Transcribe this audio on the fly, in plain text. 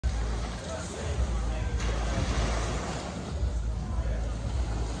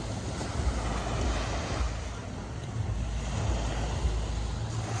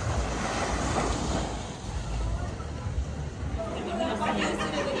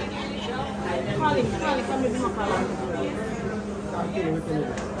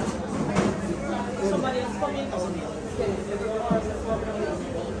Somebody else coming.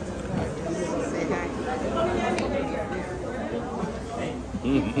 Say hi.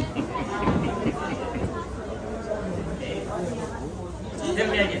 Tell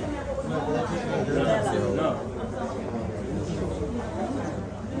me again. No.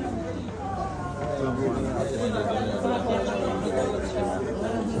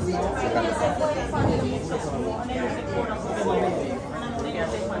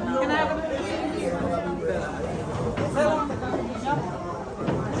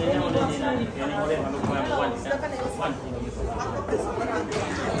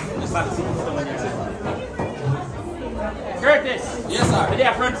 Curtis! Yes, sir. Where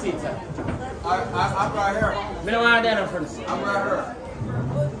are front seat, sir? I'm right here. We don't want to in front seat. I'm right here.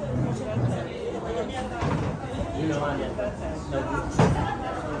 You don't want to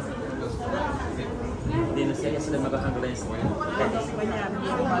They say yesterday I'm going to handle this.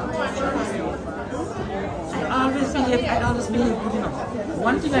 I always believe, you know,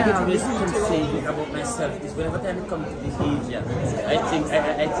 one thing I always can say about myself is whenever time it comes to behavior, I think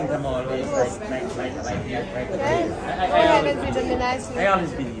I'm always I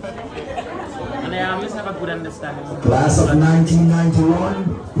always believe. And I always have a good understanding of Class of 1991,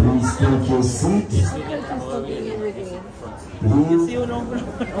 please take your seat. You see, you know,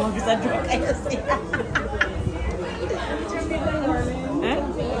 it's a joke, I see.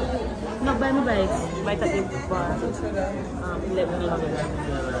 No, buy my bikes. Buy that in bar. 11 11.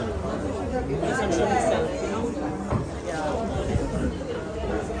 Essential itself, you know? Yeah.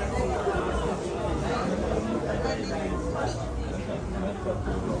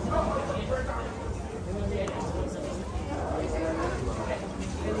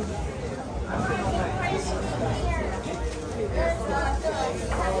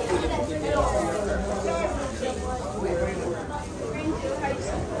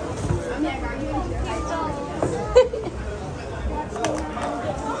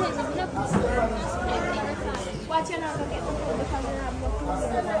 Watch your nose, okay? Because you have no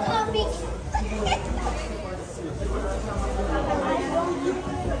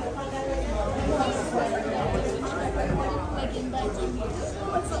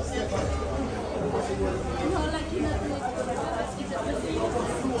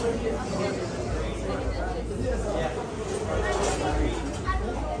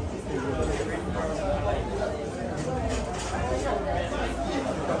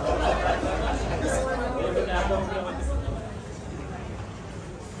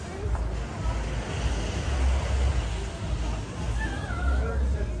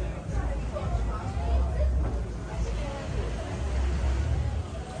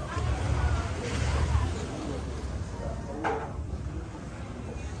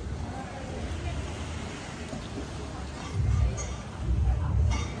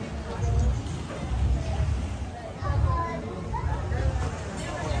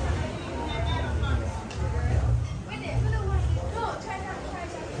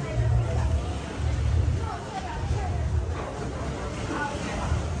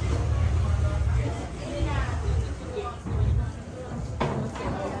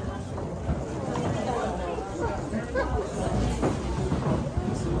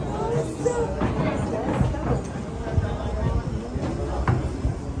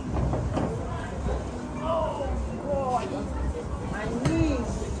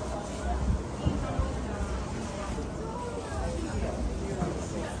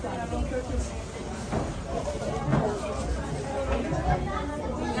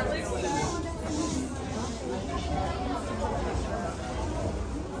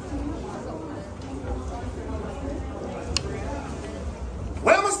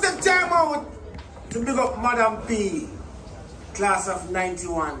To big up Madam P, class of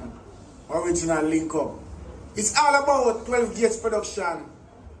 91, original link up. It's all about 12 Gates production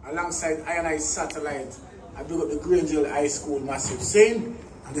alongside I&I Satellite. I big up the Grange High School massive scene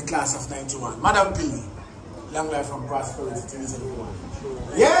and the class of 91. Madam P, long life and prosperity to each and everyone.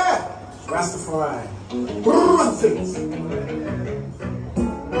 Yeah! Rastafari. Run things.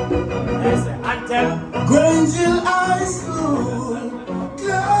 Grange High School,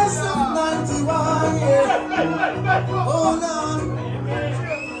 class of 91, yeah. Hold on.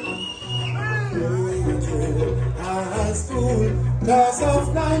 High school, class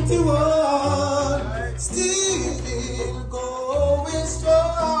of 91, still going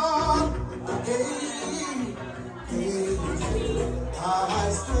strong. Hey,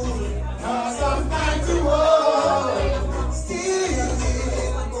 high school, class of 91, still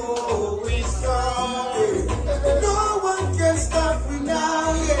going strong. No one can stop me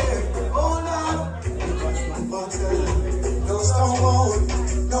now, yeah. Oh, no.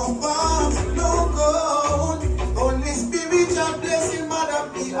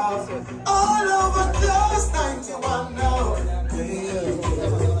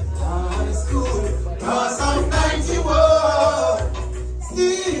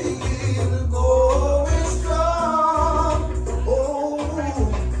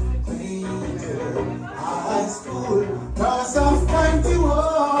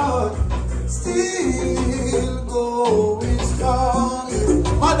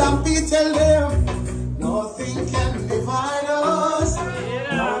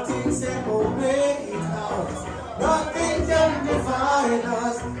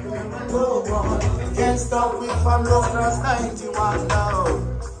 stop me from love class 91 now.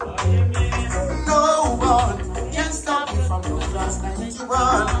 No one can stop me from love class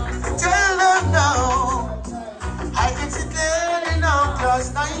 91. Tell them now. I can see clearly now,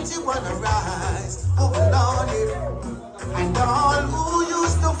 class 91 arise. Oh Lord, and all who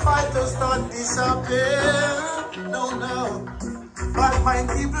used to fight us don't disappear. No, no. But my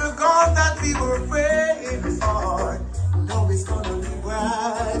people, God, that we were praying for, now it's gonna be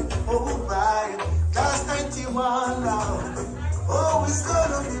bright, oh bright, class 91 now. Oh, it's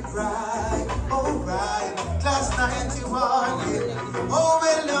gonna be bright, oh bright, class 91, yeah. Oh,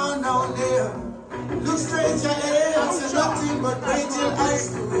 well, no, dear. Look straight ahead, it's nothing but Grange High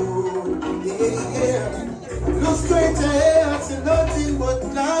School, yeah. Look straight ahead, it's nothing but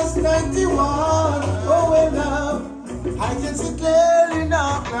class 91, oh, well, now. I can see clearly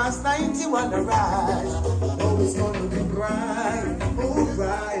now, class 91 arise. Oh, it's gonna be bright, oh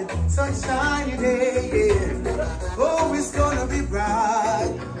bright, sunshiny day, yeah. Oh, it's gonna be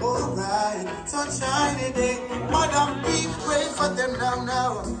bright, oh bright, sunshiny day. Madam, be pray for them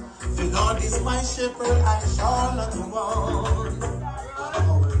now. The Lord is my shepherd, I shall not want.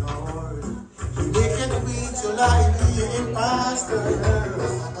 Oh Lord, He maketh me to lie in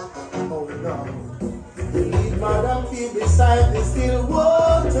pastures. Oh Lord. Madam, be beside the still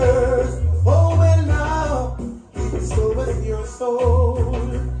waters. Oh, well, now, He bestoweth your soul.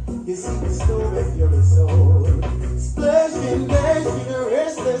 Yes, He bestoweth your soul. Splashing, dashing,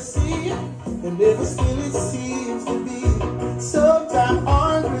 restless sea, and never still it seems to be. Sometimes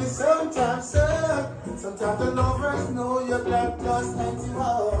hungry, sometimes sad. Sometimes the lovers know you're glad class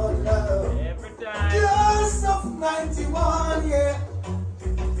 91. Every time. Class of 91, yeah.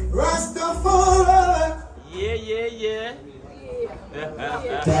 Rastafari. Yeah.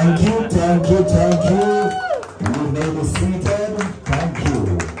 Thank you. You may be seated. Thank you.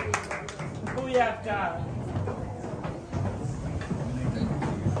 Booyaka.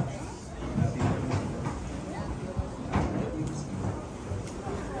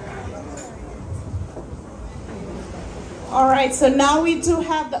 All right, so now we do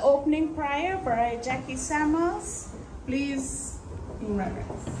have the opening prayer by Jackie Samuels. Please, in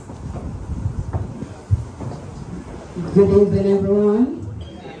reverence. Good evening, everyone.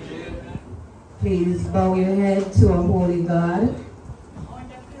 Please bow your head to our holy God.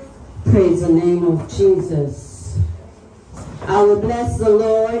 Praise the name of Jesus. I will bless the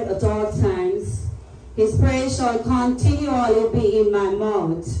Lord at all times. His praise shall continually be in my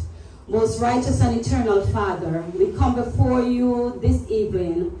mouth. Most righteous and eternal Father, we come before you this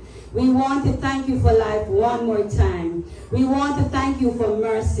evening. We want to thank you for life one more time. We want to thank you for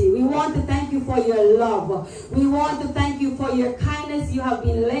mercy. We want to thank you for your love. We want to thank you for your kindness you have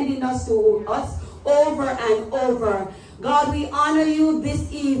been lending us to us over and over. God, we honor you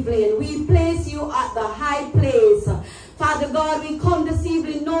this evening. We place you at the high place. Father God, we come this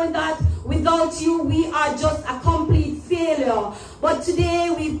evening knowing that without you, we are just a complete failure. But today,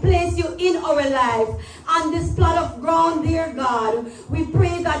 we place you in our life. On this plot of ground, dear God, we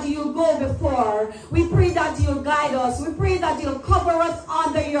pray that you go before. We pray that you'll guide us. We pray that you'll cover us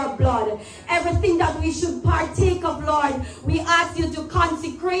under your blood. Everything that we should partake of, Lord, we ask you to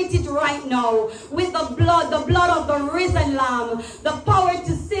consecrate it right now with the blood of the risen Lamb, the power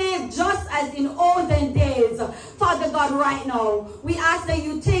to save just as in olden days. Father God, right now, we ask that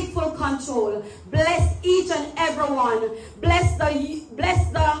you take full control. Bless each and every one. Bless the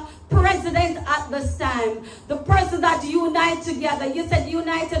president at this time, the person that unite together. You said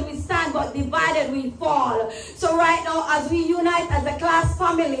united we stand, but divided we fall. So right now, as we unite as a class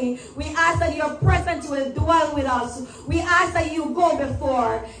family, we ask that your presence will dwell with us. We ask that you go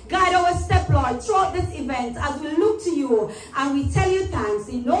before. Guide our step, Lord, throughout this event as we look to you and we tell you thanks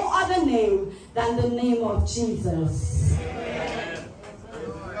in no other name than the name of Jesus. Amen.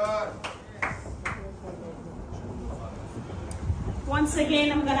 Once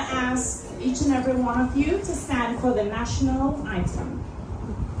again, I'm going to ask each and every one of you to stand for the national anthem.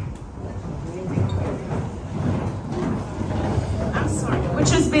 I'm sorry.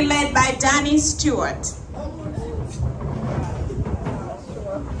 Which is be led by Danny Stewart.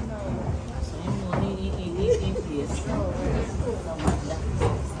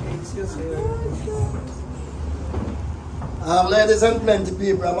 Ladies and plenty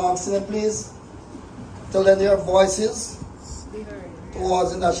people, I'm asking them please to lend your voices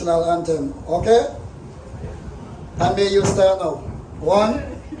towards the national anthem, okay? And may you stand now.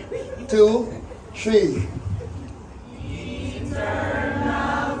 1, 2, 3.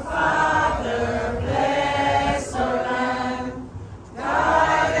 Eternal Father, bless our land.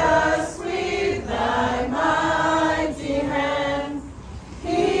 Guide us with thy mighty hand.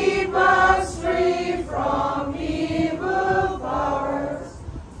 Keep us free from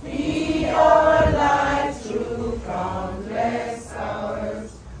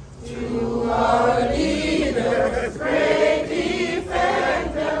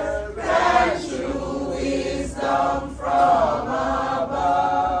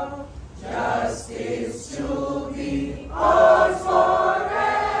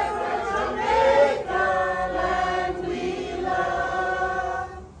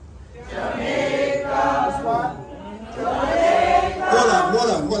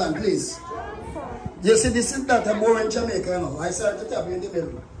please. You see, this is not a more in Jamaica, you know. I started to tap you in the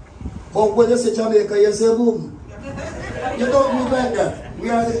middle. But when you say Jamaica, you say boom. You don't move like that. We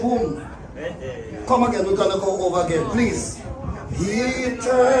are the boom. Come again, we're gonna go over again, please.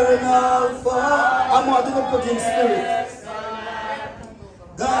 Eternal Father. I'm not going to put in spirit.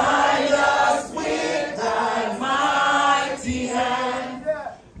 Guide us with thy mighty hand.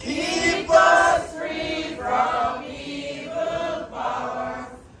 Keep us free from evil power.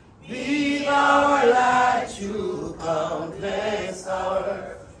 Be our light through countless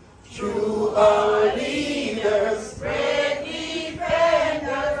hours. Through our leaders, great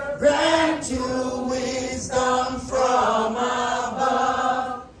defenders, grant you wisdom from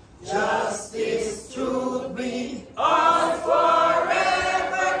above. Justice, truth, be us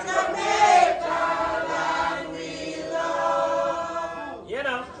forever. Jamaica, land we love. You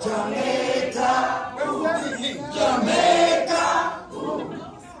know. Jamaica, Jamaica,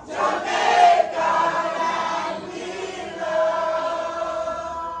 Jamaica, land we love.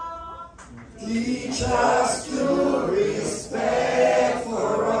 Teach us to respect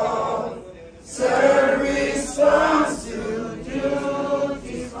for all, service funds to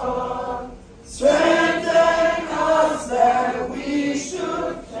duties all. Strengthen us that we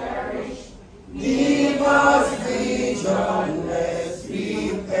should cherish. Leave us vision lest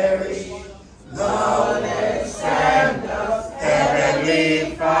we perish. Knowledge send us,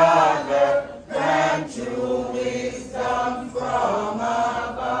 Heavenly Father, grant you wisdom from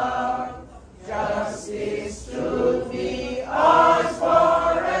above. Justice should be ours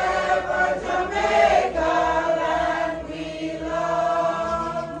forever. Jamaica, land we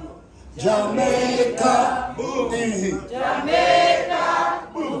love. Jamaica. Jamaica,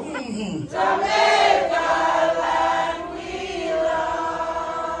 Jamaica, land we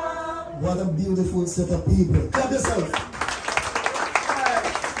love. What a beautiful set of people. Clap yourself.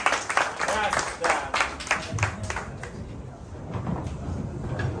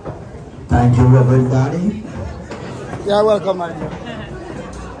 Thank you, Reverend Daddy. You're welcome, my dear.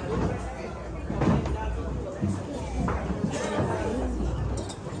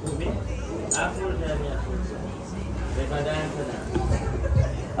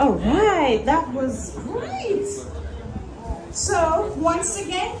 All right, that was great. So, once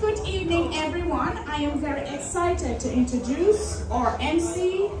again, good evening, everyone. I am very excited to introduce our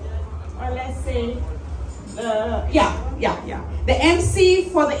MC, or let's say, the MC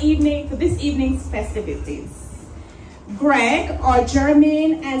for the evening, for this evening's festivities. Greg, or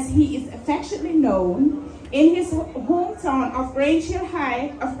Jermaine, as he is affectionately known, in his hometown of Grange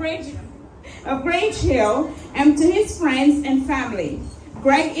Hill and to his friends and family.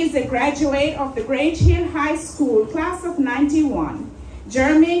 Greg is a graduate of the Grange Hill High School, class of 91.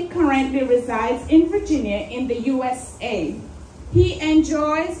 Jermaine currently resides in Virginia in the USA. He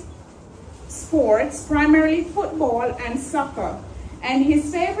enjoys sports, primarily football and soccer, and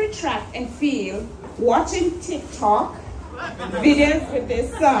his favorite track and field, watching TikTok videos with his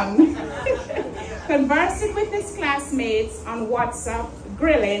son, conversing with his classmates on WhatsApp,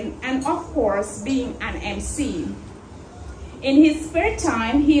 grilling, and of course, being an MC. In his spare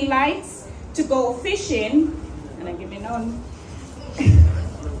time, he likes to go fishing,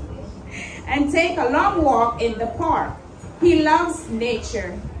 and take a long walk in the park. He loves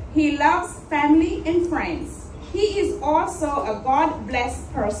nature. He loves family and friends. He is also a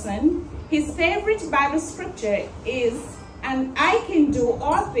God-blessed person. His favorite Bible scripture is, "And I can do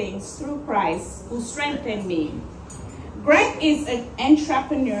all things through Christ who strengthened me." Greg is an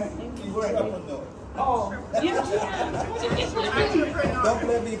entrepreneur. Oh, yeah. Don't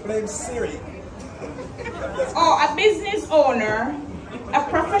let me blame Siri. Oh, a business owner, a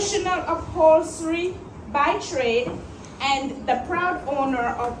professional upholstery by trade, and the proud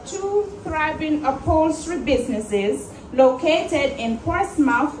owner of 2 thriving upholstery businesses located in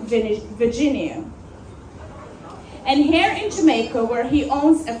Portsmouth, Virginia. And here in Jamaica, where he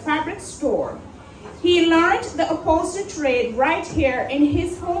owns a fabric store. He learned the upholstery trade right here in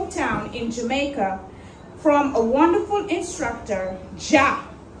his hometown in Jamaica from a wonderful instructor, Ja.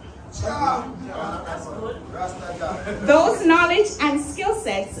 Those knowledge and skill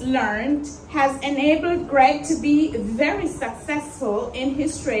sets learned has enabled Greg to be very successful in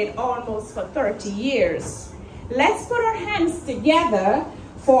his trade almost for 30 years. Let's put our hands together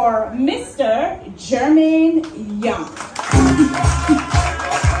for Mr. Jermaine Young.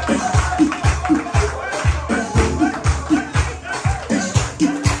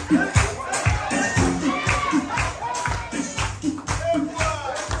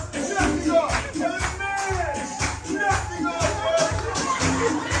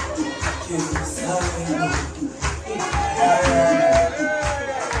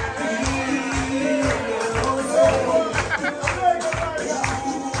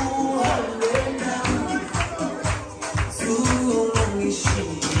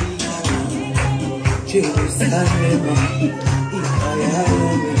 Jerusalem,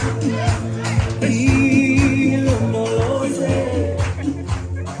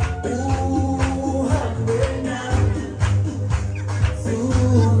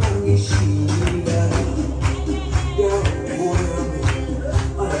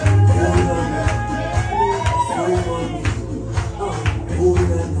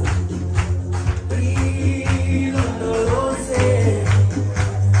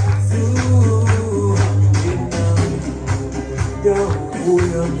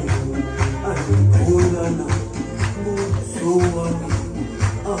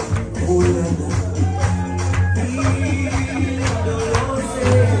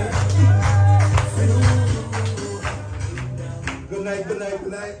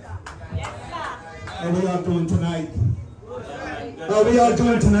 How we all doing tonight? How we all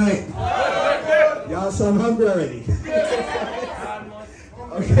doing tonight? Y'all sound hungry already.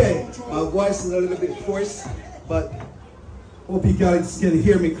 Okay, my voice is a little bit hoarse, but hope you guys can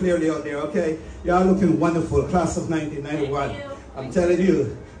hear me clearly out there, okay? Y'all looking wonderful, class of 1991. I'm telling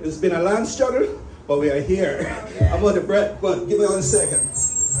you, it's been a long struggle, but we are here. I'm out of breath, but give me 1 second.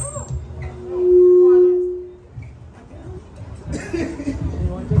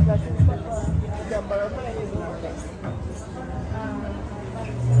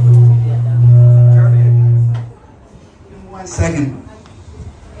 Second.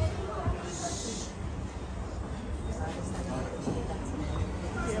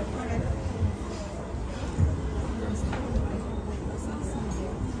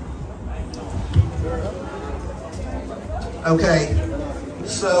 Okay,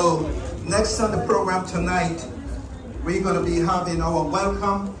 so next on the program tonight, we're going to be having our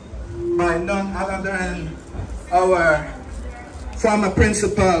welcome by none other than our former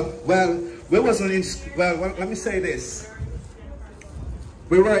principal. Well, we wasn't in, well, let me say this.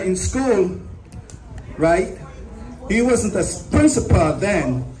 We were in school, right? He wasn't a principal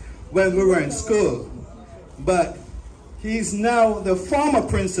then when we were in school, but he's now the former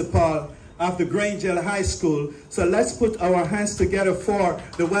principal of the Grange High School. So let's put our hands together for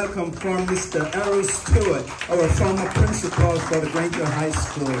the welcome from Mr. Errol Stewart, our former principal for the Grange High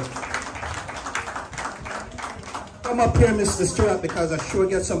School. Come up here, Mr. Stewart, because I sure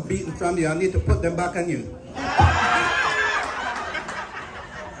get some beating from you. I need to put them back on you.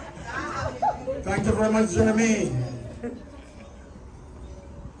 Thank you very much, Jeremy.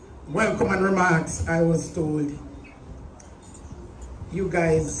 Welcome and remarks. I was told you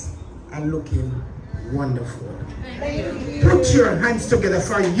guys are looking wonderful. Put your hands together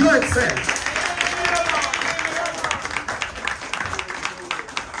for yourself.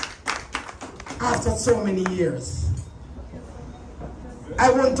 After so many years, I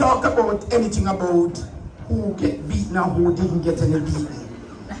won't talk about anything about who get beaten or who didn't get any beating.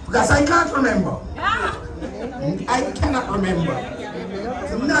 Because I can't remember. I cannot remember.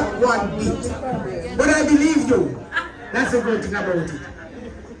 Not one bit. But I believe you. That's the good thing about it.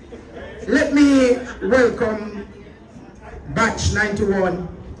 Let me welcome Batch 91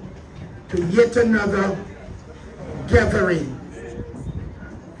 to yet another gathering.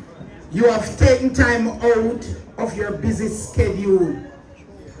 You have taken time out of your busy schedule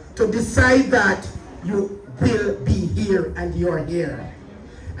to decide that you will be here and you're here.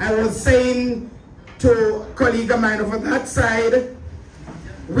 I was saying to a colleague of mine over that side,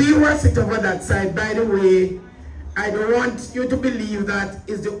 we were sitting over that side. By the way, I don't want you to believe that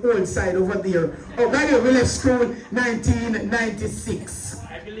is the old side over there. Oh, by the way, we left school 1996.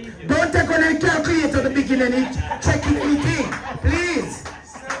 I believe you. Don't take on any calculator at the beginning, checking anything, please.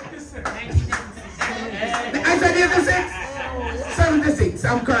 I said 86? 76,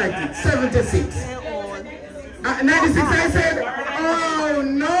 I'm corrected, 76. 96, I said, oh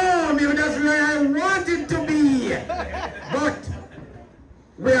no, maybe that's where I wanted to be. But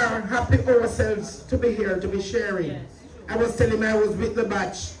we are happy ourselves to be here, to be sharing. I was telling him I was with the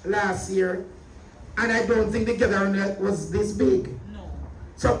batch last year, and I don't think the gathering was this big.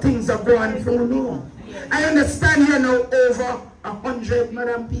 So things are going through now. I understand you're now over 100,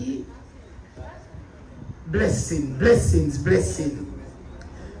 Madam P. Blessing, blessings, blessing.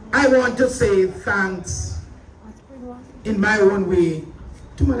 I want to say thanks in my own way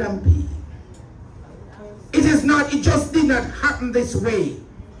to Madam P. It just did not happen this way.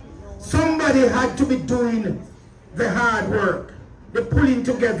 Somebody had to be doing the hard work, the pulling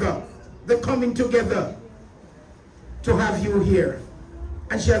together, the coming together to have you here.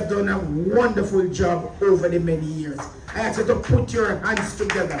 And she has done a wonderful job over the many years. I ask you to put your hands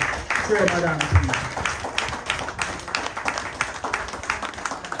together for Madam P.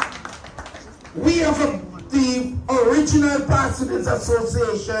 We have a the original past students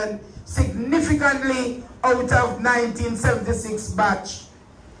association significantly out of 1976 batch.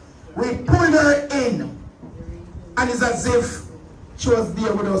 We pulled her in, and it's as if she was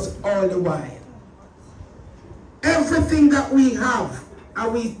there with us all the while. Everything that we have,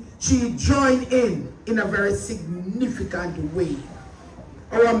 she joined in a very significant way.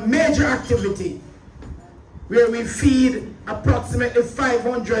 Our major activity, where we feed approximately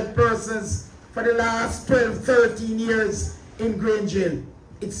 500 persons for the last 12, 13 years in Grange,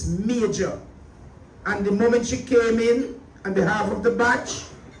 it's major. And the moment she came in on behalf of the batch,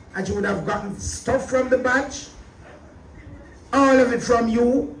 and she would have gotten stuff from the batch, all of it from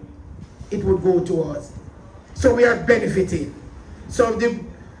you, it would go to us. So we are benefiting. So the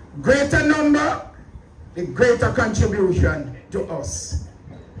greater number, the greater contribution to us.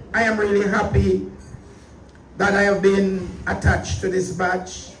 I am really happy that I have been attached to this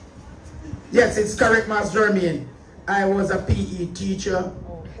batch. Yes, it's correct, Master Jermaine. I was a PE teacher,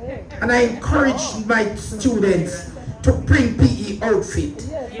 and I encouraged my students to bring PE outfit.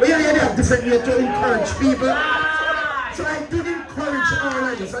 We already have different ways to encourage people. So I did encourage all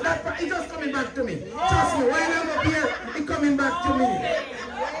of you. So that it's just coming back to me. Trust me, while I'm up here, it's coming back to me.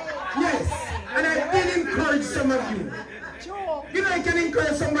 Yes, and I did encourage some of you. You know, I can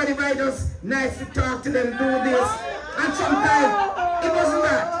encourage somebody by just nice to talk to them, do this, and sometimes it wasn't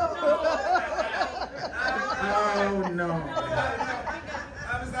that. Oh no.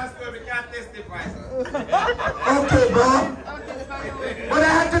 Okay, bro. What I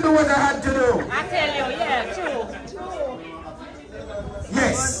had to do what I had to do. I tell you, yeah, true.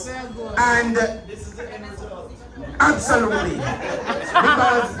 Yes, and absolutely,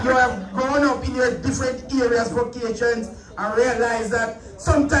 because you have grown up in your different areas, vocations, and realize that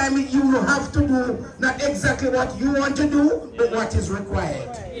sometimes you have to do not exactly what you want to do, but what is required.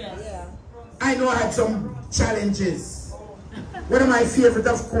 I know I had some challenges. One of my favorite,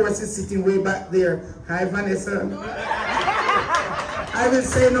 of course, is sitting way back there. Hi, Vanessa. I will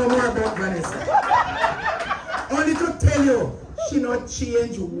say no more about Vanessa. Only to tell you, she not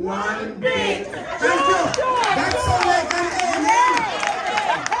changed one bit. Thank you. That's all like an amen.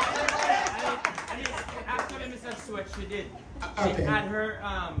 Actually, Mr. Stewart, she did. Okay. She had her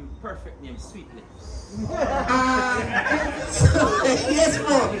perfect name, Sweet Lips. Yes,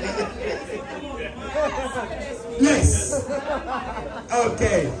 bro. Yes.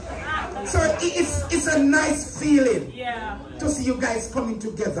 Okay. So it's a nice feeling to see you guys coming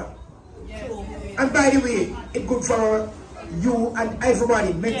together. And by the way, it's good for you and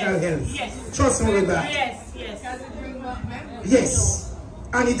everybody, mental health. Yes. Trust me with that. Yes, yes. Yes.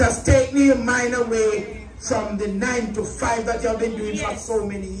 And it has taken your mind away from the 9 to 5 that you have been doing for so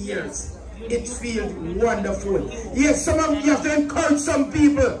many years. It feels wonderful. Yes, some of you have to encourage some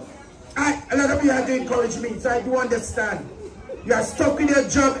people. A lot of you have to encourage me, so I do understand. You are stuck with your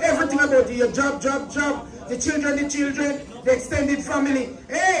job, everything about you, your job, the children, the extended family.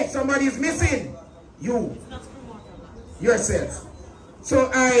 Hey, somebody is missing. You. Yourself. So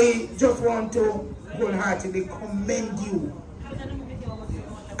I just want to wholeheartedly commend you.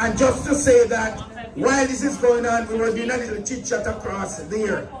 And just to say that while this is going on, we were doing a little chit-chat across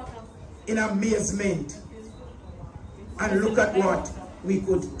there in amazement. And look at what we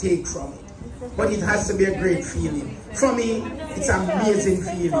could take from it. But it has to be a great feeling. For me, it's an amazing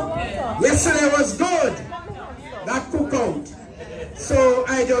feeling. Yesterday was good, that cookout. So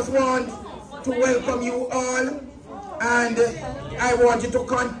I just want to welcome you all, and I want you to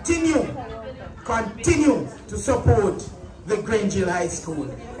continue to support the Grange Hill High School.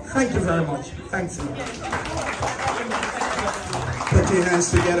 Thank you very much. Thanks a lot. Put your hands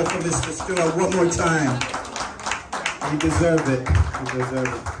together for Mr. Stewart one more time. You deserve it. You deserve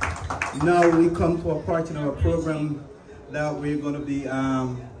it. Now we come to a part in our program that we're going to be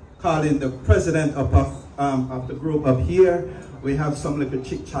calling the president of the group up here. We have some little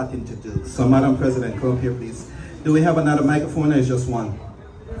chit-chatting to do. So Madam President, come up here please. Do we have another microphone or is just one?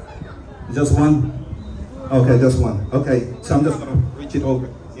 Just one? Okay, just one. Okay, so I'm just going to reach it over,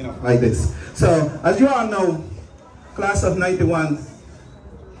 you know, like this. So as you all know, class of 91.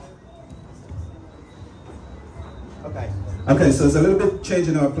 Okay, so it's a little bit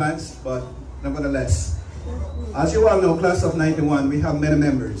changing our plans, but nevertheless, as you all know, class of 91, we have many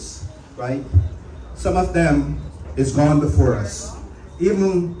members, right? Some of them is gone before us.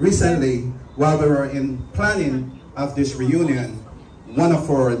 Even recently, while we were in planning of this reunion, one of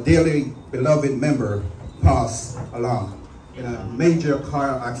our dearly beloved member passed along in a major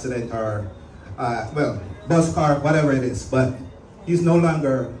car accident or, well, bus car, whatever it is, but he's no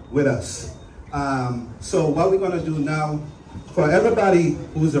longer with us. So what we're gonna do now for everybody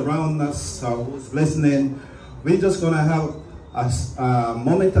who's around us, who's listening, we're just going to have a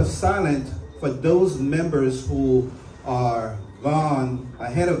moment of silence for those members who are gone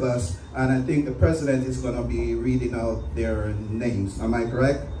ahead of us, and I think the president is going to be reading out their names. Am I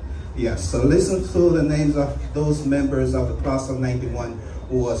correct? Yes. So listen to the names of those members of the class of 91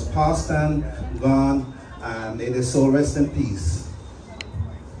 who was passed and gone, and may their soul rest in peace.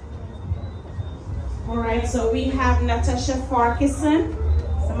 All right, so we have Natasha Farquharson.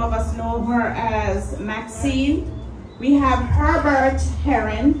 Some of us know her as Maxine. We have Herbert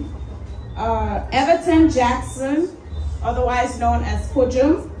Heron, Everton Jackson, otherwise known as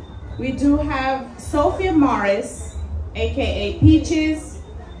Pujum. We do have Sophia Morris, aka Peaches,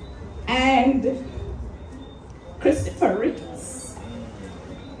 and Christopher Ricketts,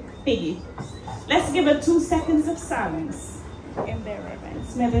 Piggy. Let's give her 2 seconds of silence in their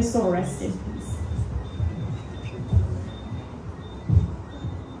reverence. May their soul rest in peace.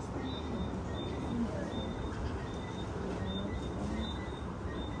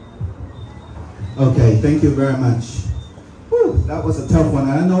 Okay, thank you very much. Whew, that was a tough one.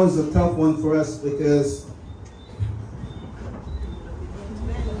 I know it's a tough one for us because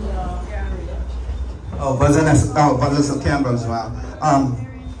Vanessa Campbell as well.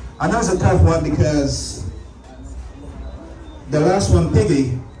 I know it's a tough one because the last one,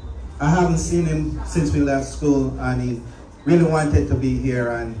 Piggy, I haven't seen him since we left school, and he really wanted to be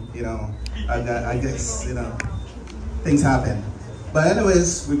here, and you know, I guess, you know, things happen. But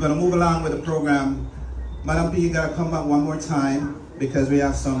anyways, we're gonna move along with the program. Madam P, you gotta come back one more time because we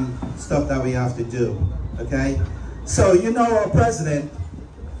have some stuff that we have to do, okay? So, you know, our president,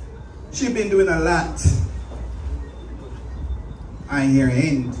 she's been doing a lot. I ain't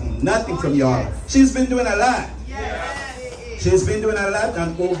hearing nothing from y'all. She's been doing a lot. She's been doing a lot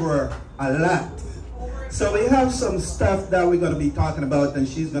and over a lot. So we have some stuff that we're gonna be talking about, and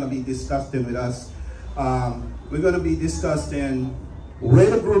she's gonna be discussing with us. We're going to be discussing where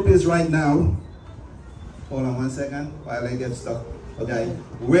the group is right now. Hold on 1 second while I get stuff. Okay,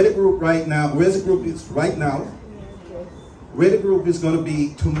 where the group right now, where the group is right now, where the group is going to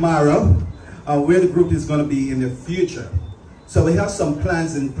be tomorrow, where the group is going to be in the future. So we have some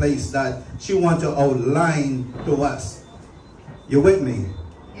plans in place that she wants to outline to us. You with me?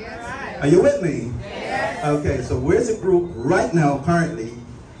 Yes. Are you with me? Yes. Okay, so where's the group right now currently?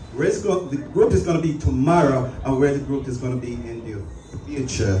 Where the group is going to be tomorrow, and where the group is going to be in the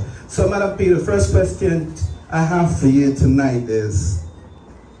future. So, Madam P, the first question I have for you tonight is,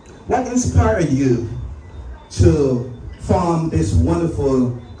 what inspired you to form this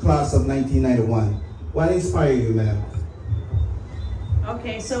wonderful class of 1991? What inspired you, ma'am?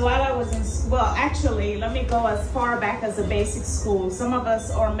 Okay, so while I was in, well, actually, let me go as far back as a basic school. Some of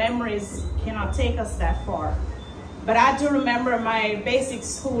us, our memories cannot take us that far. But I do remember my basic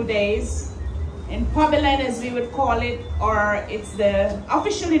school days in Pubbleland, as we would call it, or it's the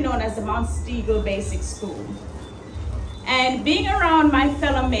officially known as the Mount Steagle Basic School. And being around my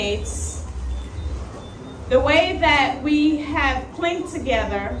fellow mates, the way that we have clung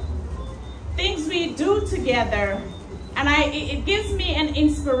together, things we do together, and it gives me an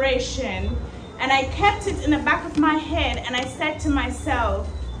inspiration. And I kept it in the back of my head, and I said to myself,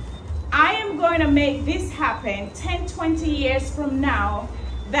 I am going to make this happen 10, 20 years from now,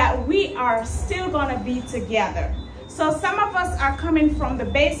 that we are still going to be together. So some of us are coming from the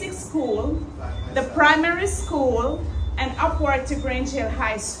basic school, the primary school, and upward to Grange Hill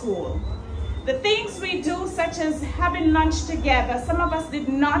High School. The things we do, such as having lunch together, some of us did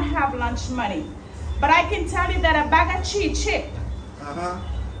not have lunch money. But I can tell you that a bag of chip,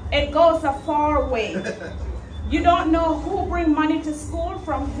 it goes a far way. You don't know who bring money to school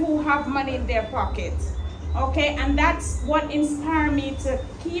from who have money in their pockets. Okay, and that's what inspired me to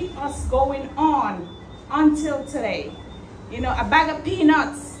keep us going on until today. You know, a bag of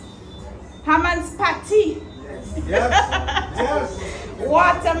peanuts, Hammond's patty,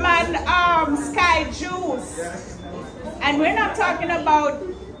 watermelon sky juice. And we're not talking about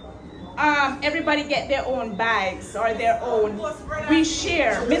everybody get their own bags or their own. We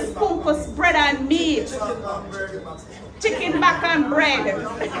share. Miss Pumpus bread and meat. Chicken back and bread.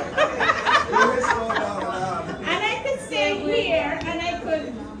 And I could stay here and I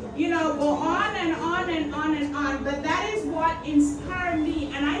could, you know, go on and on and on and on. But that is what inspired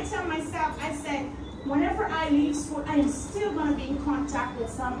me. And I tell myself, I said, whenever I leave school, I am still going to be in contact with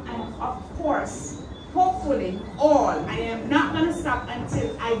some, and of course, hopefully all. I am not going to stop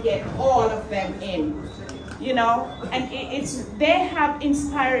until I get all of them in, you know. And they have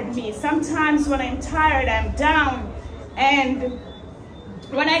inspired me. Sometimes when I'm tired, I'm down, and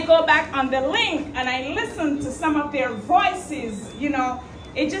when I go back on the link and I listen to some of their voices, you know,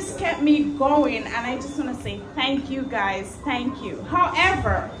 it just kept me going, and I just want to say thank you guys, thank you.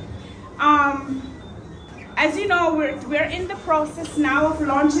 However, as you know, we're in the process now of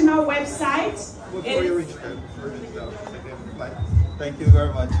launching our website. Before you reach that, thank you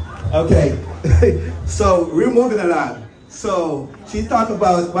very much. Okay, so we're moving along. So she talked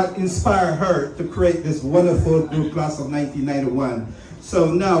about what inspired her to create this wonderful group class of 1991.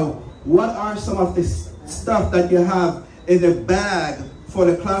 So now, what are some of the stuff that you have in the bag for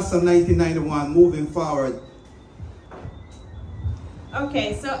the class of 1991 moving forward?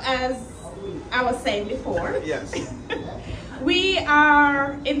 Okay, so as I was saying before, yes, we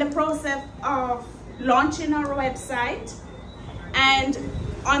are in the process of launching our website, and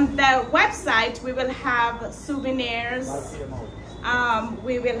on the website we will have souvenirs,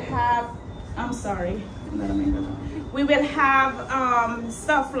 we will have, we will have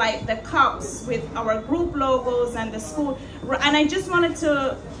stuff like the cups with our group logos and the school. And I just wanted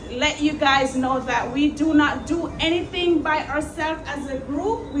to let you guys know that we do not do anything by ourselves as a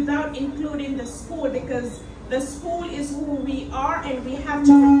group without including the school, because the school is who we are and we have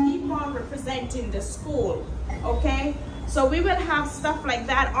to keep on representing the school, okay? So we will have stuff like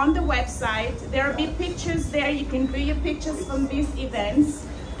that on the website. There will be pictures there. You can view your pictures from these events.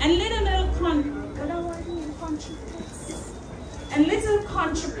 And little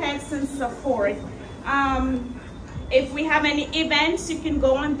country packs and so forth. If we have any events, you can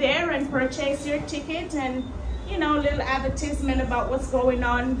go on there and purchase your ticket, and you know, little advertisement about what's going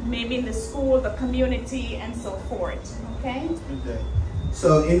on, maybe in the school, the community, and so forth. Okay. Okay.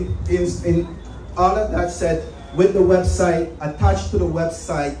 So in all of that said, with the website, attached to the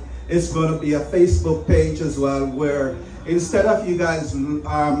website is going to be a Facebook page as well, where instead of you guys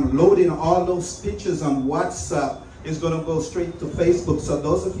loading all those pictures on WhatsApp, it's going to go straight to Facebook. So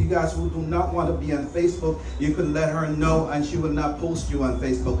those of you guys who do not want to be on Facebook, you can let her know and she will not post you on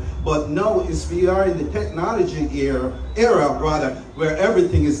Facebook. But no, we are in the technology era rather, where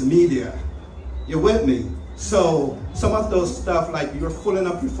everything is media. You're with me? So some of those stuff, like you're pulling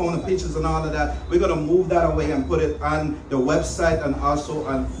up your phone and pictures and all of that, we're going to move that away and put it on the website and also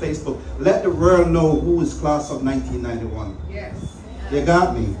on Facebook. Let the world know who is class of 1991. Yes. You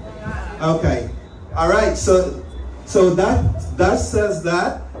got me? Okay. All right. So that says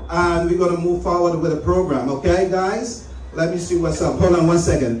that, and we're going to move forward with the program. Okay, guys? Let me see what's up. Hold on one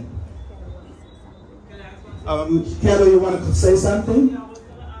second. Kelly, you want to say something?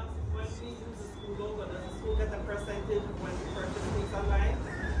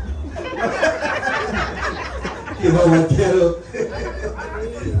 You know what, Kettle?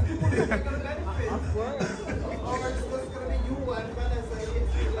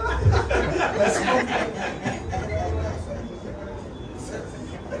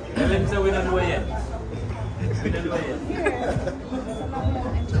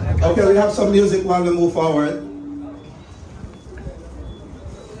 Okay, we have some music while we move forward.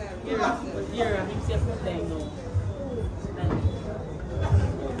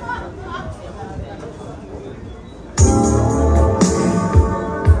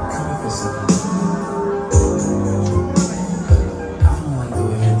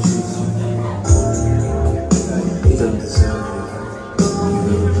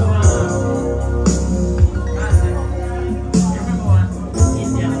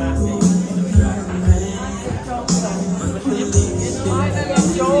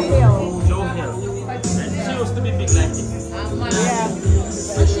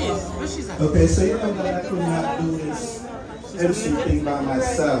 Okay, so you know that I could not do this MC thing by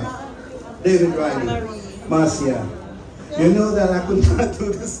myself. David Riley, Marcia, you know that I could not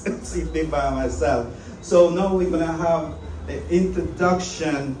do this MC thing by myself. So now we're going to have the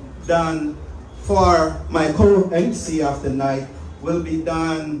introduction done for my co-MC of the night. Will be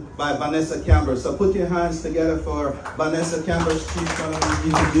done by Vanessa Camber. So put your hands together for Vanessa Camber. She's going to be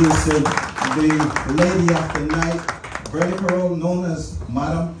introducing the lady of the night, vertical known as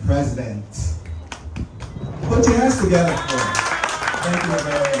Madam President. Put your hands together for her. Thank you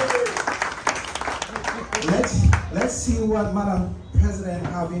very much. Let's see what Madam President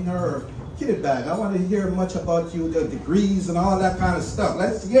have in her kit bag. I want to hear much about you, the degrees and all that kind of stuff.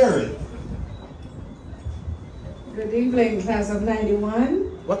 Let's hear it. Good evening, class of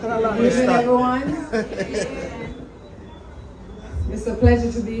 91. What kind of Good evening, everyone. It's a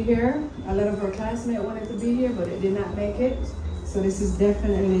pleasure to be here. A lot of our classmates wanted to be here, but they did not make it. So this is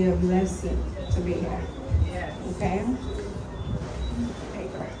definitely a blessing to be here. Yeah. Okay?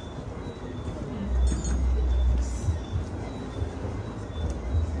 Paper.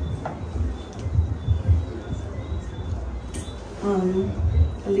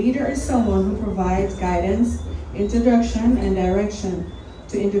 A leader is someone who provides guidance, introduction, and direction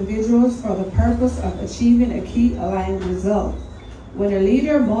to individuals for the purpose of achieving a key aligned result. When a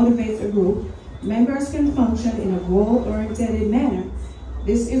leader motivates a group, members can function in a goal-oriented manner.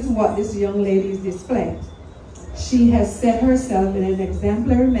 This is what this young lady displays. She has set herself in an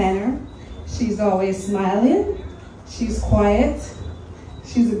exemplary manner. She's always smiling. She's quiet.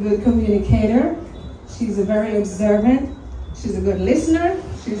 She's a good communicator. She's a very observant. She's a good listener.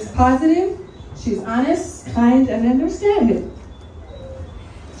 She's positive. She's honest, kind, and understanding.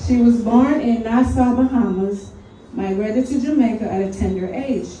 She was born in Nassau, Bahamas, migrated to Jamaica at a tender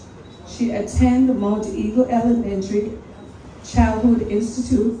age. She attended Mount Eagle Elementary Childhood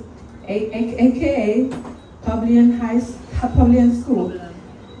Institute, aka Publian School,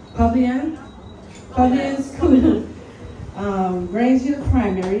 Grange Hill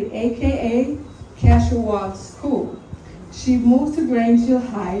Primary, aka Cashew Walk School. She moved to Grange Hill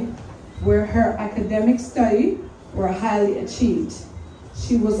High, where her academic studies were highly achieved.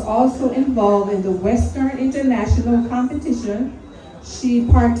 She was also involved in the Western International Competition. She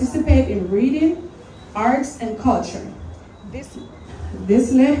participated in reading, arts, and culture.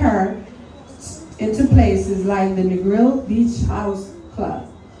 This led her into places like the Negril Beach House Club.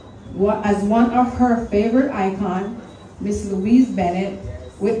 As one of her favorite icons, Miss Louise Bennett,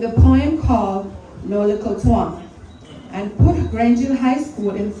 with the poem called No Little Twang, and put Grange Hill High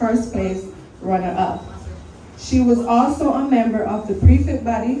School in first place, runner-up. She was also a member of the prefect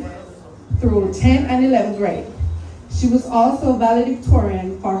body through 10th and 11th grade. She was also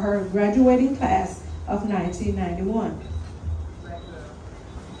valedictorian for her graduating class of 1991.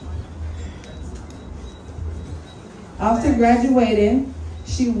 After graduating,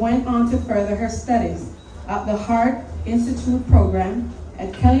 she went on to further her studies at the Hart Institute program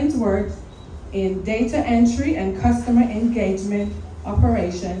at Kellingsworth in data entry and customer engagement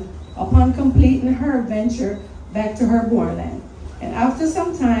operation upon completing her venture back to her born land. And after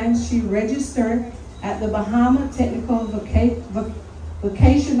some time, she registered at the Bahama Technical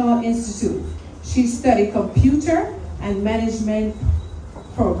Vocational Institute. She studied computer and management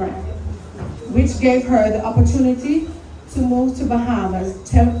program, which gave her the opportunity to move to Bahamas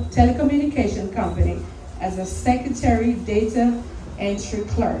telecommunication company as a secretary data entry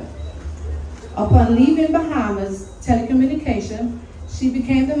clerk. Upon leaving Bahamas telecommunication, she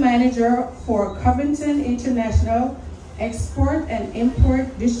became the manager for Covington International Export and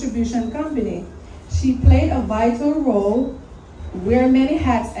Import Distribution Company. She played a vital role, wearing many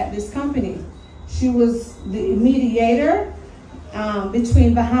hats at this company. She was the mediator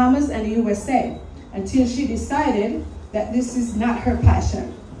between Bahamas and the USA until she decided that this is not her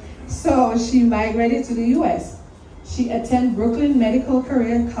passion. So she migrated to the US. She attended Brooklyn Medical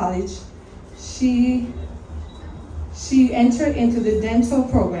Career College. She entered into the dental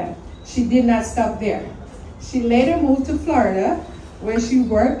program. She did not stop there. She later moved to Florida, where she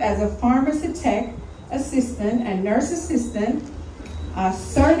worked as a pharmacy tech assistant and nurse assistant, a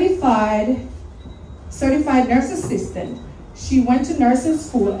certified nurse assistant. She went to nursing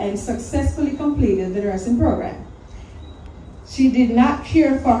school and successfully completed the nursing program. She did not only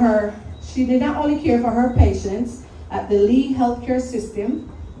care for her patients at the Lee healthcare system,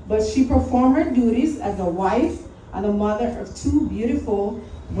 but she performed her duties as a wife and a mother of two beautiful,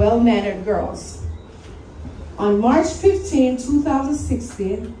 well-mannered girls. On March 15,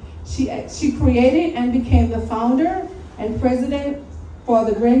 2016, she created and became the founder and president for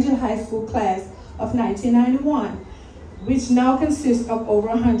the Grange High School class of 1991, which now consists of over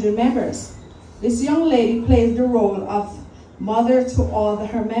 100 members. This young lady plays the role of mother to all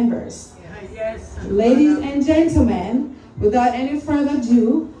her members. Yes. Ladies and gentlemen, without any further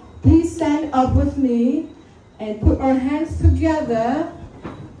ado, please stand up with me and put our hands together.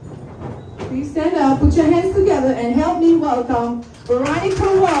 Please stand up, put your hands together, and help me welcome Veronica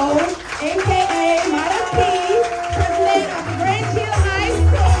Rowe, aka Madam P, president of the Grange Hill High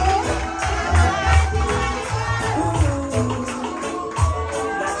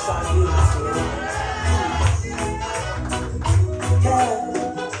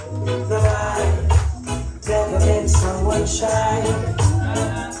Someone shine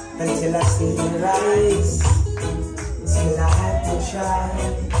until I see the rise. Till I have to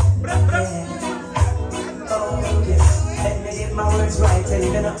shine. Yeah. Oh yes, let me get my words right and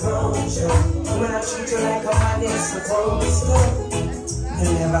even approach you. When I treat you like a man is supposed to,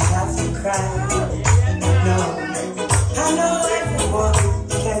 you never have to cry. No, I know everyone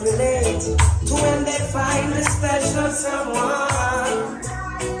can relate to when they find a special someone.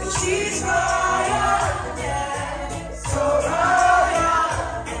 And she's royal. So royal,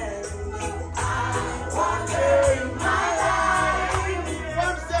 and I want her in my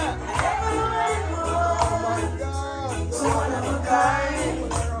life.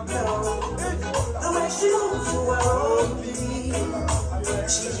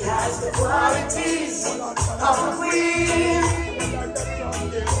 She has the qualities of a queen.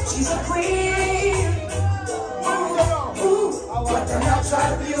 She's a queen. Ooh, what a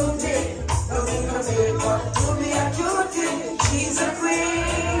natural beauty. Nothing can make her to be a cutie. She's a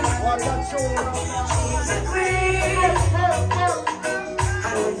queen. She's a queen.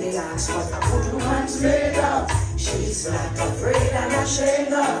 And when they ask what a good woman's made of, she's not afraid and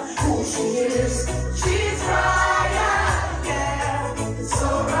ashamed of who she is. She's royal, yeah, so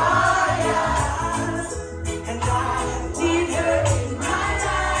royal. And I need her in my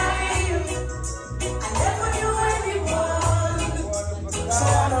life. I never knew anyone so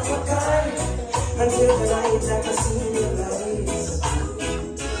out of a kind until the night that I see your eyes.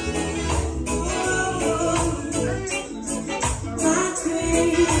 My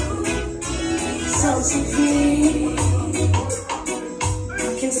queen, so supreme. I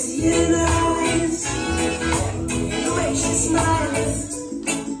can see her eyes, the way she smiles.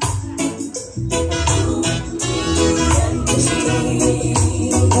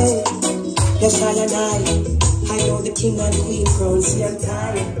 Hey, yes, I know the king and queen crown same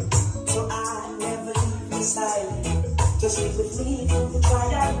time. So I never leave your side. Just live with me through the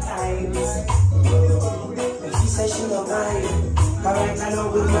twilight times. And she says she don't mind. Alright, I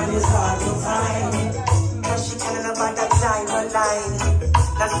know good man is hard to find. Cause she telling about that time online.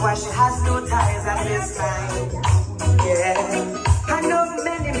 That's why she has no ties at this time. Yeah, I know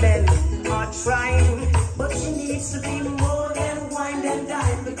many men are trying, but she needs to be more than wine and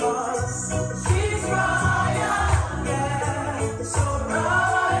dine because she's royal, yeah, so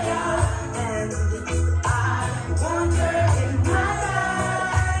royal. And I want her in my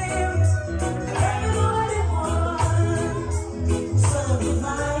life. And everybody wants so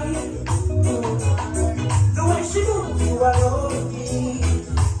divine. The way she moves you all over me.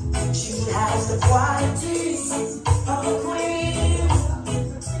 She has the qualities of a queen,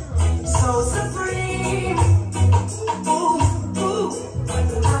 so supreme. Ooh, ooh, like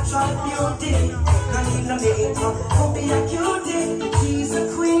a natural beauty. Not in the makeup, won't be a cutie. She's a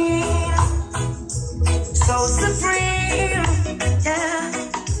queen, so supreme, yeah.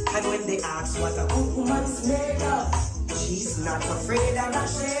 And when they ask what a good woman's made of, she's not afraid and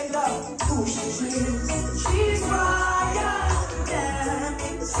ashamed of who she is. She's royal, yeah,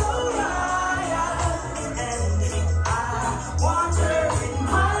 so royal. And I want her in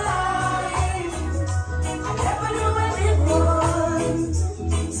my life. I never knew anyone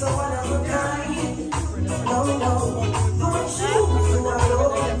so one of a kind. No, no, the way she moves all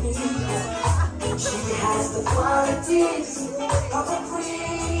over me. She has the qualities of a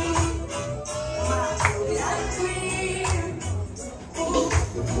queen. My Juliet queen. Ooh.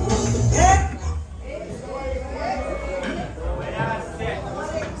 Yeah.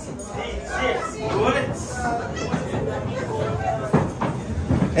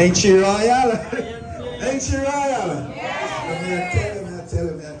 Ain't she royal? Ain't she royal? I tell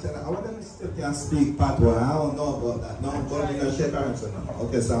him. I want them to still can speak patois. I don't know about that. No, but you can shake hands now.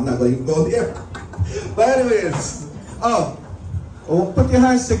 Okay, so I'm not going to go there. But anyways, put your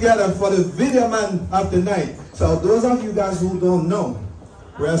hands together for the video man of the night. So those of you guys who don't know,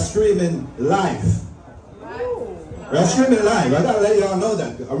 we're streaming live. We're streaming live. I gotta let y'all know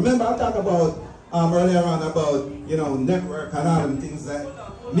that. Remember I talked about earlier on about, you know, network and all them things like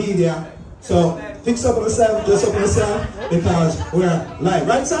media. So fix up on yourself, dress up on yourself, because we're live.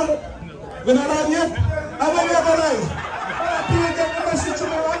 Right, son? We're not live yet? How many of you live? Please get the message to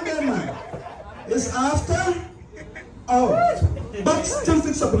me one day, man. It's after? Oh. But still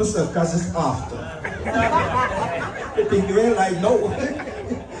fix up on yourself, because it's after. I think you ain't like, no.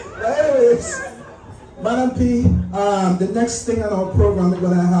 But anyways, Madam P, the next thing on our program, we're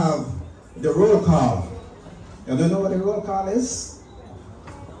going to have the roll call. You don't know what the roll call is?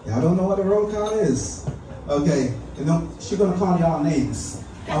 Y'all don't know what the roll call is? Okay, you know, she's going to call y'all names.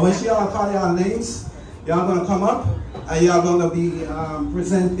 And when she all call y'all names, y'all going to come up and y'all going to be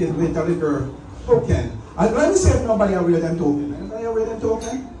presented with a little token. And let me see if nobody will read them token. Anybody will read them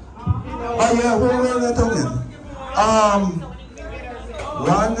token? Oh yeah, who will read that token?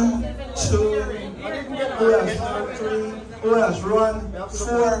 1, 2, who else? 3, who else? 1,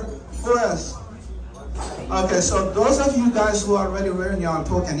 4, who else? Okay, so those of you guys who are already wearing your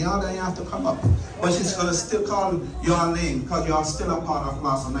token, y'all don't have to come up. But she's going to still call your name because you're still a part of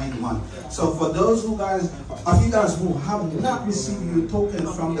Class of 91. So for those who guys, of you guys who have not received your token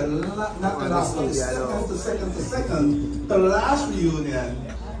from the last reunion,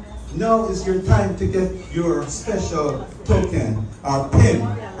 now is your time to get your special token, or pin,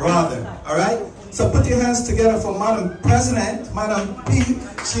 rather, all right? So put your hands together for Madam President, Madam P.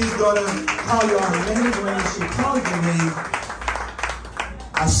 She's going to call your name. When she calls your name,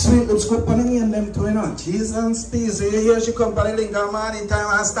 A sweet looks good on the name them too, you know. Jesus and Steve. So you hear she come for the link of morning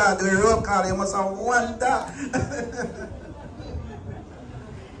time and start the rope call. You must have wonder.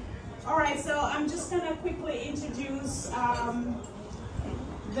 All right, so I'm just going to quickly introduce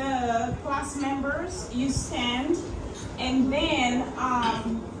the class members. You stand, and then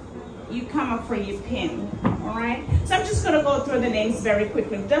you come up for your pin. All right? So I'm just going to go through the names very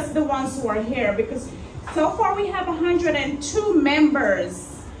quickly. Just the ones who are here, because so far we have 102 members.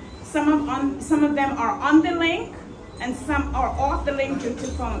 Some of them are on the link, and some are off the link due to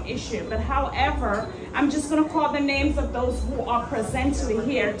phone issue. But however, I'm just going to call the names of those who are presently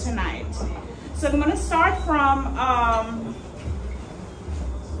here tonight. So I'm going to start from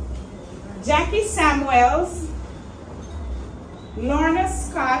Jackie Samuels, Lorna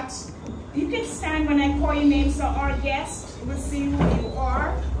Scott. You can stand when I call your name so our guests will see who you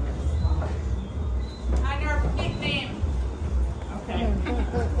are. And your nickname. Okay.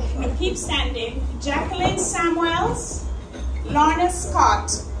 Keep standing. Jacqueline Samuels, Lorna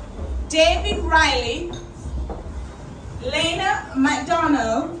Scott, David Riley, Lena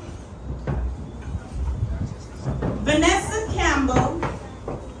McDonald, Vanessa Campbell,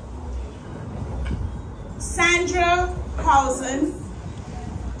 Sandra Housen,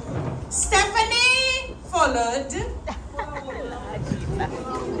 Stephanie Fullard,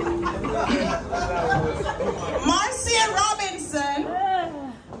 Marcia Robinson.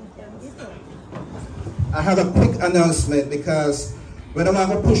 I have a quick announcement because we don't have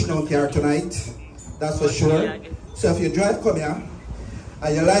a push no car tonight, that's for sure. So if you drive come here,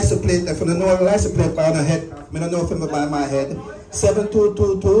 and your license plate, if you don't know your license plate by your head, I don't know if I'm by my head,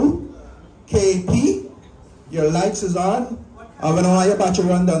 7222 KP, your lights is on. I don't know why your battery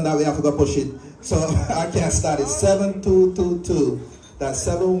run down that we have to go push it. So I can't start it. 7222. That's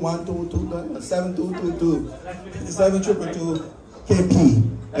 7122. 7222. 7222 KP.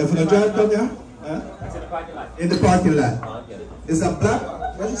 If you drive come here, in the parking lot. Is a black?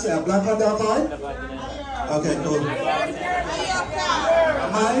 What did you say? A black on that car? Okay, cool. Am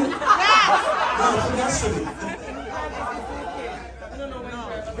I? No, that's it.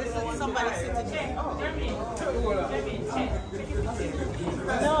 This is somebody sitting here.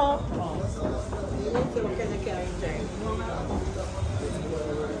 No.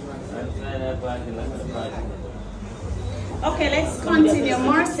 Okay, let's continue.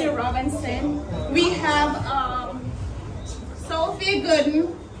 Marcia Robinson. We have Sophia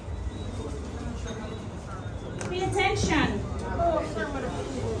Gooden. Pay attention.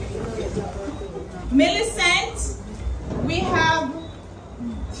 Millicent. We have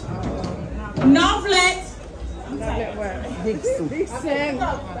Novlet.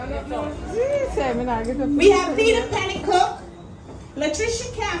 We have Peter Pennycook,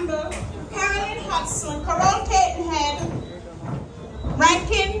 Latricia Campbell, Caroline Hudson, Carol Catenhead,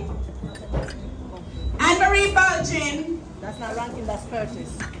 Rankin, Anne-Marie Bulgin. That's not Rankin, that's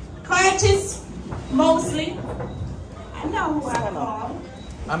Curtis. Curtis Mosley. I know who I call.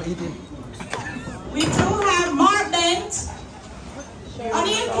 I'm eating. We do have Mark Bent,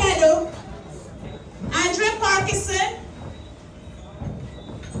 Onion Kettle, Andrea Parkinson,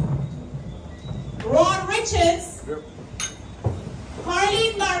 Ron Richards,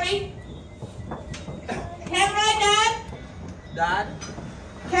 Carly Murray, Henry Dad,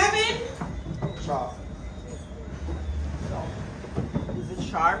 Kevin, Sharp. Is it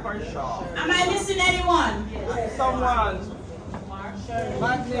sharp or sharp? am I missing anyone? Someone.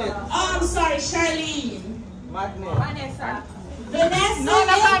 Magnet. Oh, I'm sorry, Charlene. Magnet. Vanessa. No,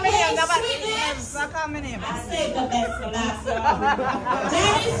 that's how many names. I saved the best for last.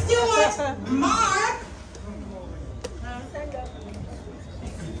 Danny Stewart, Mark.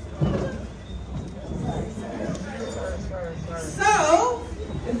 So,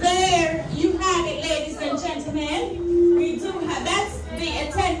 there you have it, ladies and gentlemen. We do have, that's the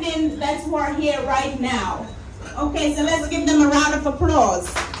attendants that were here right now. Okay, so let's give them a round of applause.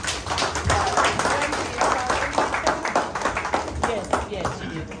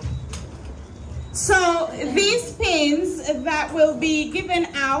 So these pins that will be given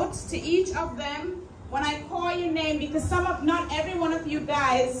out to each of them when I call your name, because not every one of you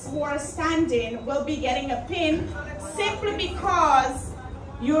guys who are standing will be getting a pin, simply because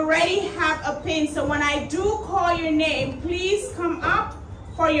you already have a pin. So when I do call your name, please come up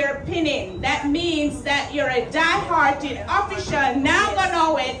for your pinning. That means that you're a die-hearted official, now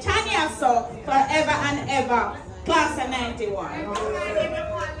gonna wear Tanya so forever and ever. Class of 91.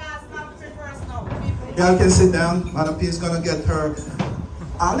 Y'all can sit down. Madam P is gonna get her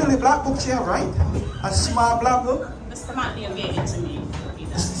a little black book here, right? A small black book. Mr. Matthew gave it to me.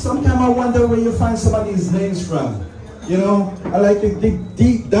 Sometimes I wonder where you find some of these names from. You know, I like to dig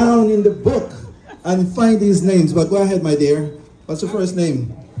deep down in the book and find these names. But go ahead, my dear. What's the first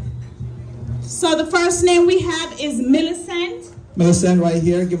name? So the first name we have is Millicent. Millicent, right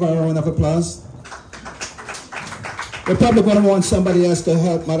here. Give her a round of applause. We're probably going to want somebody else to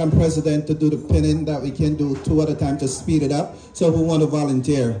help Madam President to do the pinning that we can do 2 at a time to speed it up. So who want to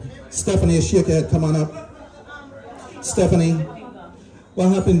volunteer? Stephanie, shake your head. Come on up. Stephanie, what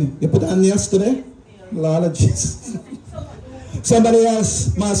happened? You put on yesterday? Lord of Jesus. Somebody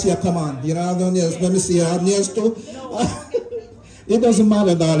else, Marcia, come on. You don't have no nails. Let me see you have nails too. It doesn't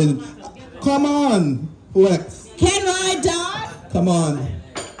matter, darling. Come on. Who else? Kenroy Dodd. Come on.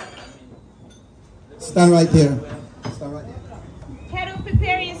 Stand right here. Keto,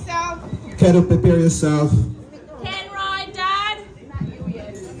 prepare yourself. Keto, prepare yourself. Kenroy Dodd.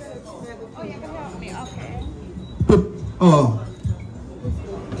 Oh, you can help me. Okay. Oh.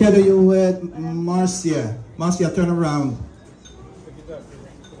 Keto, you with Marcia. Marcia, turn around.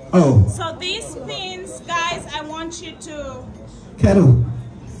 Oh. So these pins, guys, I want you to Keto.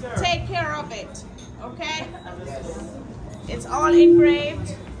 take care of it. Okay? It's all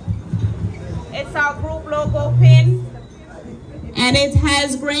engraved. It's our group logo pin. And it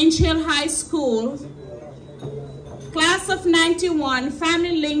has Grange Hill High School, Class of 91,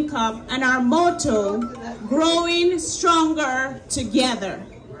 Family Link Up, and our motto, Growing Stronger Together.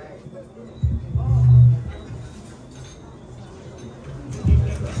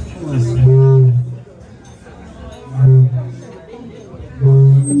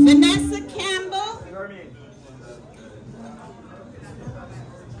 Vanessa Campbell.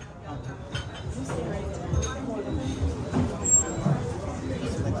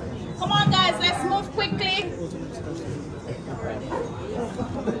 Come on, guys, let's move quickly.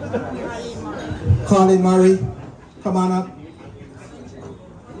 Colin Murray, come on up.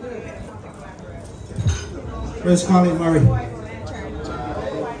 Where's Colin Murray?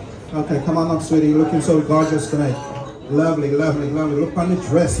 Okay, come on up, sweetie. You're looking so gorgeous tonight. Lovely, lovely, lovely. Look on the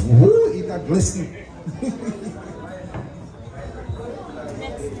dress. Woo, it got glistening.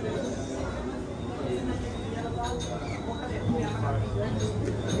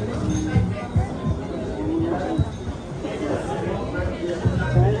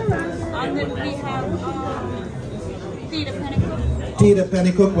 And then we have Theta Pennycook. Theta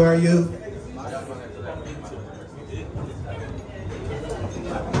Pennycook, where are you?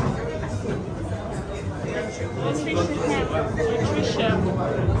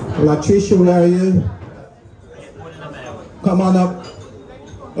 Latricia, where are you? Come on up.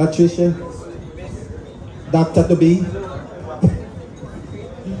 Latricia. Dr. to be.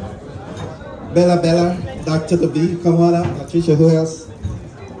 Bella, Dr. to be. Come on up. Latricia, who else?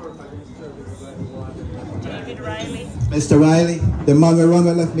 David Riley. Mr. Riley. The man will run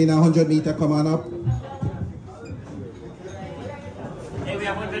left me now 100 meter. Come on up. Hey, we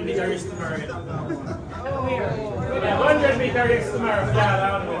have 100 meter race tomorrow. We have 100 meter race tomorrow.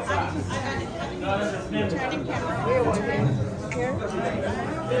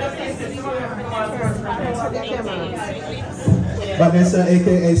 Vanessa,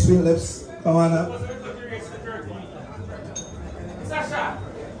 aka Sweet Lips, come on up.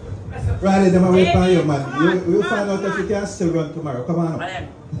 Riley, them are waiting for you, man. We'll find out if you can still run tomorrow. Come on up.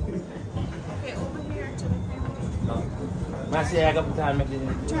 Masih agak bertahan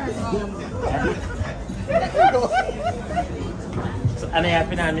Ano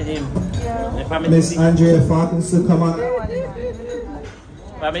happy namin him? Miss Andrea Parkinson, come on.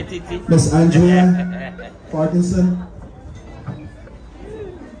 Titi. Miss Andrea Parkinson.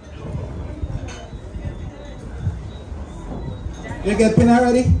 You get pin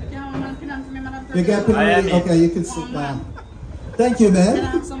already? You get pin already? Okay, you can sit down. Thank you, man. Can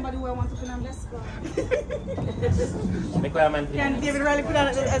I have somebody who I want to put on? Let's go. Can David Riley put on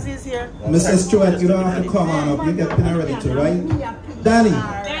as he's here? Mr. Stewart, you don't have to come on up. You get pin already too, right? Danny.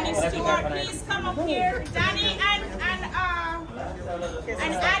 Danny Stewart, please come up here. Danny and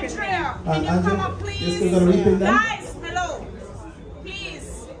Andrea, can you come up, please? You still gonna repeat that? Guys, hello. Please,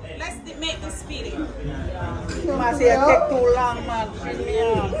 let's make this speedy. Masih take too long, man.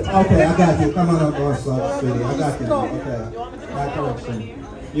 Okay, I got you. Come on up, boss, sweetie. I got you. Okay. That correction.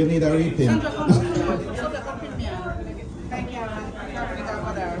 You need a repin. Thank you.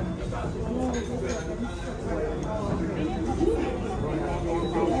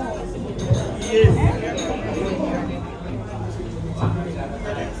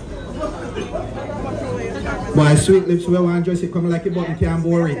 Why Sweet Lips, we want to come like a button can't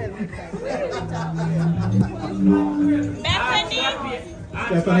bore it.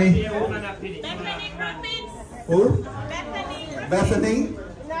 Stephanie. Who? Bethany.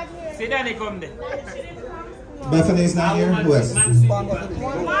 See Danny come there. Bethany's not here? Who else?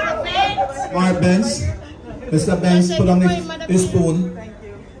 Mark Benz. Mr. Benz, put on the spoon.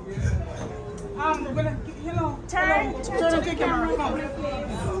 Turn the camera.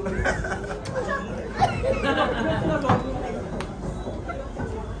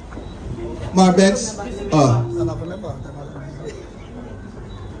 Mark Benz.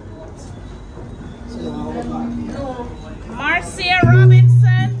 Marcia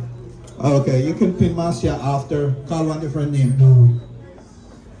Robinson. Okay, you can pin Marcia after. Call one different name.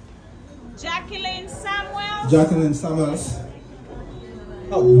 Jacqueline Samuels. Jacqueline Samuels.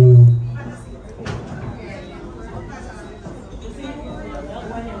 Oh.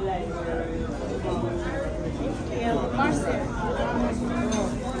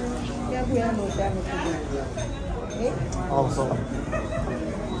 Also,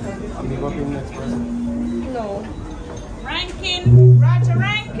 amigo team next person. No. Rankin. Roger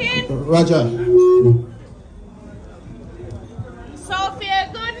Rankin. Roger. Sophia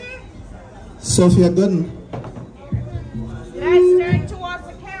Gooden. Sophia Gooden. Let's turn towards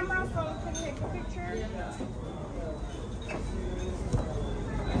the camera so we can take a picture.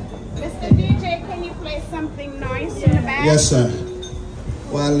 Mr. DJ, can you play something nice in the back? Yes, sir.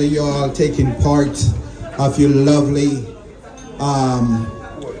 While you're all taking part of your lovely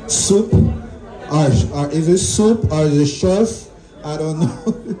soup, or is it soup or is it chef? I don't know.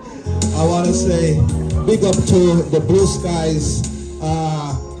 I want to say big up to the Blue Skies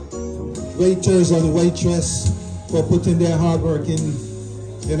waiters and waitress for putting their hard work in,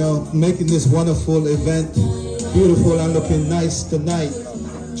 you know, making this wonderful event beautiful and looking nice tonight.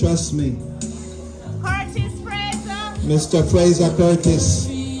 Trust me. Curtis Fraser. Mr. Fraser Curtis,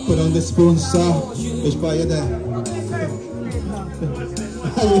 put on the spoon, sir. Which part you there?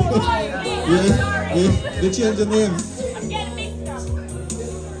 yeah, they changed the name. I'm getting mixed up.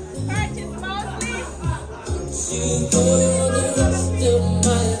 Curtis Mosley.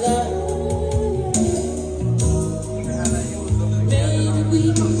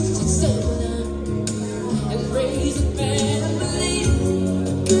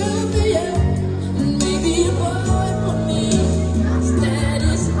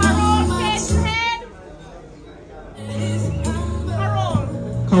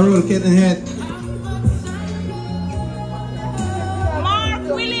 Carol Kittenhead. Mark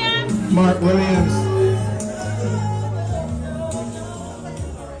Williams. Mark Williams.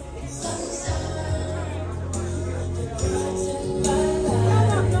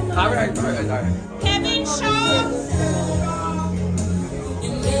 Kevin Shaw.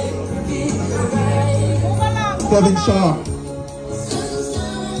 Kevin Shaw.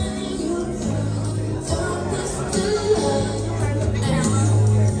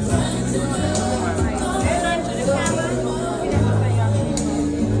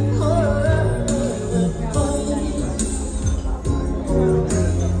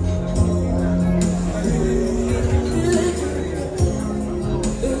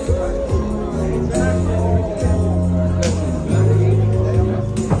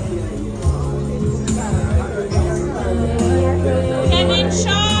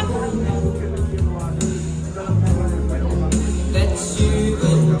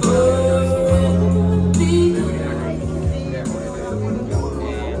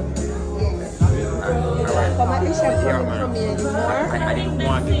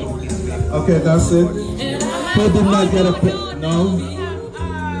 Okay, that's it. Who did not get a pick? No?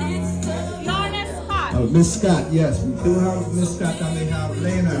 Oh, Miss Scott, yes. We do have Miss Scott and we have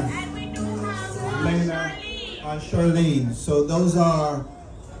Lena and Charlene. So those are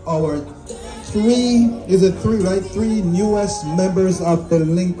our three newest members of the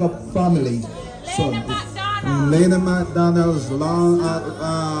Link Up family. So Lena McDonald's,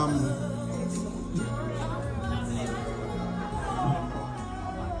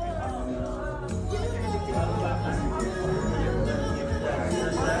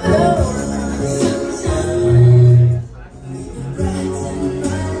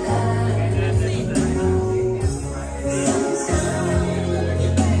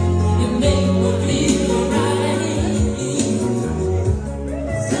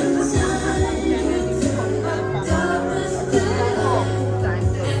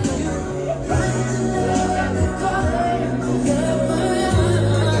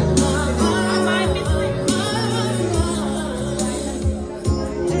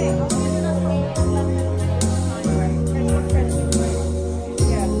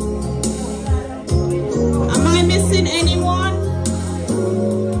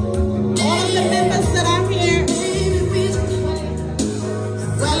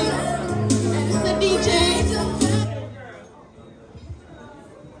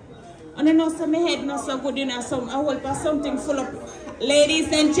 for dinner. I hope for something full of.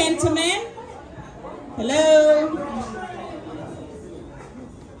 Ladies and gentlemen, hello.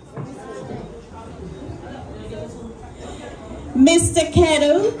 Mr.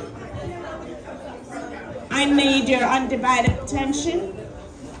 Kettle, I need your undivided attention.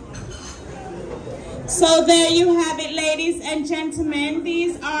 So there you have it, ladies and gentlemen.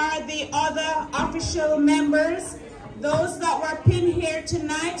 These are the other official members. Those that were pinned here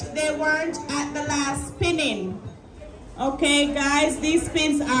tonight, they weren't at the last pinning. Okay, guys, these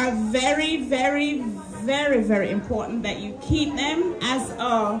pins are very, very, very, very important that you keep them as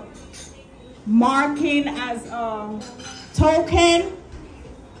a marking, as a token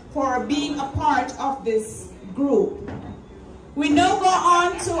for being a part of this group. We now go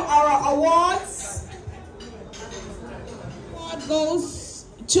on to our awards. Award goes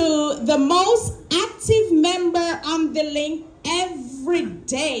to the most active member on the link every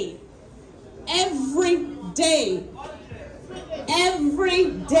day. Every day.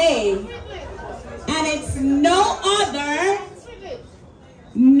 Every day. And it's no other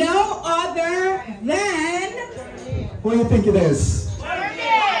than... Who do you think it is?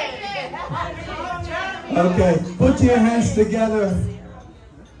 Okay, put your hands together.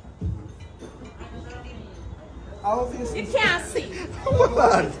 You can't see.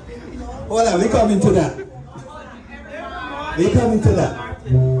 Hold on, we coming to that. We coming to that.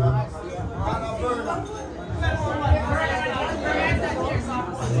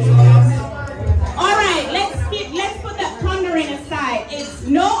 All right, let's put that pondering aside. It's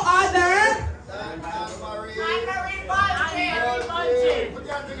no other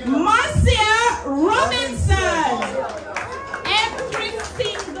Marcia Robinson. Every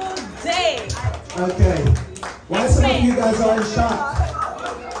single day. Okay. Why some of you guys are in shock?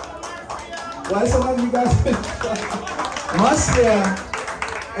 Why some of you guys are in shock? Marcia,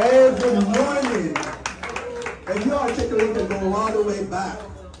 every morning, if you all check the link and go all the way back,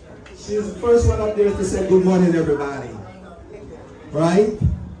 she's the first one up there to say good morning, everybody. Right?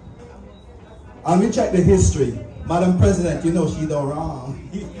 And we check the history. Madam President, you know she done wrong.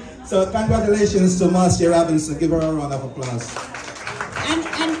 So congratulations to Marcia Robinson. Give her a round of applause. And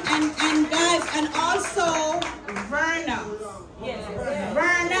guys, and also Verna. Yes,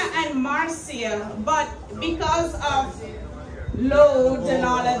 Verna and Marcia. But because of load and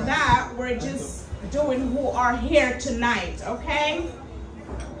all of that, we're just doing who are here tonight, okay?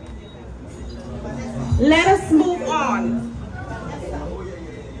 Let us move on.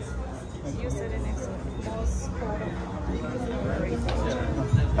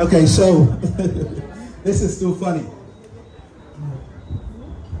 Okay, so this is too funny.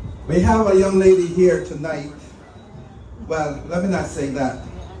 We have a young lady here tonight. Well, let me not say that.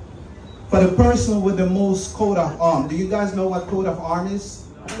 For the person with the most coat of arm. Do you guys know what coat of arm is?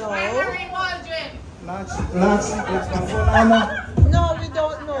 No. No, we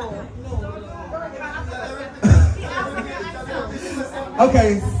don't know.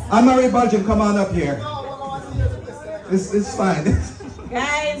 Okay, Anne-Marie Bulgin, come on up here. It's fine.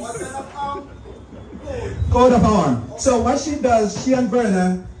 Guys. Coat of arm. So what she does, she and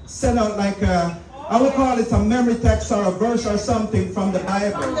Verna send out like a, I would call it a memory text or a verse or something from the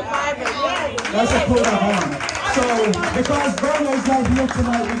Bible. From the Bible, yeah. That's a coat of arm. So because Verna is not here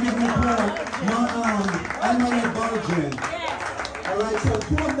tonight, we give her Anne-Marie Bulgin. Alright, so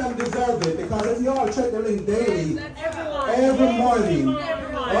two of them deserve it because if you all check the link daily, every morning.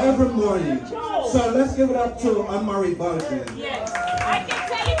 So let's give it up to Anne-Marie Bulgin. Yes. I can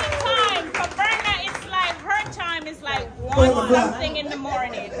tell you the time. For Verna, it's like her time is like 1 something in the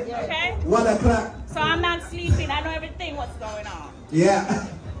morning. Okay? 1 o'clock. So I'm not sleeping. I know everything what's going on. Yeah.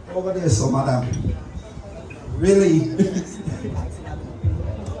 Over there, so madam. Really?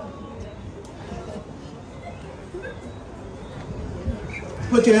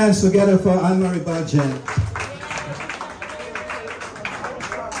 Put your hands together for Anne-Marie Bulgin.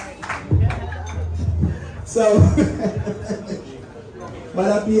 So,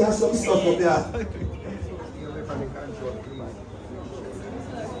 Madam P has some stuff up there.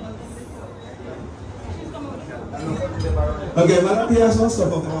 Okay, Madam P has some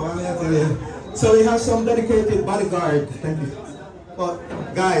stuff up there, tell you. So we have some dedicated bodyguard. Thank you. But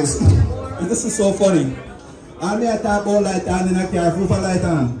guys, this is so funny. I'm here to talk about light on in a car, full for light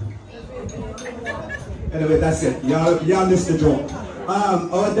on. Anyway, that's it. Y'all missed the joke.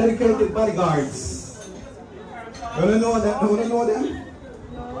 Our dedicated bodyguards. You don't know them? You don't know them?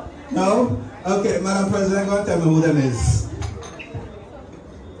 No? Okay, Madam President, go and tell me who them is.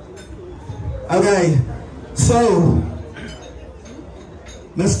 Okay, so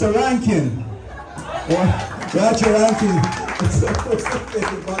Mr. Rankin. Roger Rankin. It's the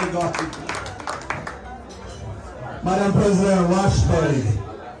dedicated bodyguard. Madam President Wash Belly.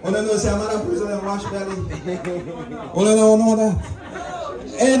 You know say Madam President Wash Belly? You know that?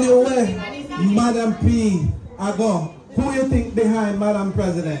 Anyway, Madam P, I go. Who you think behind Madam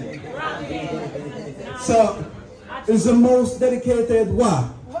President? So, is the most dedicated what?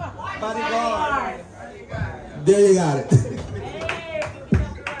 Bodyguard. There you got it.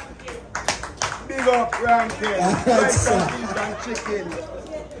 Big up Grange. Rice and beans and chicken.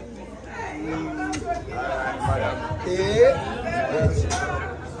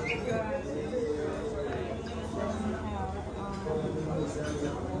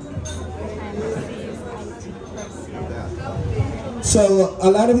 So a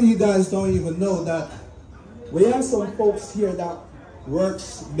lot of you guys don't even know that we have some folks here that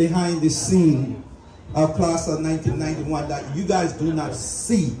works behind the scene of class of 1991 that you guys do not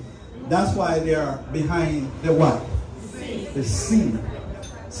see. That's why they're behind the what? The scene.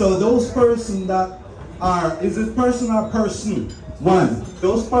 So those person that are, is it person or person? One.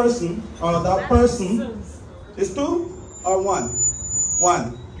 Those person or that person is two or one?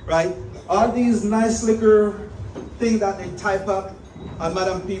 One, right? All these nice liquor things that they type up and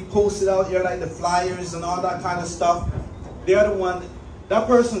Madam P posted out here like the flyers and all that kind of stuff. They're the one, that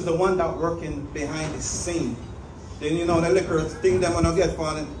person is the one that working behind the scene. Then you know the liquor thing them gonna get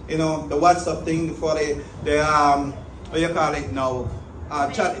for you know the WhatsApp thing for the what you call it now,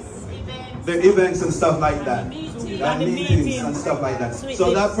 chat, the events and stuff like that. Meetings and stuff like that.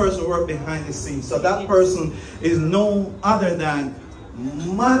 So that person work behind the scenes. So that person is no other than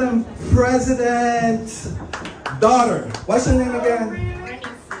Madam President's daughter. What's her name again?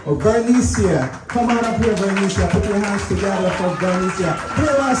 Oh, Bernicia. Come on up here, Bernicia. Put your hands together for Bernicia.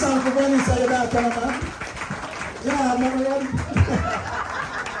 Here, one song for Bernicia. You got come on. Yeah, I'm not ready.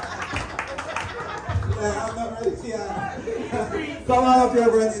 Yeah, I'm not ready. Yeah. Come on up here,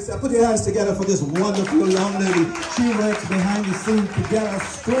 Bernicia. Put your hands together for this wonderful young lady. She works behind the scenes to get us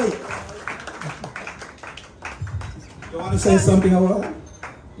straight. You want to say something about her?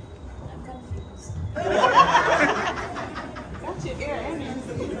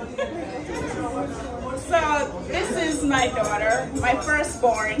 So this is my daughter, my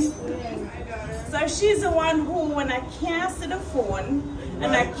firstborn. So she's the one who, when I can't see the phone,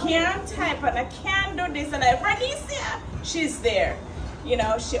 and I can't type, and I can't do this, and I Bernicia, she's there. You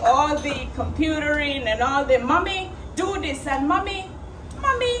know, she all the computering and all the mommy, do this, and mommy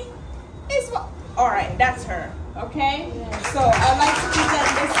is what? All right, that's her. Okay. So I'd like to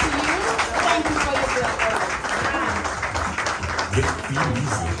present this to you. Thank you for your good work. Get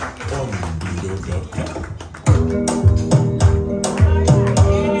easy on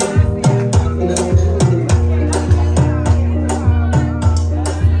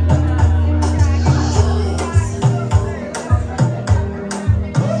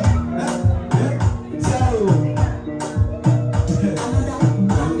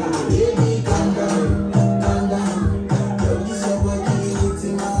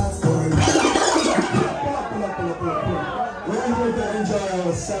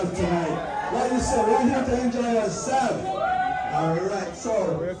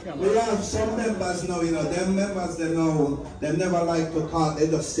we have some members now, you know, them members, they know, they never like to talk, they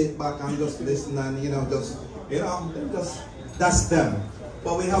just sit back and just listen and, you know, that's them.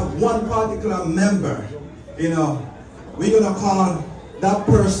 But we have one particular member, you know, we're going to call that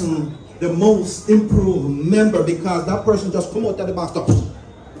person the most improved member because that person just come out of the box.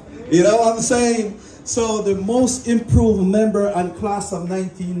 You know what I'm saying? So the most improved member in class of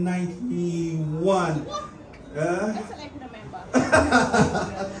 1991.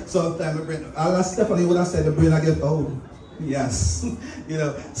 Sometimes my brain, Stephanie would have said the brain I get old. Yes. You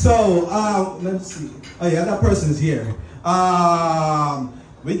know. So let's see. Oh yeah, that person is here.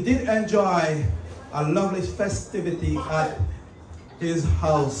 We did enjoy a lovely festivity at his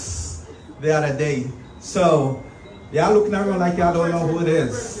house the other day. So y'all looking around like y'all don't know who it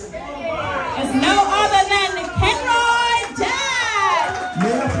is. It's no other than the Kenroy Dad.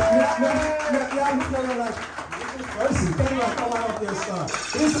 Person, come on up there, sir.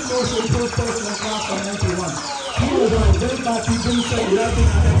 He's the most improved person in class of 91. He was on way back, he didn't say nothing,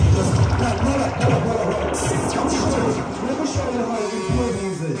 and then he just, let me show you how improved he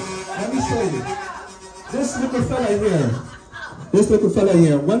is. Let me show you. This little fella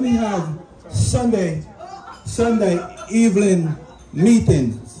here, when we have Sunday evening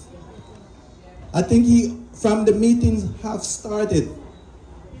meetings, I think from the meetings have started.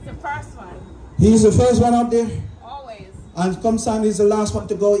 He's the first one. He's the first one up there? Always. And sometimes he's the last one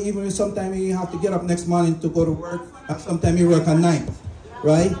to go, even if sometimes he have to get up next morning to go to work, and sometimes he work at night,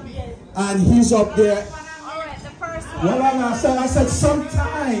 right? And he's up there. All right, the first one. Well, I said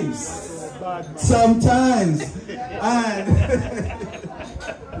sometimes. Sometimes. And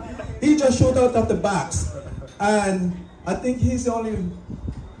he just showed out of the box. And I think he's the only,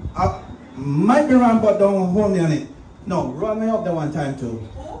 might be wrong, but don't hold me on it. No, Ruan was out there one time too.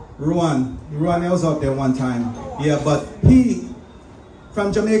 Ruan was out there one time. Yeah, but he,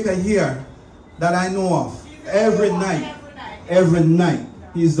 from Jamaica here, that I know of, every night,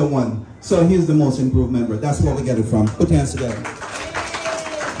 he's the one. So he's the most improved member. That's where we get it from. Put your hands together.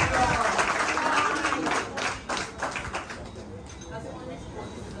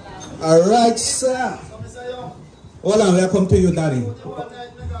 All right, sir. Hold on, we'll come to you, Daddy.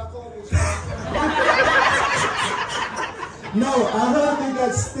 No, I heard they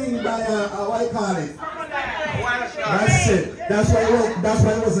got sting by what do you call it? That's it. That's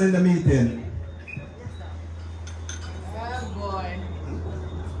why I wasn't in the meeting.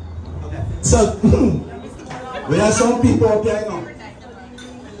 So, we have some people up there now.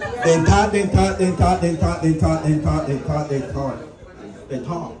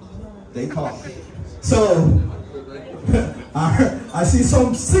 They talk. So, I see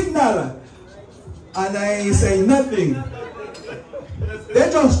some signal and I ain't say nothing. They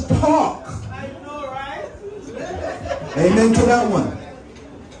just talk. Amen to that one.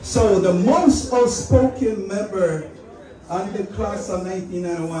 So, the most outspoken member on the class of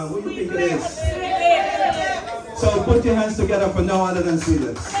 1991, what do you think it is? So put your hands together for no other than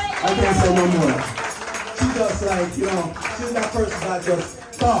Sweetlips. I can't say no more. She just like, you know, she's that person that just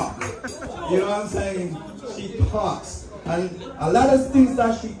talk. You know what I'm saying? She talks. And a lot of things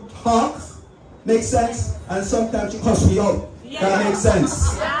that she talks make sense, and sometimes she cuss me out. That makes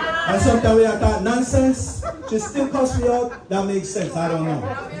sense. And sometimes we have that nonsense, she still cuss me out, that makes sense. I don't know.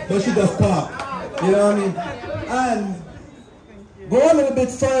 But she just talk. You know what I mean? And go a little bit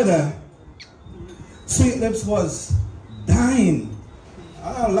further. Sweetlips was dying.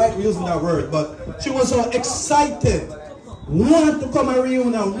 I don't like using that word, but she was so excited. Want to come a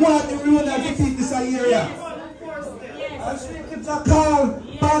reunion. Want the reunion to keep this area. And Sweetlips a call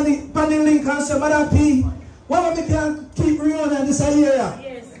Panny Link and say, Madam P, why we can keep reunion this area?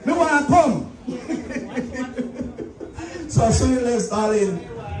 Me want to come. So Sweetlips, darling,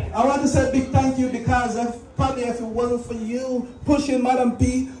 I want to say a big thank you because probably if it wasn't for you pushing Madam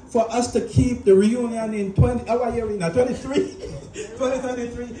P for us to keep the reunion in 2023,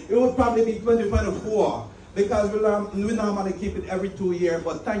 it would probably be 2024 because we normally keep it every 2 years.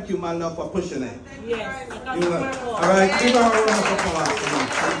 But thank you, my love, for pushing it. Yes. All right, give her a round of applause.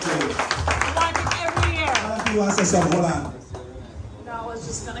 Thank you. I want it every year. You want to say something? Hold on. No, I was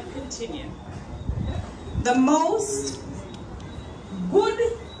just going to continue. The most good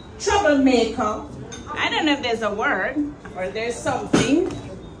troublemaker, I don't know if there's a word or there's something.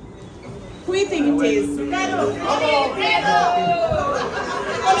 Who do you think it is?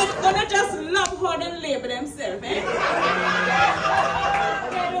 Gonna just love how they label themselves, eh?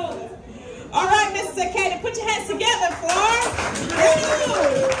 All right, Mr. Katie, put your hands together for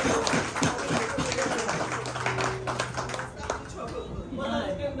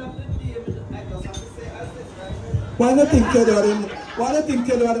Why do you think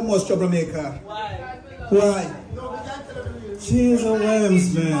Kelly are the most troublemaker? Why? She's a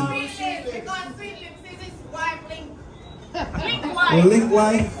worms, man. Link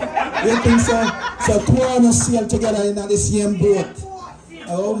wife? You think so? So two on a sail together in the same boat.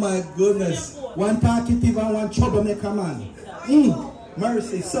 Oh my goodness. One talkative and one troublemaker, man.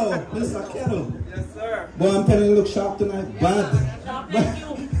 Mercy. So, Mr. Kettle. Yes, sir. Boy, I'm telling you, look sharp tonight. Bad.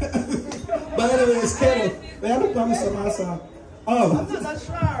 But anyways, Kettle, we have a promise of us. Oh,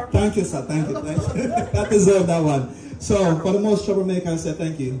 thank you, sir. Thank you. I deserve that one. So, for the most troublemaker, I say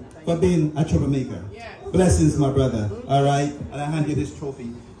thank you for being a troublemaker. Blessings, my brother. All right? And I hand you this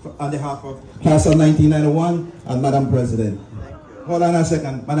trophy on behalf of Class of 1991 and Madam President. Hold on a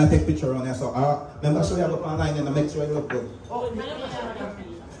second. Man, I take a picture on here. So, remember, show you up online and make sure you look good.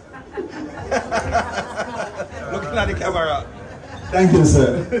 Looking at the camera. Thank you,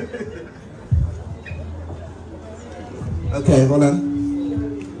 sir. Okay, hold on.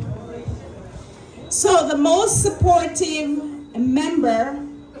 So the most supportive member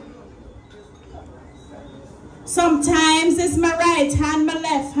sometimes is my right hand, my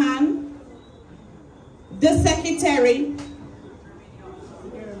left hand, the secretary.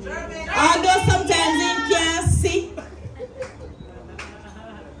 Although sometimes he can't see.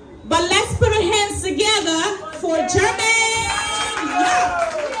 But let's put our hands together for Jermaine. Yeah.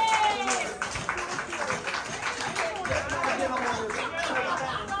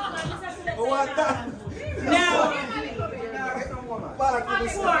 Now,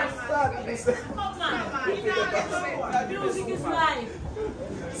 music is life.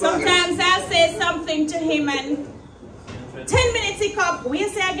 Sometimes I say something to him and 10 minutes he come. Will you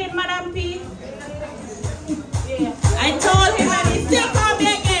say again, Madam P? I told him and he still called me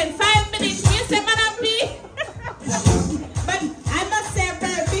again. 5 minutes. Will you say, Madam P? But I must say a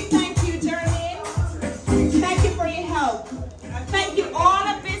very big thank you, Jeremy. Thank you for your help. Thank you all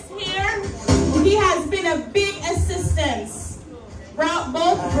of this here. He has been a big assistance.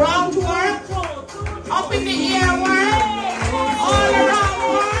 Both groundwork, up in the air work, all around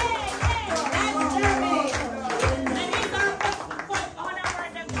work. That's Jeremy. And he's our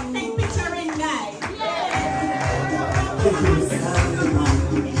take picturing guy.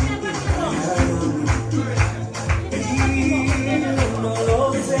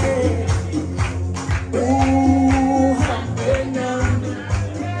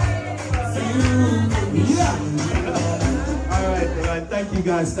 Thank you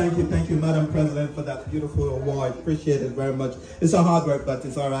guys, thank you, Madam President, for that beautiful award. Appreciate it very much. It's a hard work, but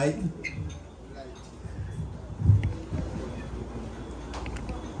it's all right.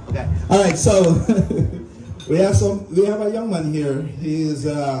 Okay. All right, so we have a young man here. He is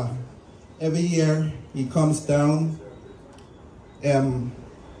every year he comes down, you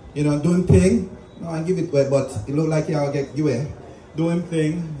know, doing thing. No, I give it away, but it look like y'all get you away. Doing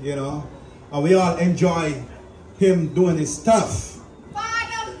thing, you know, and we all enjoy him doing his stuff.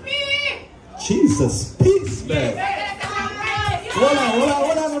 Jesus, peace, man.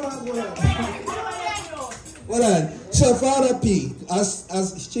 Hold on. So, Father P, as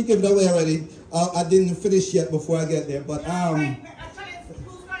she came away already, I didn't finish yet before I get there, but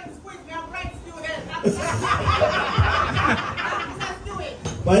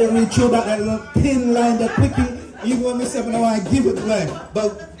why don't we throw that little thin line that quickie, even when we say, no, I give it away.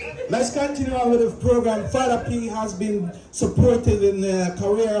 But let's continue on with the program. Father P has been supported in the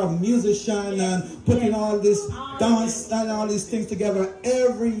career of musician and putting all this dance and all these things together.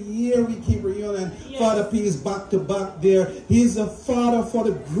 Every year we keep reunion. Father P is back to back there. He's a father for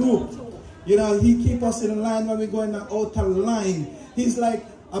the group. You know, he keeps us in line when we go in the outer line. He's like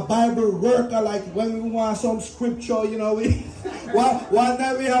a Bible worker, like when we want some scripture, you know, one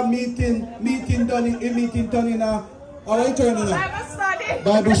night we have meeting done in our internal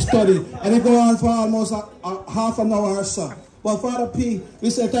Bible study, and it goes on for almost a half an hour or so. But Father P, we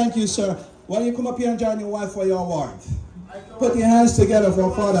say thank you, sir. Why don't you come up here and join your wife for your award? Put your hands together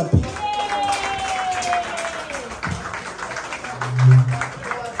for Father P.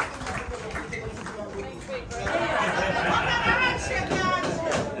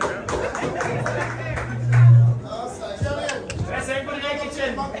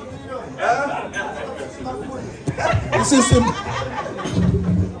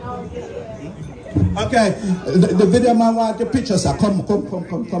 Okay, the video man want the picture, sir. Come back.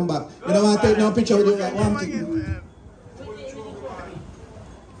 You don't want to take no picture with you. One thing.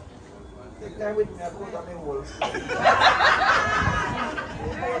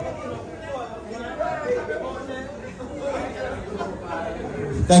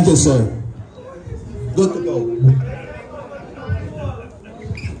 Thank you, sir. Good to go.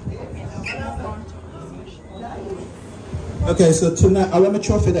 Okay, so tonight I want a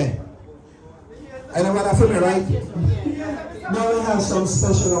trophy there. Anyone have me, right? Now we have some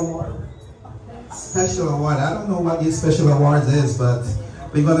special award. Special award. I don't know what these special awards is, but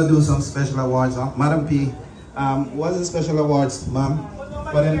we're gonna do some special awards. Madam P, what is the special awards, ma'am?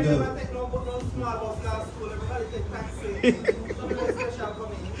 What do you do?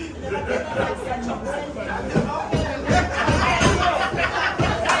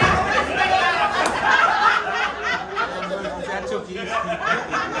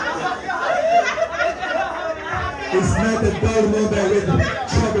 It's not a dull moment with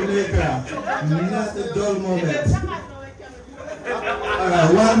troublemaker. Not a dull moment. Alright,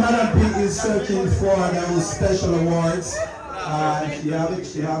 while Madam P is searching for those special awards, she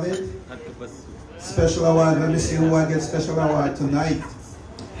have it. Special award, let me see who I get special award tonight.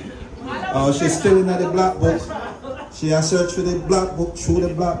 Oh, she's still in the black book. She has searched for the black book, through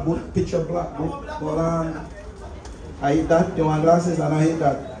the black book, picture black book. Hold on. I hit that, you want glasses and I hit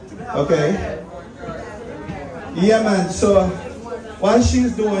that. Okay. Yeah, man, so while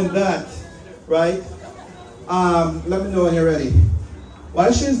she's doing that, right, let me know when you're ready.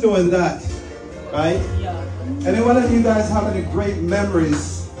 While she's doing that, right, any one of you guys have any great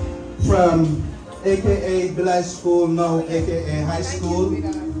memories from AKA Belay School, now AKA high school?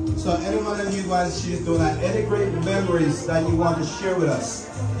 So any one of you guys, she's doing that, any great memories that you want to share with us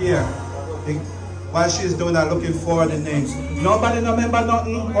here? While she's doing that, looking for the names. Nobody remember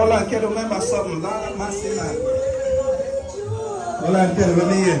nothing? Hold on, can you remember something? Hold on, Kelly, let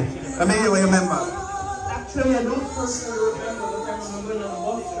me hear. Let me hear what you remember. Actually, I don't personally remember, but I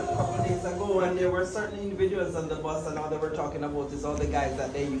remember and there were certain individuals on the bus, and all they were talking about is all the guys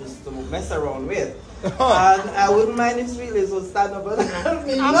that they used to mess around with. And I wouldn't mind if Sweeties would stand up and help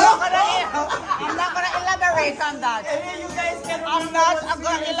me. I'm not gonna elaborate on that. You guys can I'm not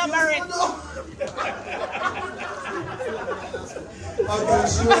gonna elaborate. Okay,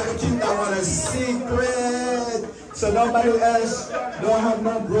 she want to keep that one a secret. So nobody else don't have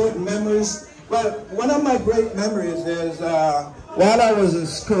no great memories. Well, one of my great memories is while I was in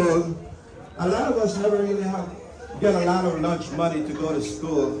school, a lot of us never really get a lot of lunch money to go to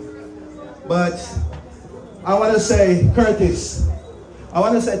school. But I want to say, Curtis, I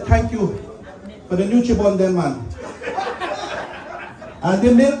want to say thank you for the Nutribon them man. And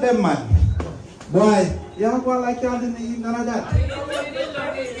the milk them man. Boy, y'all go like y'all didn't eat none of that.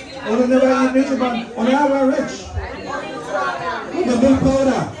 You never eat Nutribon. Only I were rich. The milk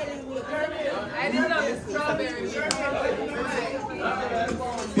powder.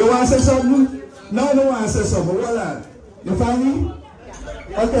 You want to say something? No, no want to say something. Hold on. You funny?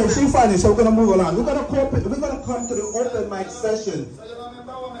 Okay, she funny, so we're going to move along. We're going to come to the open mic session.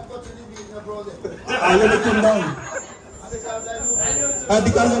 I let it come down.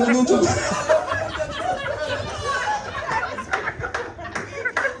 Because of the YouTube.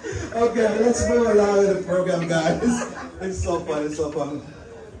 Okay, let's move along with the program, guys. It's so fun, it's so fun.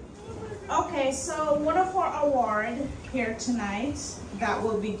 Okay, so one of our awards here tonight that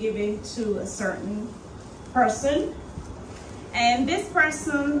will be given to a certain person. And this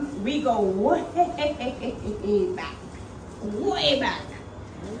person, we go way back, way back.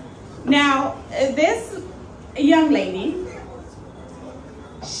 Now, this young lady,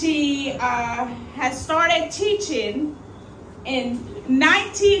 she has started teaching in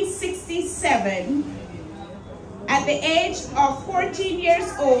 1967 at the age of 14 years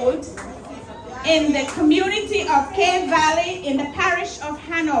old in the community of Cave Valley in the parish of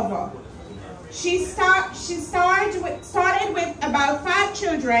Hanover. She started with about 5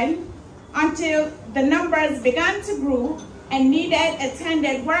 children until the numbers began to grow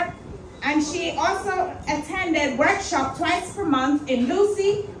and she also attended workshop twice per month in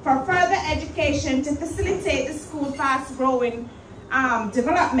Lucy for further education to facilitate the school's fast-growing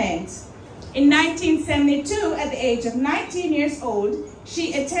development. In 1972, at the age of 19 years old,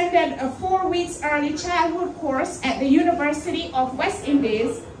 she attended a 4 weeks early childhood course at the University of West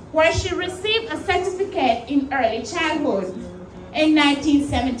Indies, where she received a certificate in early childhood. In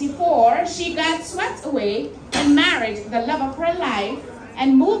 1974, she got swept away and married the love of her life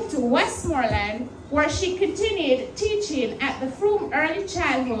and moved to Westmoreland, where she continued teaching at the Froome Early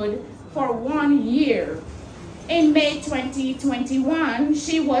Childhood for 1 year. In May 2021,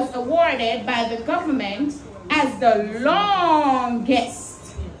 she was awarded by the government as the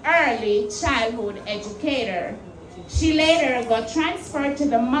longest early childhood educator. She later got transferred to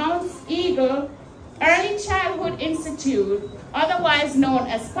the Mount Eagle Early Childhood Institute, otherwise known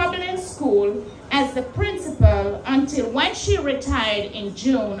as Public School, as the principal until when she retired in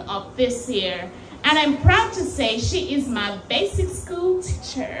June of this year. And I'm proud to say she is my basic school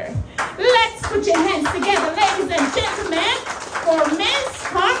teacher. Let's put your hands together, ladies and gentlemen, for Miss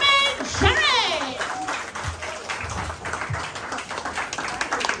Carmen Cherry.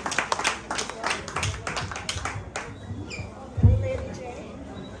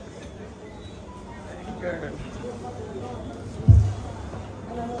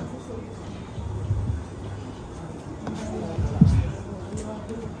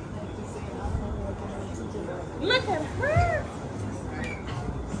 Look at her.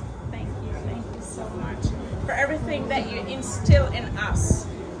 Thank you so much for everything that you instill in us.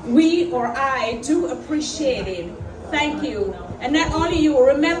 We, or I, do appreciate it. Thank you. And not only you,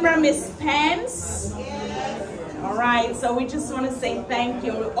 remember Miss Pence? All right, so we just want to say thank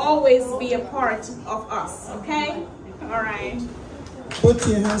you. You'll always be a part of us, okay? All right. Put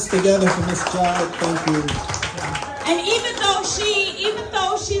your hands together for Miss Child. Thank you. And even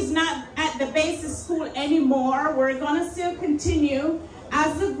though she's not at the basic school anymore, we're gonna still continue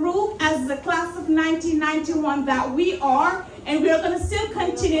as a group, as the class of 1991 that we are, and we're gonna still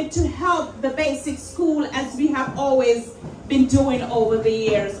continue to help the basic school as we have always been doing over the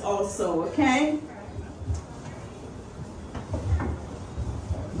years also, okay?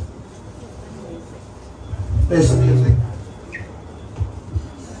 Play some music.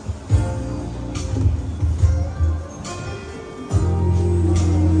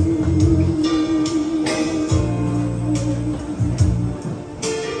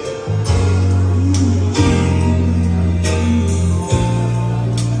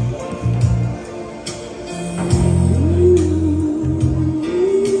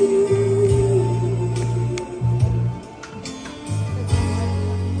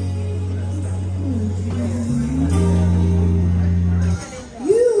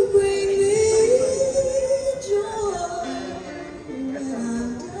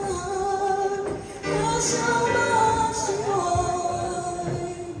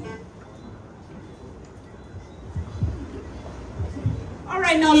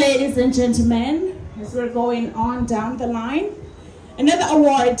 ladies and gentlemen, as we're going on down the line, another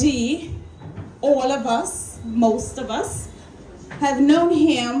awardee, all of us, most of us, have known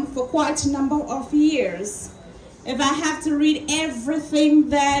him for quite a number of years. If I have to read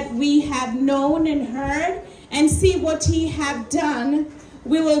everything that we have known and heard and see what he have done,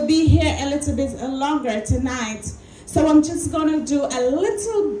 we will be here a little bit longer tonight. So I'm just going to do a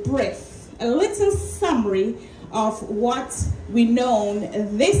little brief, a little summary of what we known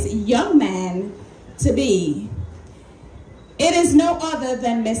this young man to be. It is no other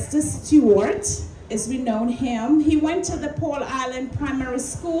than Mr. Stewart, as we known him. He went to the Paul Island Primary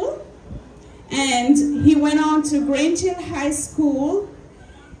School, and he went on to Grange High School.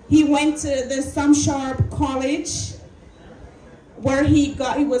 He went to the Sam Sharp College, where he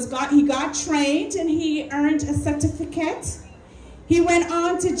got trained and he earned a certificate. He went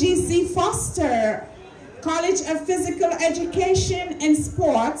on to G.C. Foster College of Physical Education and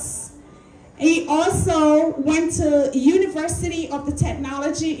Sports. He also went to University of the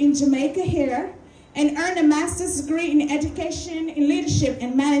Technology in Jamaica here and earned a master's degree in education, in leadership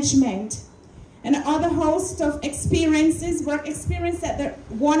and management. And other host of experiences, work experience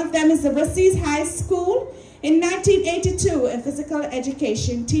one of them is the Racine High School. In 1982, a physical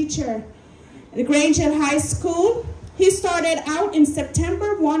education teacher at the Grange High School. He started out in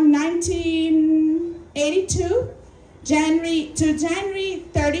September 1, 1982, January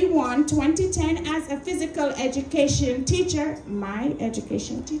 31, 2010, as a physical education teacher, my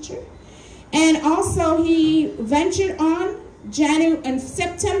education teacher. And also he ventured on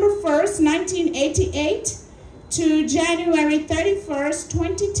September 1st, 1988 to January 31st,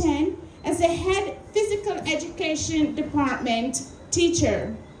 2010 as a head physical education department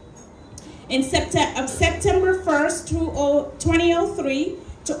teacher. In September 1st, 2003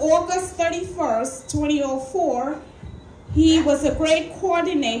 to August 31st, 2004, he was a grade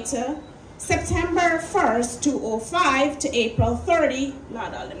coordinator. September 1st, 2005 to April 30,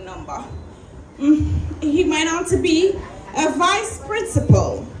 not all the number. He went on to be a vice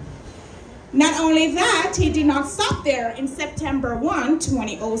principal. Not only that, he did not stop there. In September 1,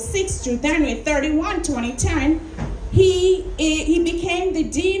 2006 to January 31, 2010, he became the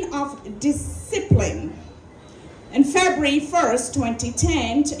Dean of Discipline. On February 1st,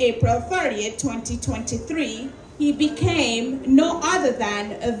 2010 to April 30th, 2023, he became no other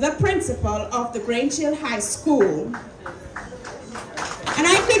than the principal of the Grange Hill High School. And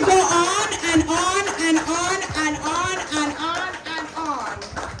I could go on and on and on and on and on and on.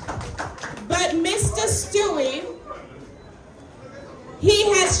 But Mr. Stewie, he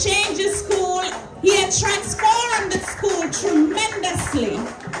has changed the school. He has transformed the school tremendously.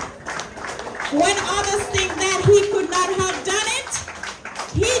 When others think that he could not have done it,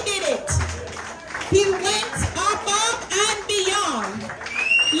 he did it. He went above and beyond.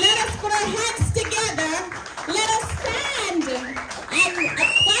 Let us put our hands together. Let us stand and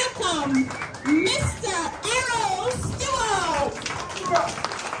welcome Mr. Errol Stewart.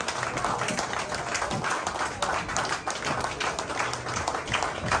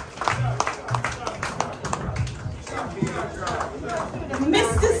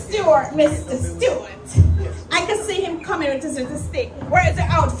 Mr. Stewart. I can see him coming with his stick. Where is the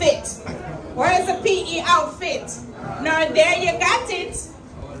outfit? Where is the PE outfit? Now there you got it.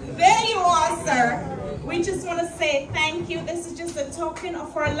 There you are, sir. We just want to say thank you. This is just a token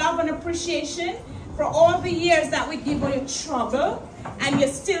of our love and appreciation for all the years that we give you trouble, and you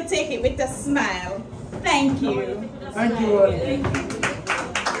still take it with a smile. Thank you. Thank you all. You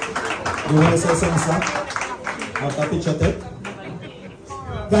want to say something, sir? After picture tape?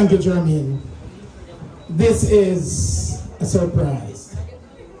 Thank you, Jermaine. This is a surprise.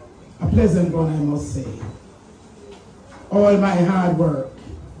 A pleasant one, I must say. All my hard work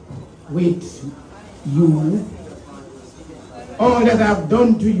with you, all that I've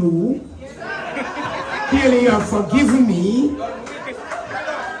done to you, clearly you have forgiven me.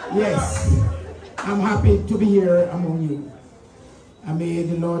 Yes, I'm happy to be here among you. And may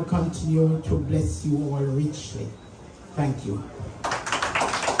the Lord continue to bless you all richly. Thank you.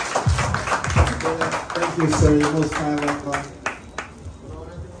 Thank you, sir. You're most kind welcome.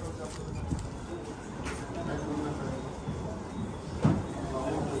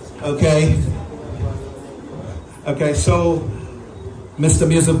 Okay. Okay, so Mr.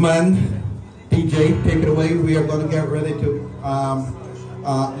 Music Man, DJ, take it away. We are going to get ready to I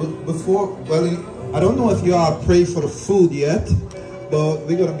don't know if you all prayed for the food yet, but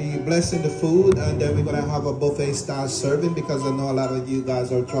we're going to be blessing the food, and then we're going to have a buffet style serving, because I know a lot of you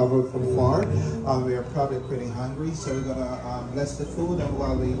guys are traveling from far. We are probably pretty hungry, so we're going to bless the food. And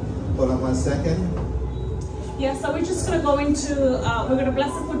while we hold on 1 second. Yeah, so we're just gonna go into, we're gonna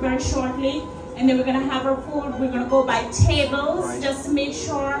bless the food very shortly, and then we're gonna have our food. We're gonna go by tables just to make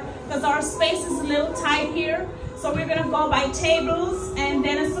sure, because our space is a little tight here. So we're gonna go by tables, and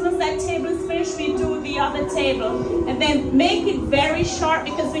then as soon as that table is finished, we do the other table. And then make it very short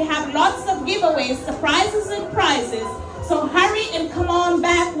because we have lots of giveaways, surprises and prizes. So hurry and come on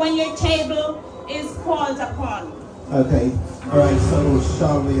back when your table is called upon. Okay, all right, so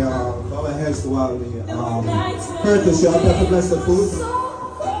shall we bow our heads while we Curtis, you all have to bless the food?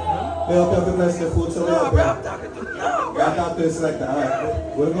 We all have to bless the food, so we all have to select that. All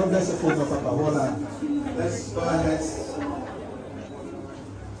right, we're going to bless the food for Papa. Hold on. Let's go ahead.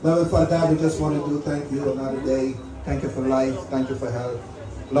 Loving Father God, we just want to do thank you another day. Thank you for life. Thank you for health.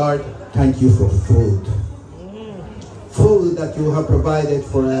 Lord, thank you for food. Food that you have provided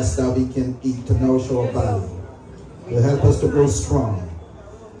for us that we can eat to nourish our body. You help us to grow strong.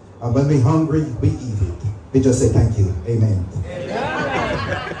 And when we're hungry, we eat it. We just say thank you. Amen.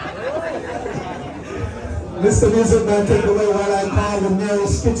 Mr. Music Man, take away while I call the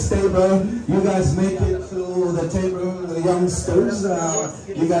nearest kids table. You guys make it to the table, the youngsters.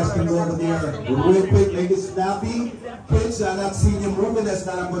 You guys can go over there real quick, make it snappy. Kids, I'm not seeing you moving. That's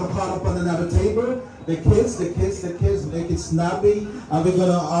not, I'm going to call up on another table. The kids, make it snappy. And we're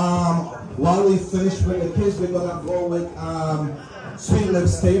going to, while we finish with the kids, we're going to go with Sweet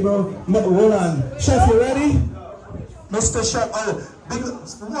Lips table. Hold on. Chef, you ready? Mr. Chef, we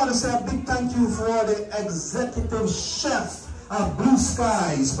want to say a big thank you for the executive chef of Blue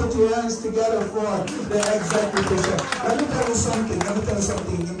Skies. Put your hands together for the executive chef. Let me tell you something.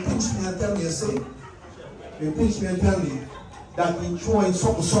 You pinch me and tell me, you pinch me and tell me that you're throwing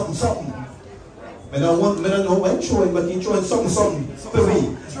something. I don't know when throwing, but you're throwing something to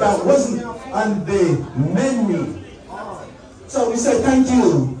me that wasn't on the menu. So we say thank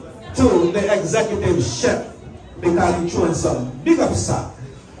you to the executive chef. Because you're throwing some big up, sir.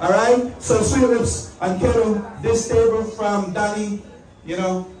 Alright? So Sweet Lips and Kettle, this table from Danny, you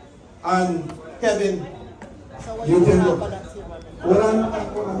know, and Kevin, you can go. Hold on.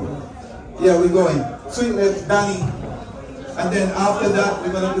 Yeah, we're going. Sweet Lips, Danny, and then after that,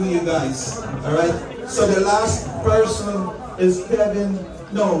 we're going to do you guys. Alright? So the last person is Kevin.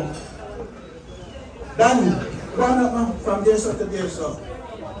 No. Danny, go on up now, from there so to there so.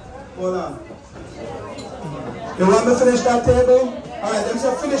 Hold on. You want me to finish that table? Alright, let me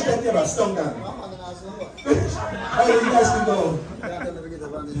say finish that table. Stung down. Alright, you guys can go.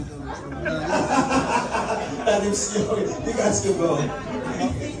 You guys can go.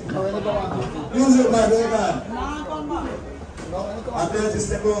 Use it, my baby man. I'm there to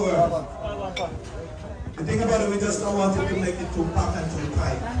step over. The thing about it, we just don't want it to make it too packed and too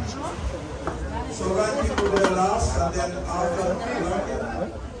tight. So right people there last, and then after okay.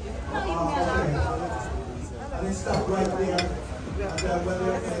 And then stop right there. And then when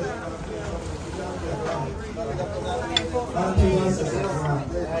they're finished,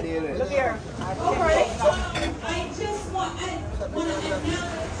 look here. I just want to announce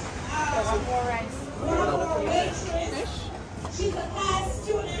one of our waitress. She's a past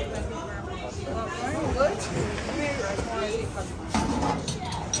student of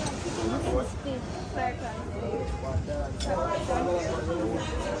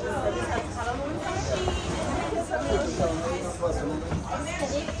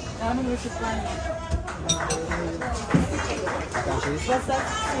What's that?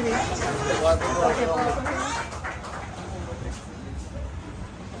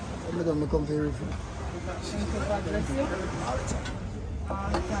 I'm going to come here. All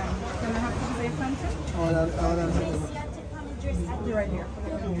the time. Can I have to say something? Right here.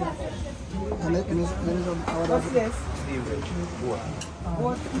 What's this?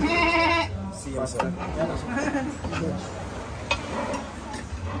 What? See yourself.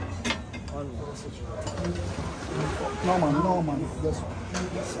 No man. This one.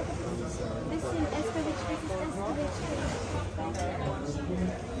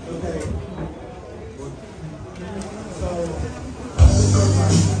 Okay. So,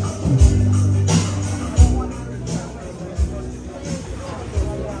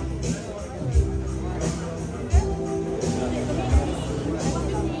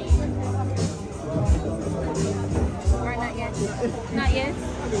 Not yet.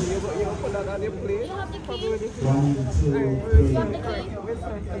 One, two, three.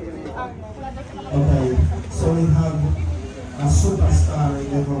 Okay, so we have a superstar in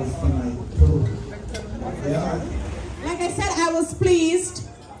the house tonight too. Yeah. Like I said, I was pleased.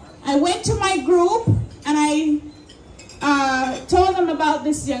 I went to my group and I told them about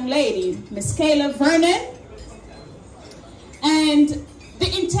this young lady, Miss Kayla Vernon. And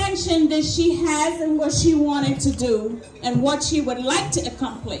the intention that she has and what she wanted to do and what she would like to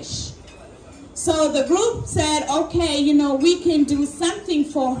accomplish. So the group said, okay, you know, we can do something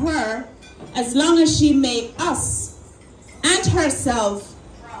for her as long as she make us and herself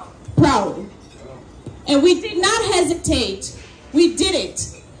proud. And we did not hesitate. We did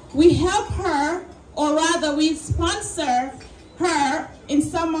it. We helped her, or rather we sponsor her in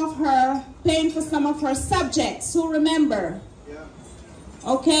some of her, paying for some of her subjects. So remember,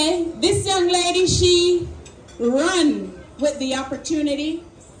 okay, this young lady, she ran with the opportunity.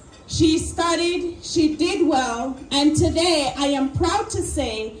 She studied, she did well, and today I am proud to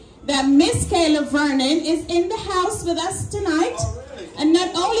say that Miss Kayla Vernon is in the house with us tonight. And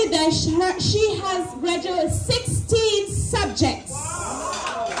not only that, she has graduated 16 subjects.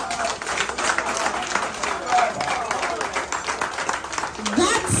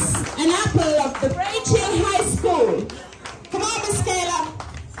 That's an apple of the Grange Hill High School. Come on, Miss Kayla.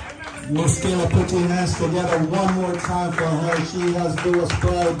 Miss Kayla, put your hands together one more time for her. She has do us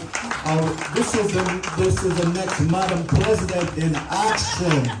proud. This is the next Madam President in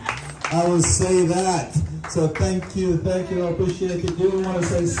action. I will say that. So thank you, I appreciate it. Do you want to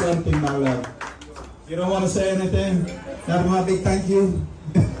say something, my love? You don't want to say anything? Not my big thank you.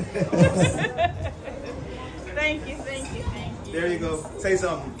 Thank you. There you go. Say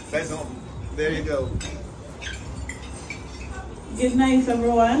something. There you go. Good night,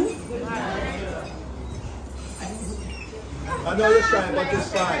 everyone. Good night. I know you're trying, but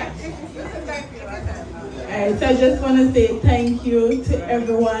it's fine. Alright, so I just want to say thank you to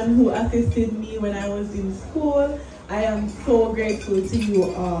everyone who assisted me when I was in school. I am so grateful to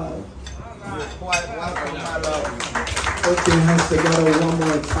you all. You're quite welcome, my love. Put your hands together one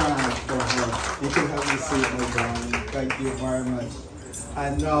more time for her. You can have your seat, my darling. Thank you very much.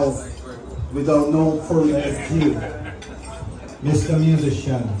 And now, without no further ado, Mr.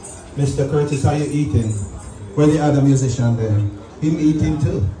 Musician, Mr. Curtis, are you eating? Where the other musician there? Him eating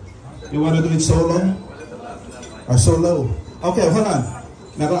too. You want to do it solo? Or solo? Okay, hold on.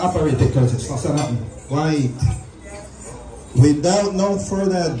 Never operate it, Curtis. What's that happen? Right. Without no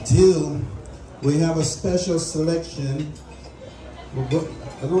further ado, we have a special selection. I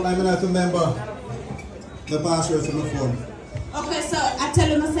don't even have to remember the password for my phone. Okay, so I tell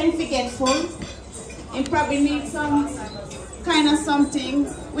him I say forgetful. He probably needs some kind of something.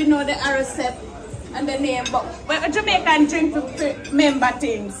 We know the recipe and the name, but a Jamaican drink to remember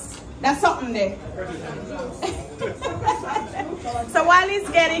things. That's something there. So while he's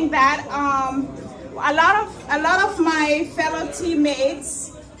getting that, a lot of my fellow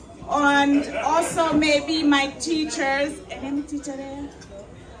teammates and also maybe my teachers, any teacher there?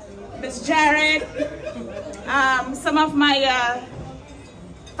 Miss Jared, some of my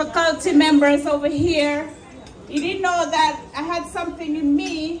faculty members over here. You didn't know that I had something in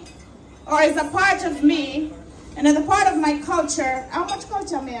me, or is a part of me, and as a part of my culture. How much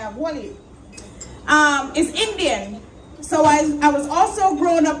culture may I have? Wally? Is Indian. So I was also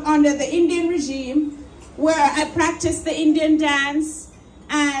grown up under the Indian regime, where I practiced the Indian dance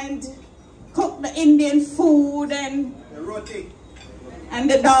and cooked the Indian food and the roti and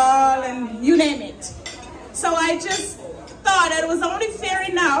the dal and you name it. So I just thought that it was only fair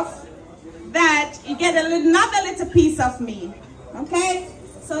enough that you get another little piece of me. Okay?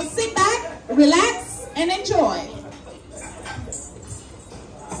 So sit back, relax, and enjoy.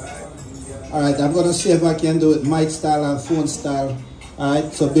 Alright, I'm going to see if I can do it mic style and phone style.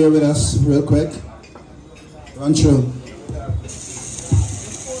 Alright, so bear with us real quick. Run through.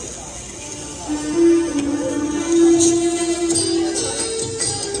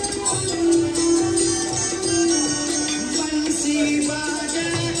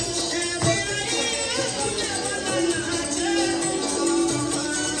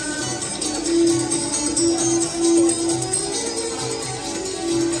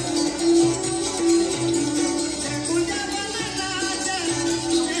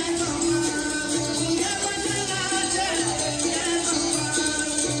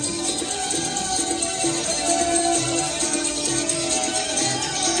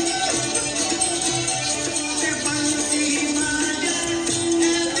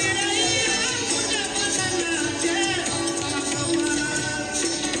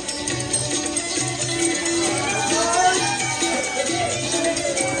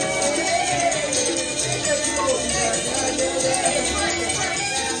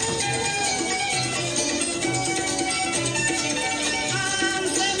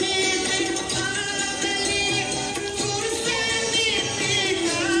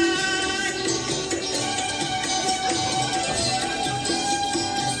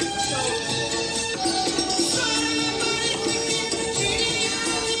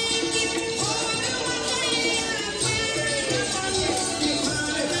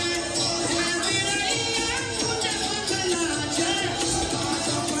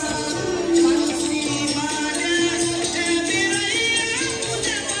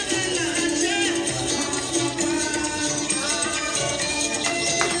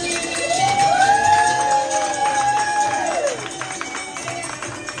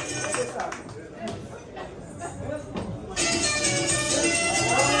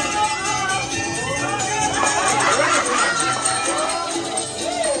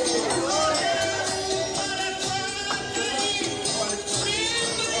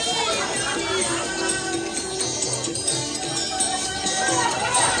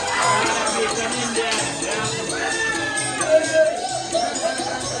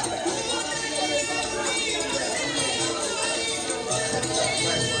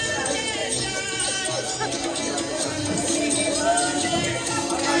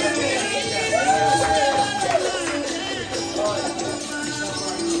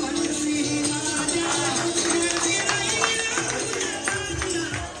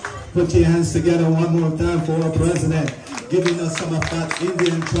 Put your hands together one more time for our president, giving us some of that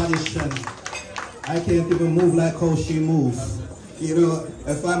Indian tradition. I can't even move like how she moves. You know,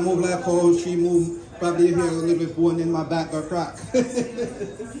 if I move like how she moves, probably you hear a little bit bone in my back or crack.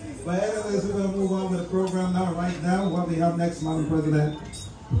 But anyways, we're going to move on with the program now. Right now, what we have next, Madam President?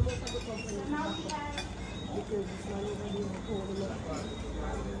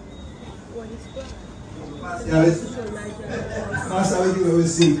 Yeah, that's how we do it with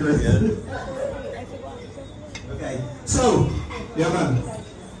secret. Okay, so, yeah man,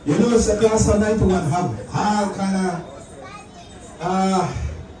 you know it's a class of 91 have all kind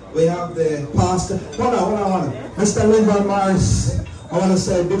of, we have the pastor. Hold on. Mr. Linval Morris, I want to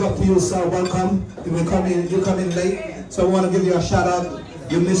say big up to you, sir. Welcome. You come in late, so I want to give you a shout out.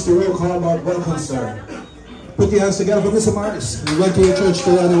 You missed the roll call, but welcome, sir. Put your hands together for Mr. Morris. We went to your church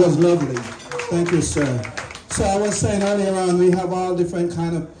today and it was lovely. Thank you, sir. So I was saying earlier on, we have all different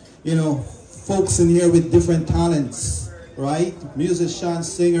kind of, you know, folks in here with different talents, right? Musicians,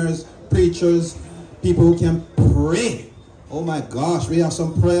 singers, preachers, people who can pray. Oh my gosh, we have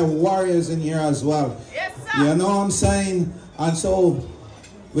some prayer warriors in here as well. Yes, sir. You know what I'm saying? And so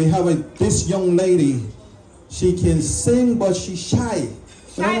we have this young lady. She can sing, but she's shy.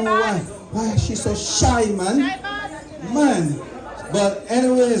 I don't know why. Why is she so shy, man? Man. But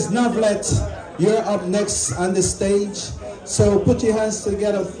anyways, Navlet, you're up next on the stage. So put your hands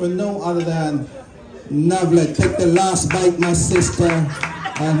together for no other than Navlet. Take the last bite, my sister,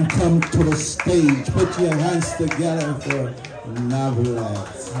 and come to the stage. Put your hands together for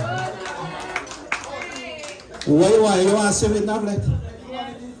Navlet. Why? You want to sing with Navlet?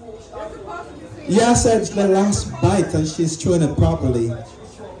 Yeah, I said it's the last bite and she's chewing it properly.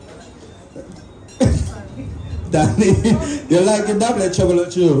 Danny, you like the Navlet trouble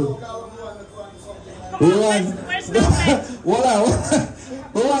at you?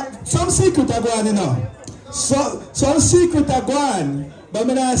 What? Some secret are going, you know. Some secret are going. But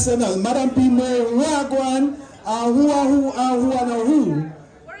me not say no. Madam P. who are going, who.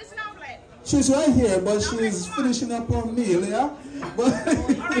 Where is Navlet? She's right here, but she's finishing up her meal, yeah? But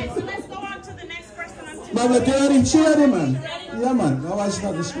alright, so let's go on to the next person. Navlet, you ready? She ready, man? Yeah, man. No, she's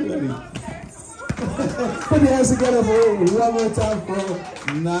not just ready. Put your hands together for one more time for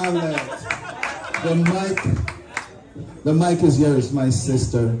Navlet. The mic is yours, my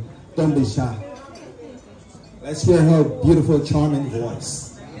sister. Don't be shy. Let's hear her beautiful, charming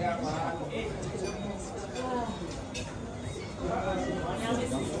voice.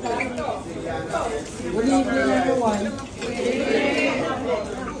 Good evening, everyone.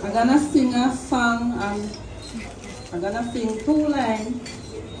 I'm gonna sing a song, and I'm gonna sing 2 lines,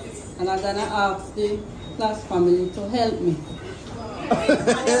 and I'm gonna ask the class family to help me. We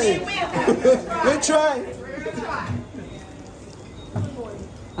try.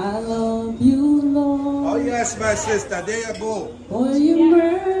 I love you, Lord. Oh yes, my sister. There you go. For your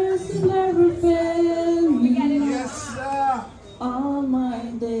mercy never failed me. Yes, sir. All my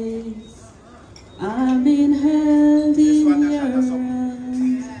days I've been held in your arms.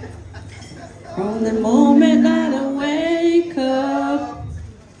 From the moment that I wake up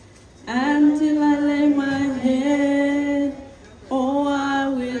until I lay my head, oh, I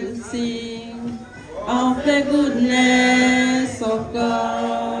will sing of the goodness of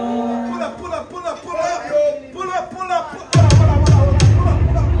God. Pull up.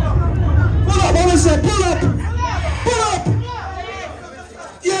 What is it? Pull up.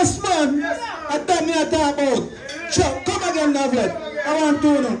 Yes, man. I thought me a talk about. Sure, come again, Navlet. I want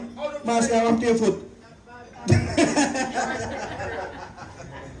to know. Master, I want your foot.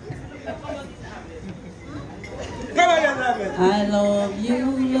 I love you,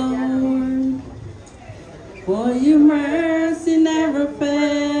 Lord, for your mercy never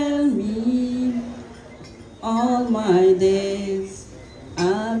failed me. All my days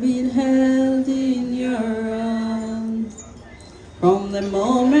I've been held in your arms. From the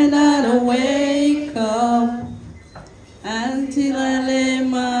moment that I wake up until I lay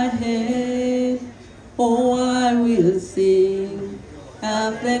my head, oh, I will sing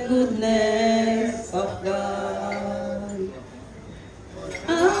of the goodness of God.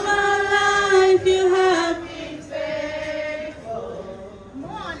 All my life you have been faithful. Come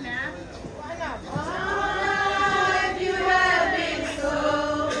on now. Why not? All my life you have been so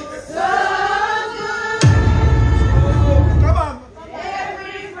good. Come on.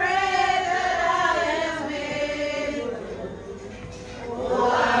 Every breath that I am able,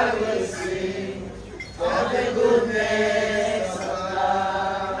 oh, I will sing of the goodness of God.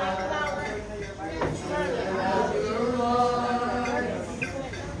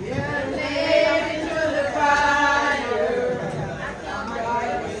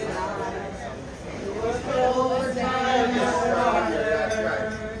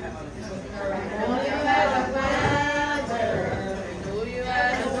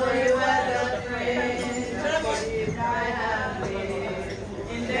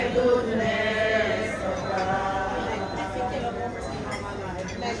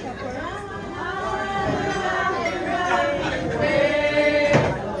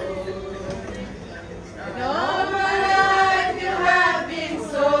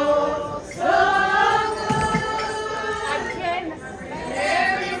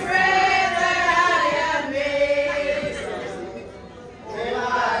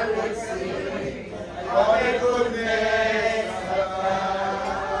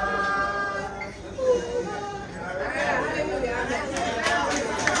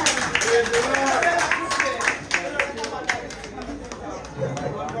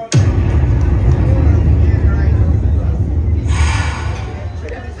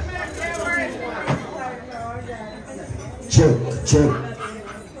 Check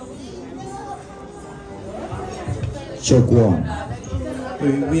one.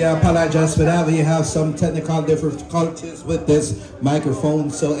 We apologize for that. We have some technical difficulties with this microphone.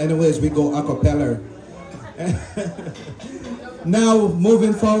 So anyways, we go a cappella. Now,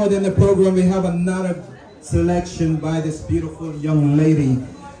 moving forward in the program, we have another selection by this beautiful young lady.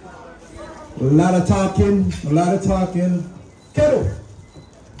 A lot of talking. Kettle.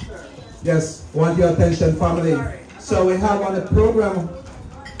 Yes, want your attention, family. So we have on the program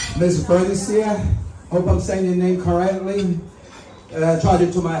Miss Bernicia. Hope I'm saying your name correctly. Charge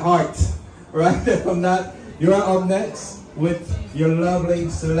it to my heart. Right? If I'm not, you're up next with your lovely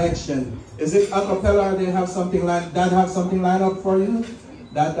selection. Is it a cappella or do you have something lined up for you?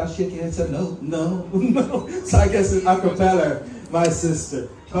 That shaking head said no. So I guess it's a cappella, my sister.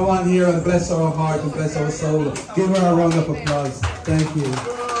 Come on here and bless our heart and bless our soul. Give her a round of applause. Thank you.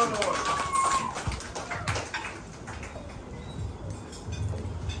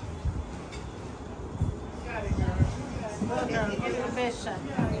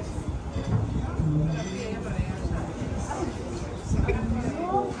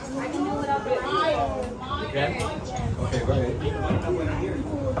 Okay, go ahead.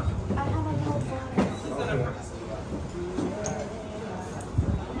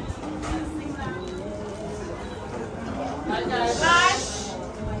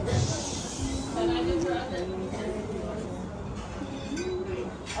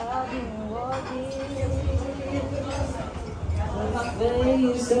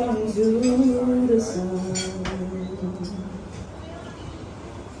 Face into the sun,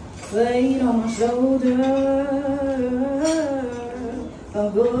 weight on my shoulder, a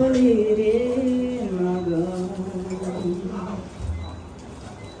bullet in my gun.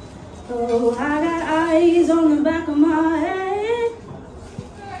 Oh, I got eyes on the back of my head,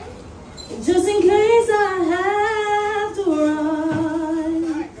 just in case I have to run.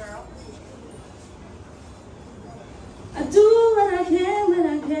 I do what I can, what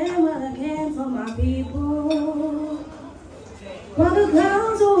I can for my people. While the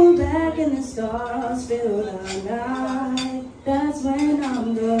clouds hold back and the stars fill the night, that's when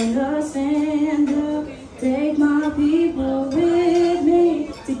I'm gonna stand up, take my people with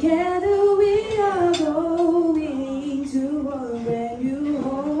me. Together we are going to a brand new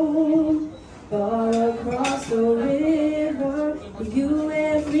home, far across the river. You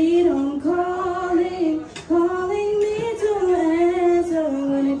have freedom calling, calling me to answer. I'm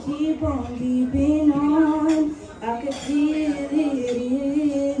gonna keep on keeping on. I could feel it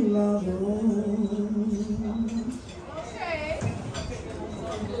in my bones.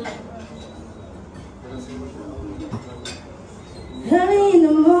 Early in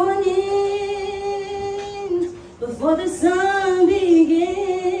the morning, before the sun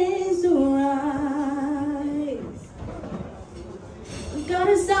begins to rise, we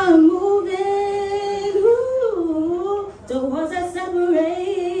gotta start moving towards that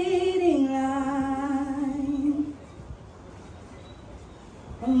separating line.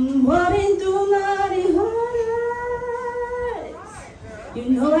 I'm walking through muddy waters. You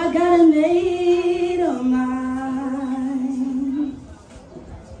know I gotta make a mind.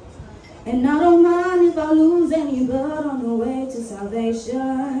 And I don't mind if I lose any blood on the way to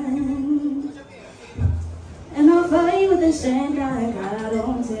salvation. And I'll fight with the strength I got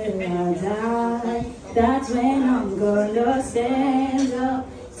until I die. That's when I'm gonna stand up,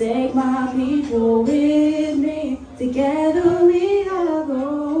 take my people with me. Together we are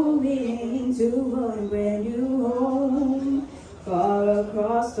going to a brand new home, far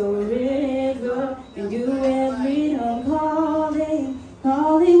across the river. And you have freedom calling,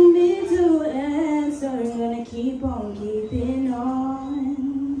 calling me to answer. I'm gonna keep on keeping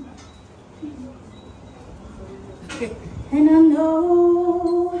on. And I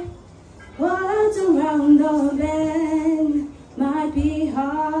know what's around the bend might be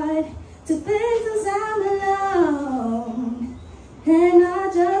hard to face as I'm alone, and I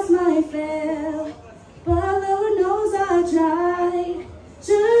just might fail, but Lord knows I tried.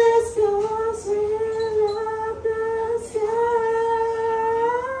 Just go up the sky.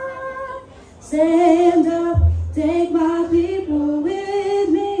 Stand up, take my people with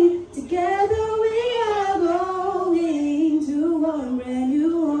me. Together we are going to a brand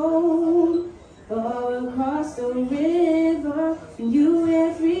new home, far across the river. And you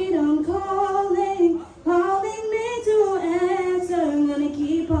have freedom calling, calling me to answer. I'm gonna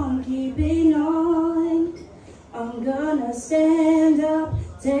keep on keeping on. I'm gonna stand up,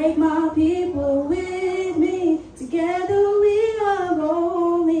 take my people with me. Together we are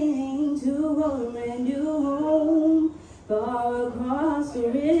going to a brand new home, far across the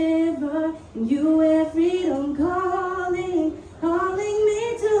river. And you have freedom calling, calling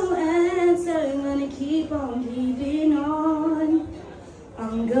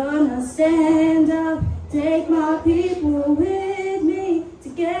gonna stand up, take my people with me.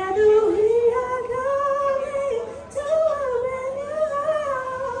 Together we are going to a brand new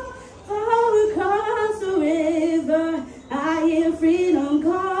home. Far across the river, I hear freedom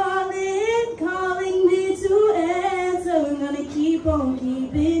calling, calling me to answer. I'm gonna keep on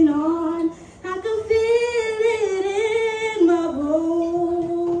keeping on. I can feel it in my bones.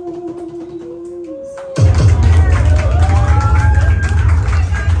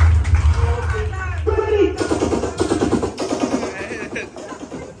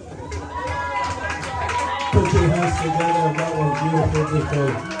 Put your hands together. That was beautiful.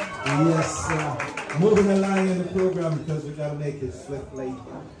 Yes, moving along in the program because we gotta make it swiftly.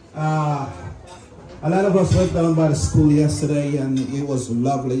 A lot of us went down by the school yesterday and it was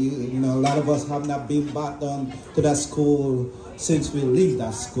lovely. You know, a lot of us have not been back down to that school since we leave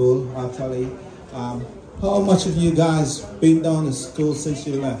that school, actually. How much of you guys been down to school since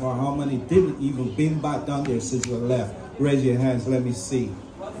you left, or how many didn't even been back down there since you left? Raise your hands, let me see.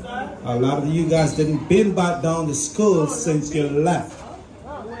 A lot of you guys didn't been back down to school since you left.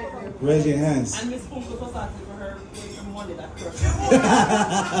 Raise your hands.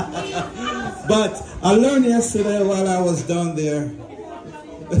 But I learned yesterday while I was down there.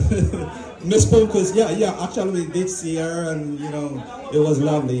 Miss Punkers, yeah, actually we did see her, and you know, it was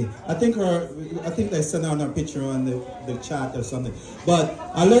lovely. I think they sent out a picture on the chat or something. But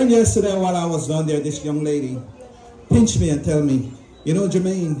I learned yesterday while I was down there, this young lady pinched me and tell me, you know,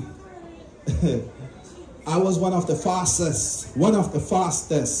 Jermaine, I was one of the fastest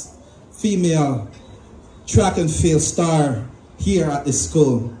female track and field star here at the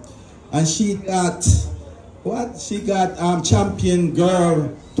school. And she got, what? She got champion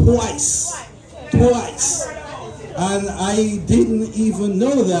girl twice. And I didn't even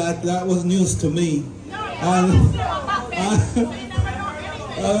know that. That was news to me. And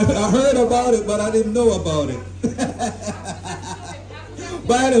I heard about it, but I didn't know about it.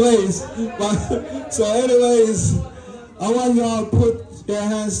 But anyways, I want y'all to put your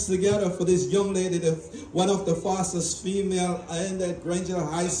hands together for this young lady, one of the fastest female in the Grange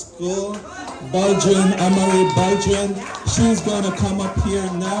High School, Belgian, Amarie Belgian. She's going to come up here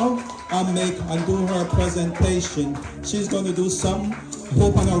now and do her presentation. She's going to do some.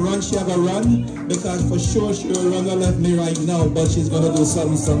 Hope on a run, she have a run, because for sure she will run left me right now, but she's going to do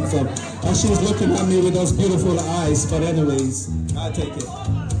something. And she's looking at me with those beautiful eyes. But anyways, I'll take it.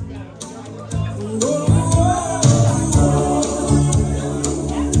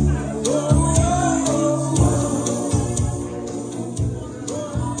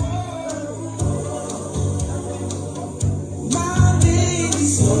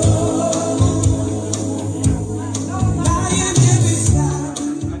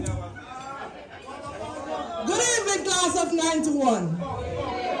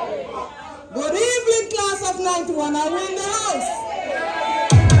 Good evening, class of 91. Are we in the house?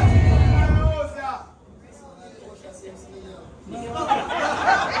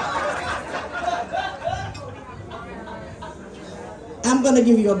 I'm going to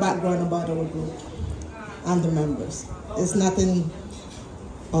give you a background about our group and the members. There's nothing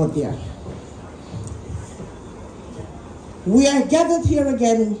out there. We are gathered here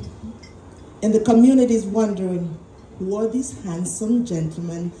again, and the community is wondering, who are these handsome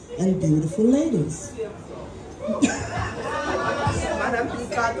gentlemen and beautiful ladies?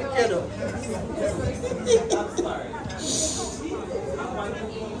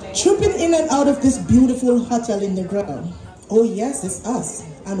 Trooping in and out of this beautiful hotel in the ground. Oh yes, it's us,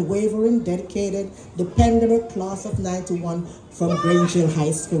 unwavering, dedicated, dependable class of 91 from Grange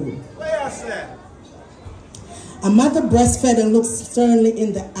High School. A mother breastfed and looked sternly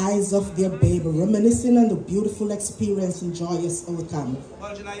in the eyes of their baby, reminiscing on the beautiful experience and joyous outcome.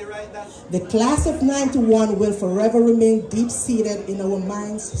 The class of 91 will forever remain deep-seated in our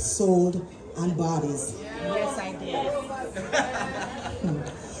minds, soul, and bodies. Yes, I did.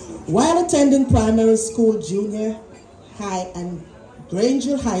 While attending primary school, junior high, and Grange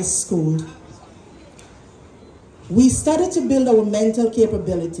High School, we started to build our mental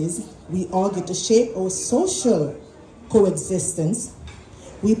capabilities. We argue to shape our social coexistence.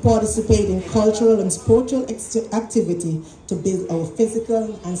 We participate in cultural and spiritual activity to build our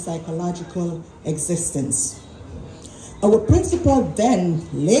physical and psychological existence. Our principal then,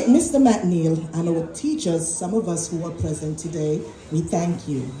 late Mr. McNeil, and our teachers, some of us who are present today, we thank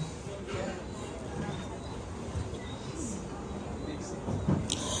you.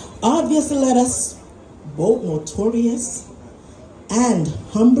 Obviously, let us, both notorious and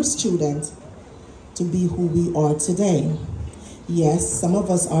humble students, to be who we are today. Yes, some of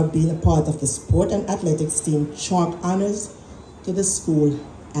us are being a part of the sport and athletics team, chalk honors to the school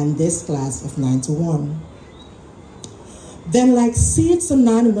and this class of 91. Then, like seeds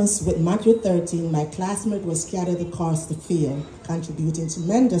synonymous with Matthew 13, my classmate was scattered across the field, contributing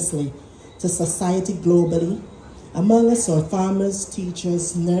tremendously to society globally. Among us are farmers,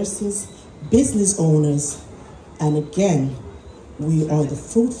 teachers, nurses, business owners, and again, we are the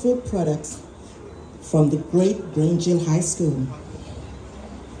fruitful products from the great Grange High School.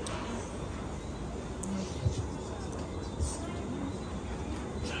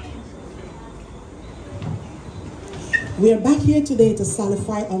 We are back here today to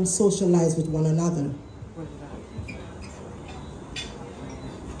solidify and socialize with one another.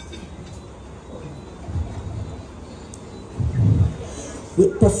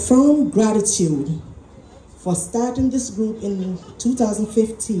 With profound gratitude for starting this group in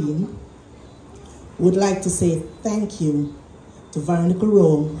 2015, would like to say thank you to Veronica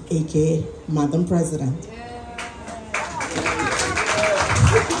Rowe, aka Madam President.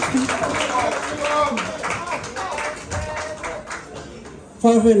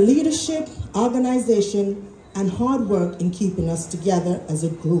 For her leadership, organization, and hard work in keeping us together as a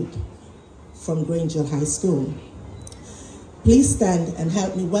group from Grange High School. Please stand and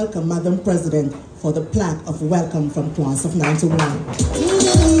help me welcome Madam President for the plaque of welcome from class of 91.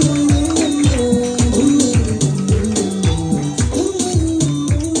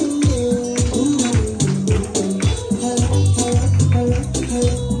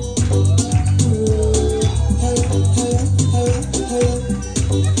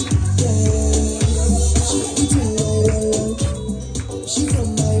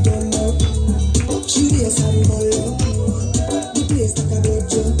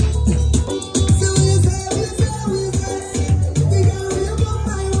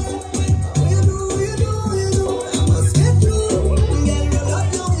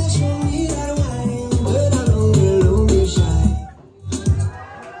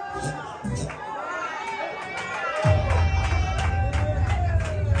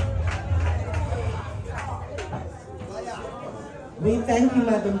 We thank you,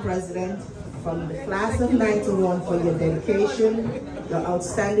 Madam President, from the class of 91 for your dedication, your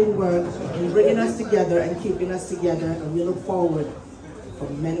outstanding work in bringing us together and keeping us together, and we look forward for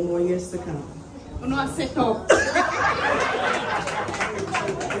many more years to come. At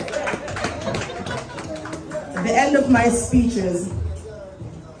the end of my speeches,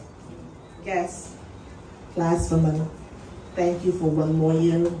 guests, class women, thank you for one more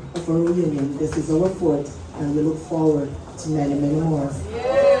year of our reunion. This is our fourth, and we look forward to many, many more.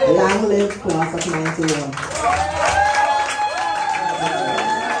 Long live class of 91.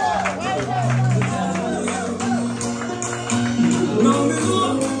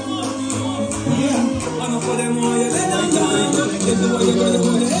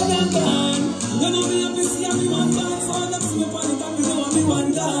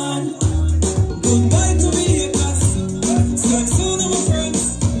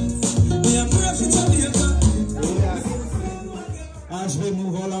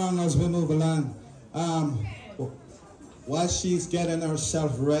 While she's getting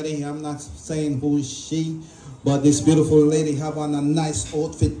herself ready, I'm not saying who is she, but this beautiful lady have on a nice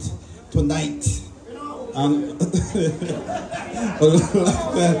outfit tonight.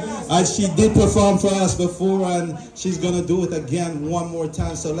 As she did perform for us before, and she's gonna do it again one more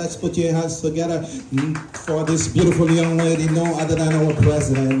time. So let's put your hands together for this beautiful young lady, no other than our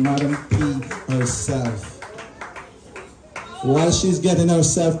president, Madam P herself. While she's getting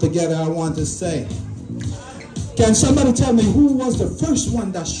herself together, I want to say, can somebody tell me who was the first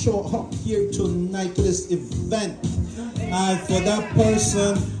one that showed up here tonight to this event? And for that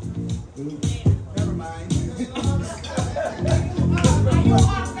person, never mind.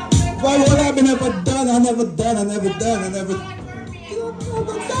 Well, what I've never done, I never done.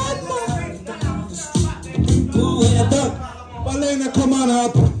 Elena, come on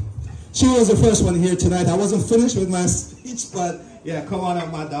up. She was the first one here tonight. I wasn't finished with my speech, but yeah, come on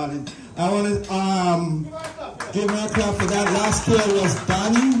up, my darling. I want to give her a clap for that. Last year was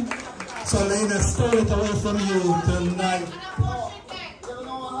Donnie. So Elena, stole it away from you tonight.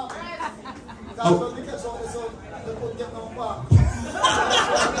 Oh.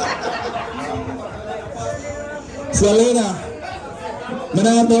 So Elena, I don't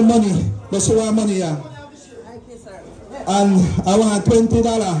have no money. But so what money here? And I want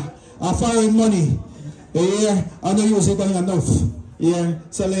 $20. I'm foreign money. Yeah, I don't use it enough. Yeah,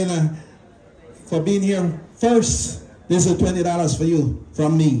 so Elena, for being here first, this is $20 for you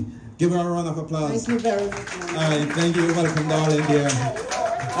from me. Give her a round of applause. Thank you very much. All right, thank you. Welcome, darling, dear.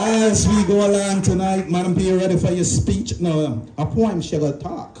 As we go along tonight, Madam P, you ready for your speech? No, a poem she got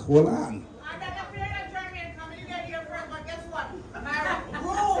talk. Hold on.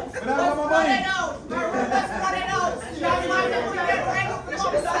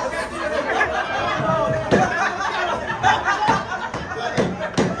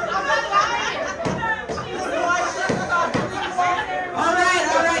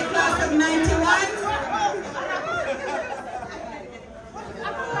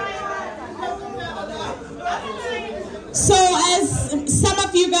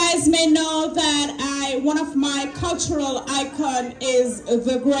 one of my cultural icons is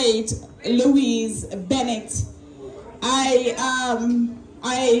the great Louise Bennett. I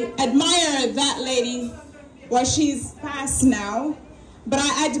admire that lady. Well, she's passed now, but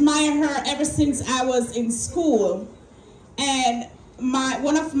I admire her ever since I was in school. And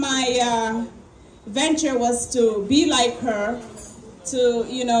one of my venture was to be like her, to,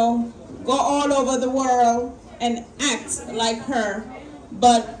 you know, go all over the world and act like her.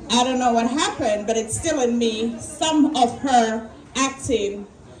 But I don't know what happened, but it's still in me, some of her acting.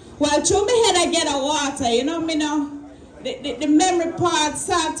 Well, through my head I get a water, you know, me know, the memory part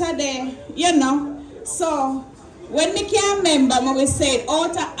Saturday, you know. So when me can't remember, I will say it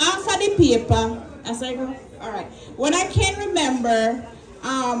out of half of the paper. As I go, all right. When I can't remember,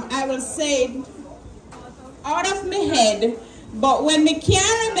 I will say it out of my head. But when me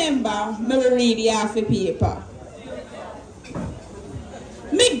can't remember, I will read it off the paper.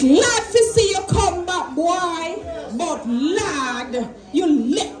 Me glad to see you come back, boy, but lad, you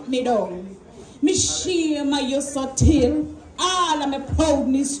let me down. Me shame of you so till all of my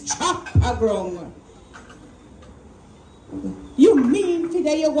proudness chop a ground. You mean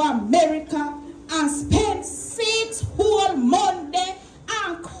today you go to America and spend 6 whole Monday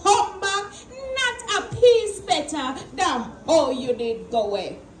and come back not a piece better than how you did go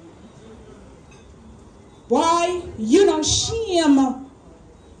away? Why, you know shame.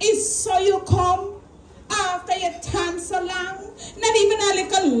 It's so you come after you tan so long, not even a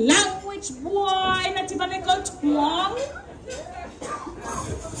little language, boy, not even a little twang.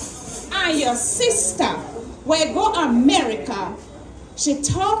 And your sister, when go to America, she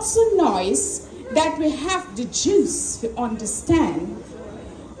talks so nice that we have the juice to understand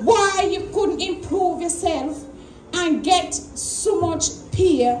why you couldn't improve yourself and get so much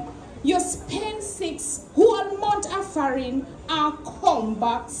pay. You spend 6 whole months of foreign and come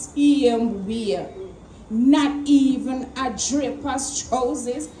back same way. Not even a draper's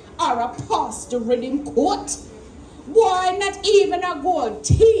trousers or a pastor rhythm coat. Why not even a gold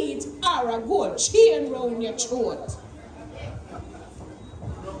teeth or a gold chain round your throat?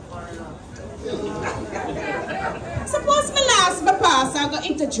 Suppose me last my pastor go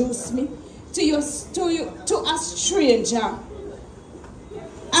introduce me to a stranger.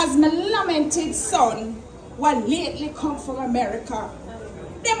 As my lamented son was lately come from America,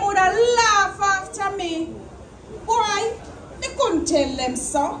 them would have laughed after me. Why? They couldn't tell them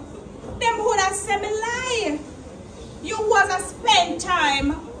so. Them would have said me lie. You was a spend time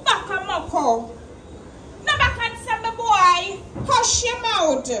back a mucko. Never can say me boy, hush your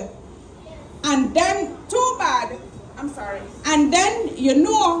mouth. And then, too bad, I'm sorry. And then, you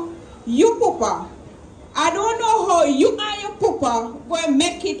know, you pooper. I don't know how you and your pooper will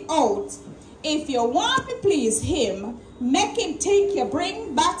make it out. If you want to please him, make him take you,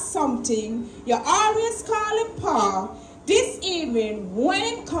 bring back something. You always call him Pa. This evening, when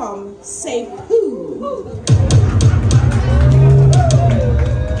it comes, say poo.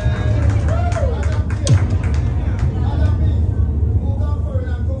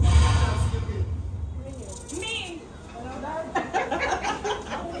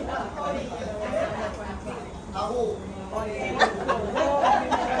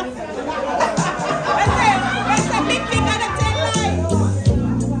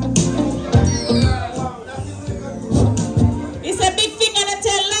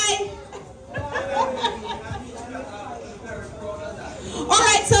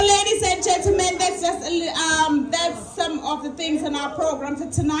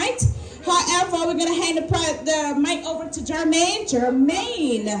 Tonight. However, we're going to hand the mic over to Jermaine.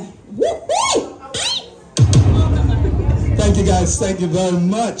 Jermaine. Woo-hoo! Thank you guys. Thank you very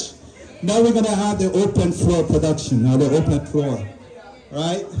much. Now we're going to have the open floor production. Now the open floor.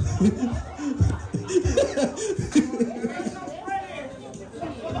 Right?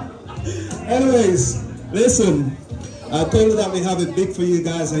 Anyways, listen. I told you that we have it big for you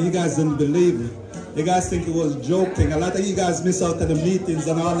guys and you guys didn't believe it. You guys think it was joking. A lot of you guys miss out on the meetings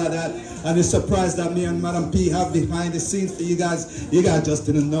and all of that. And you're surprised that me and Madam P have behind the scenes for you guys. You guys just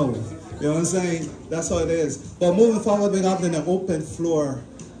didn't know. You know what I'm saying? That's how it is. But moving forward, we're having an open floor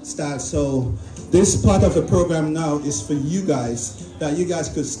style. So this part of the program now is for you guys. That you guys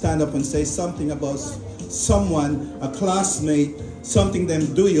could stand up and say something about someone, a classmate, something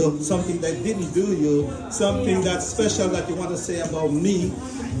them do you, something they didn't do you, something that's special that you want to say about me,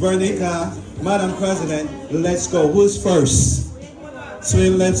 Vernica, Madam President. Let's go. Who's first? So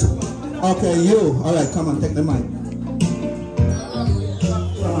let's. Okay, you. All right, come on, take the mic.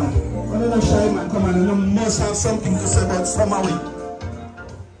 Come on. One of the shy man, come on. You must have something to say about Samawi.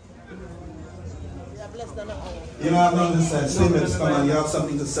 You know, I'm on this side. Stevens, come on. You have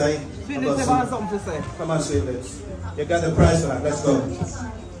something to say. Finish about something to say. Come on, Sweet Lips. You got the price for that. Let's go.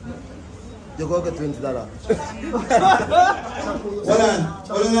 You go get $20. Hold on.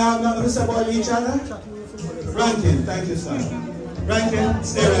 Hold on. Nothing to say about each other? Rankin, thank you, sir. Rankin,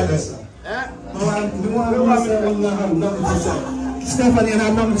 stay right there, sir. Stephanie, and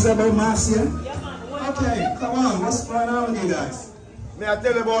I'm nothing to say about Marcia. Okay, come on. What's going on with you guys? May I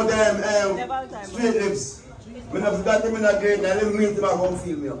tell you about them Sweet Lips? When I forgot them in a grade, I didn't meet them, I won't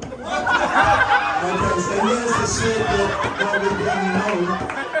feel me up. Okay, so here's the Sweet Lip that we've been known.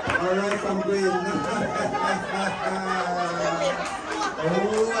 Alright, from grade 9.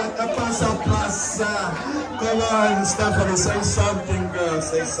 Oh, what a pasa. Come on, Stephanie, say something, girl.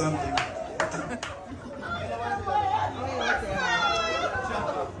 Say something.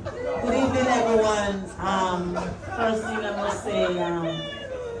 Good evening, everyone. First thing I must say,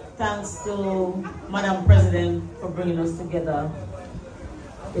 thanks to Madam President for bringing us together.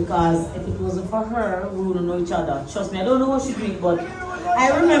 Because if it wasn't for her, we wouldn't know each other. Trust me, I don't know what she did, but I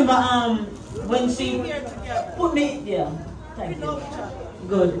remember when she put me, thank you.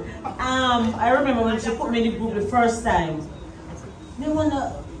 Good. I remember when she put me in the group the first time. Me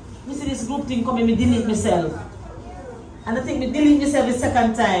see this group thing coming, me delete myself. And I think me delete myself the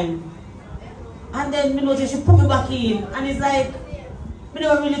second time. And then me notice she put me back in, and it's like me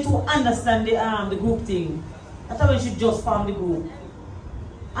never really to understand the group thing. I thought when she just formed the group.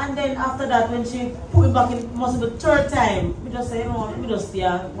 And then after that, when she put me back in, it must be the third time. Me just say, you know, me just stay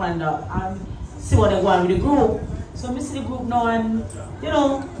and wonder and see what they go on with the group. So I see the group now, and you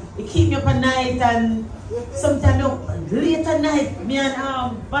know, it keep me up at night, and sometimes late at night, me and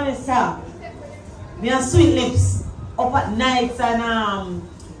Vanessa, me and Sweet Lips up at nights, and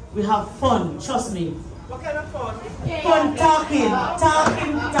we have fun. Trust me. What kind of fun? Fun talking, yes.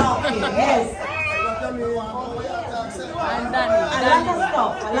 And Danny. A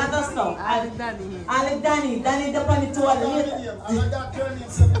lot of stuff. And Danny the funny too. I got turning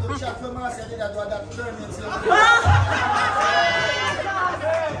for the chat for Marcia, I did that turning.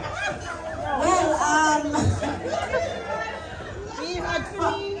 Well,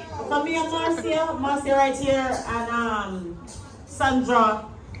 for me and Marcia right here, and Sandra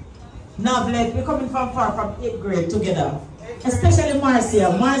Novlet, we're coming from far, from 8th grade together. Especially Marcia,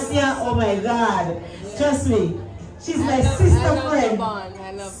 oh my God, trust me, she's my sister friend.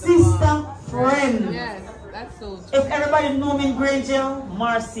 Sister friend. Yes, that's so true. If everybody know me in Grange,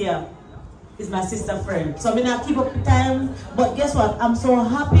 Marcia is my sister friend. So I mean, I keep up the time, but guess what? I'm so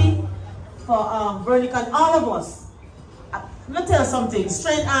happy for Veronica and all of us. Let me tell you something.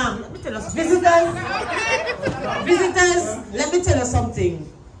 Straight let me tell you, visitors, let me tell you something.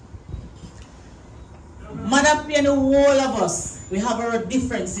 Madam P and the whole of us, we have our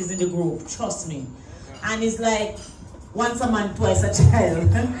differences in the group, trust me. And it's like once a man, twice a child.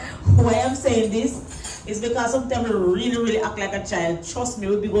 Why I'm saying this is because sometimes we really act like a child. Trust me,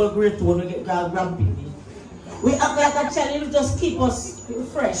 we'll be going grade 2 when we get grandbaby. We act like a child, it'll just keep us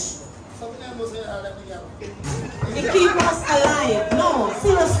fresh. It keeps us alive. No,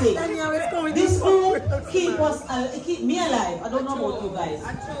 seriously. This group keep me alive. I don't know about you guys.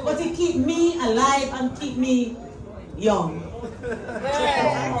 But it keep me alive and keep me young.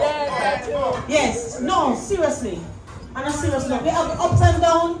 Yes, no, seriously. And a serious note. We have ups and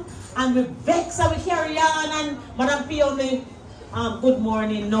downs, and we vex and we carry on, and Madam P only good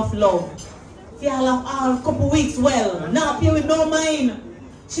morning, enough love. Y'all have a couple weeks well. Now P with no mind.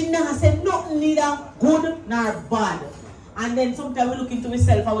 She never said nothing neither good nor bad. And then sometimes we look into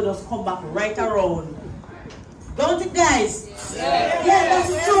myself and we just come back right around. Don't it, guys? Yeah, that's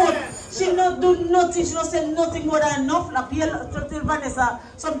the truth. She not do nothing, she not say nothing more than enough. Like till Vanessa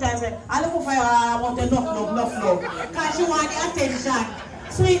sometimes say, I look for you, I want enough. Because she want the attention.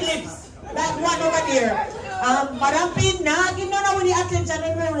 Sweet Lips, that one over there. Madam P nah give none with the attention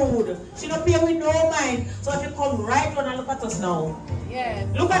in the road. She don't pay with no mind. So if you come right on and look at us now. Yes.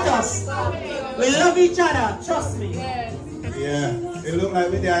 Look at us. We love each other, trust me. Yes. Yeah, it look like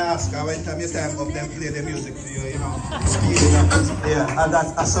when they ask her when time you stand up them play the music for you, you know, speeding up. Yeah, and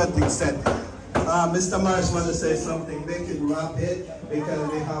that's a certain set. Mr. Marsh want to say something, make it rapid because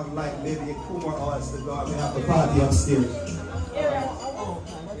we have like maybe 2 more hours to go and we have the party upstairs.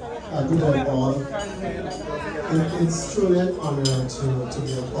 Good night all. It's truly an honor to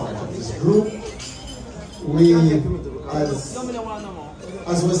be a part of this group. We,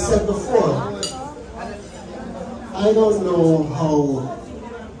 as was said before, I don't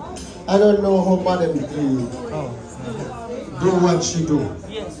know how Madam P do what she do.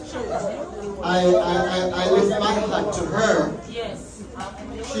 I lift my hat to her.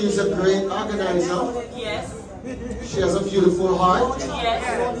 She's a great organizer. She has a beautiful heart.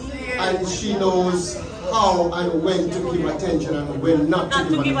 and she knows how and when to give attention and when not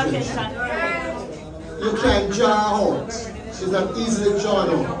to give attention. You can't jar her out. She's not easily jarred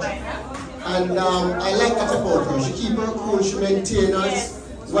out. And I like that about her. She keeps her cool, she maintains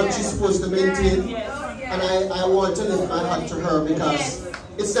what she's supposed to maintain. And I want to lift my hat to her because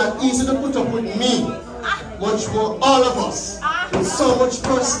it's not easy to put up with me, much more all of us, with so much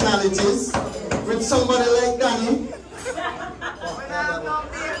personalities, with somebody like Danny,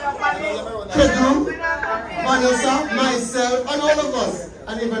 Kedru, Vanessa, myself, and all of us,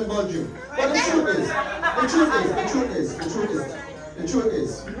 and even Budju. But the truth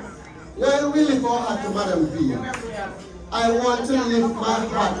is, when we lift our hat to Madam P, I want to lift my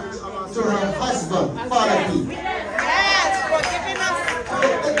hat to her husband, Father P.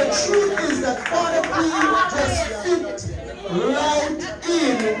 The truth is that Father P just fit right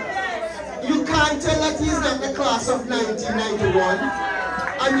in. You can't tell that he's not the class of 1991.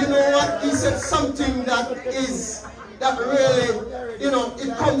 And you know what? He said something that really,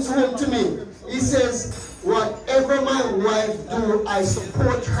 it comes home to me. He says, whatever my wife do, I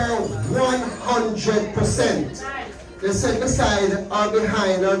support her 100%. They said beside or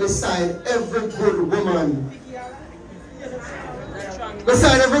behind or beside every good woman.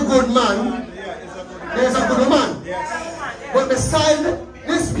 Beside every good man, there's a good woman. But beside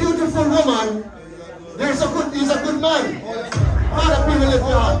this beautiful woman, he's a good man. Father, people lift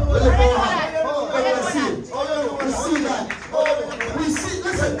your heart. We lift our heart. We see it. We see that. We see,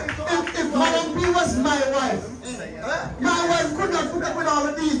 listen, if Madam P was my wife could not put up with all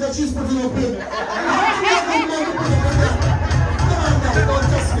the things that she's putting up with. Don't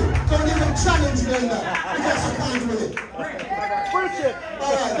test me. Don't even challenge me in that. Because I can't do it.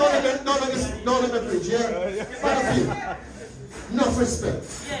 Alright, don't let me preach, yeah? Father P, enough respect.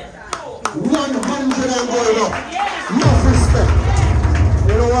 100 and going up. Enough respect.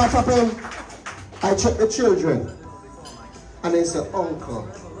 You know what happened? I checked the children. And they said uncle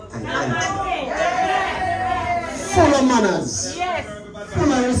and auntie. Full of manners.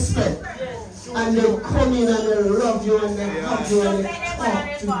 Full of respect. And they come in and they love you and they hug you and they talk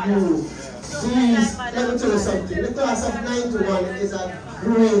to you. Please, let me tell you something. The class of 91 is a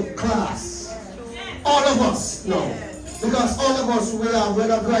great class. All of us know. Because all of us, we are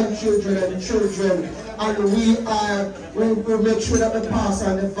grandchildren and children, and we make sure that we pass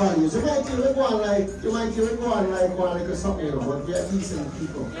on the values. You might hear it go on like one something, but we are decent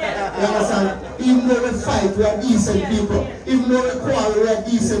people. You understand? Even though we fight, we are decent people. Even though we quarrel, we are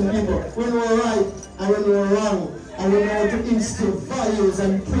decent people. We know right and we know wrong, and we know how to instill values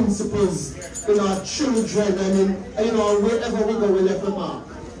and principles in our children, and wherever we go, we left a mark.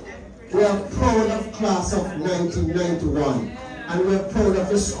 We are proud of class of 1991, and we are proud of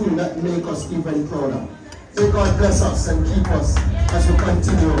the school that make us even prouder. May God bless us and keep us as we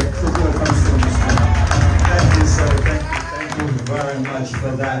continue to grow from school to school. Thank you, sir. Thank you very much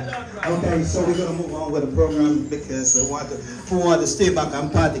for that. Okay, so we're going to move on with the program because who want to stay back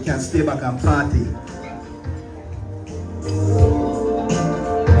and party can stay back and party.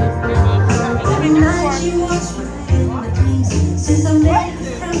 Every night you watch me in my dreams since I met you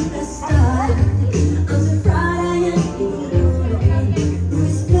from the start. I'm so proud I am who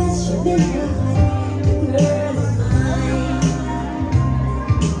is special in your heart. The girl is mine.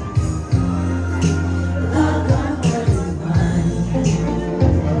 Love, God, heart is mine.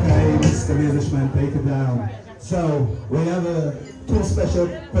 Okay, Mr. Management, take it down. So we have two special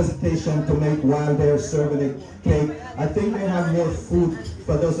presentations to make while they're serving the cake. I think they have more food.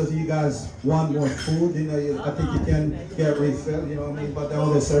 For those of you guys want more food, I think you can get refill, you know what I mean? But they're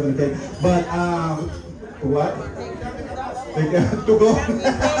only serving the cake. But what? They got to go.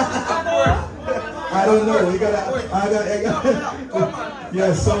 I don't know.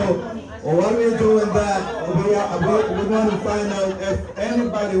 Yeah. So while we're doing that, we want to find out if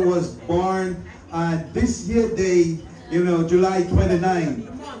anybody was born this year day, July 29th.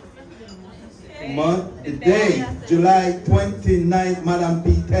 Month, the day, July 29th, Madam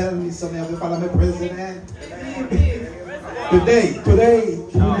P, tell me something of the Parliament President. Today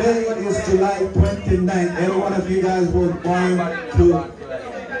is July 29th. Every one of you guys was born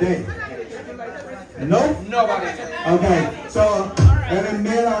today. No? Nobody. Okay, so every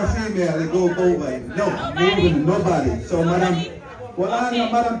male or female, they go both ways. No, nobody. So Madam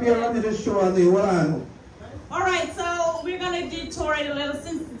P, running the show on the one. All right, so we're going to detour it a little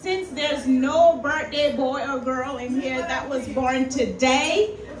since there's no birthday boy or girl in here that was born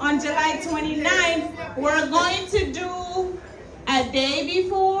today on July 29th. We're going to do a day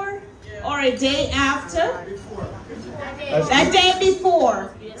before or a day after. That day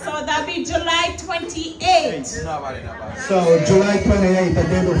before. So that'll be July 28th. So July 28th, the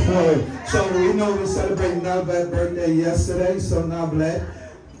day before. So we know we celebrated Nalbet's birthday yesterday. So Nalbet,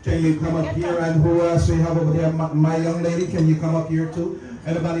 can you come up here? And who else we have over there? My young lady, can you come up here too?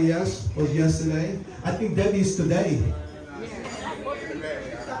 Anybody else was yesterday? I think Debbie's today.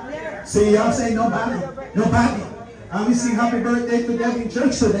 See, y'all say nobody. Nobody. We sing happy birthday to Debbie in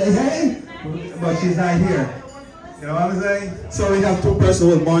church today, hey? But she's not here. You know what I'm saying? So we have two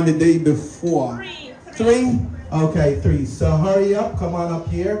persons who were born the day before. Three? Okay, three. So hurry up, come on up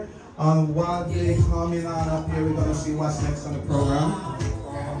here. While they coming on up here, we're gonna see what's next on the program.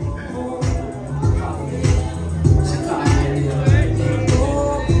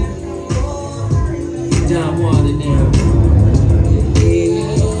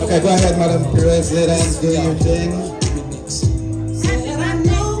 Okay, go ahead, Madam Perez. Let us do your thing.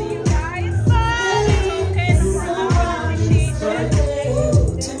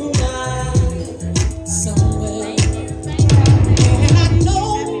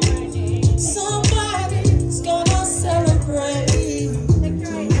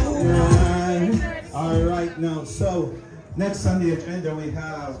 Now, so next on the agenda we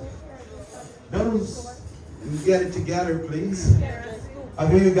have those get it together, please.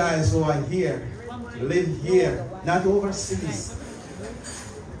 Of you guys who are here, live here, not overseas,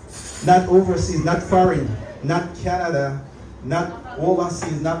 not foreign, not Canada, not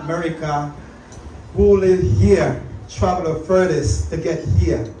overseas, not America, who live here, travel the furthest to get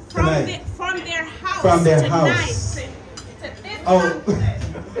here tonight. From their house. From their house. Oh,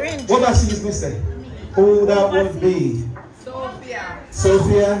 what overseas, Mister? Who that would be? Sophia.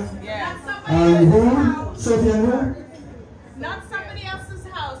 Sophia? Yes. Who? Sophia who? Not somebody else's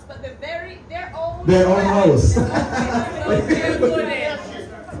house, but their own. Their own house. Okay,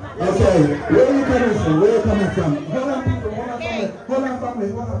 where are you coming from? Where are you coming from? Hold on, people. Hold on, family.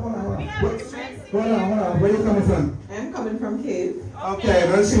 Hold on. Where are you coming from? I'm coming from Cave. Okay,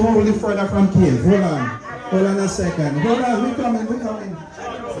 let's see who will live further from Cave. Hold on a second. Hold on, we're coming.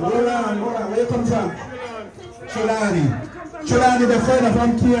 Hold on. Where you come from? Chulani, the friend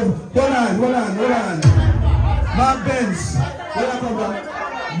from Kiev. Hold on. Mark Benz. Where you come from?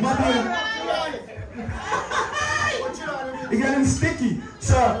 Martin. It's getting sticky.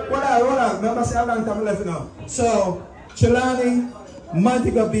 So, hold on. Remember, say how long time left now. So, Chulani,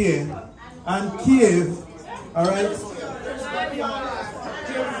 Montego Bay, and Kiev. All right.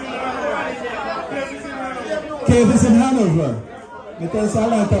 Kiev is in Hanover. Because how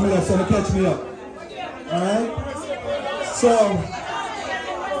long time left, so to catch me up. Alright? So,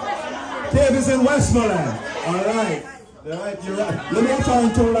 Cave is in Westmoreland. Alright, you're right. Let me try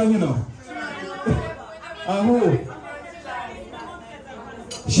and too long, you know. Who?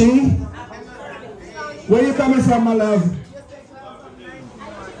 She? Where you coming from, my love?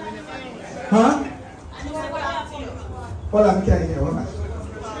 Huh? Hold on, I can't hear. Hold on.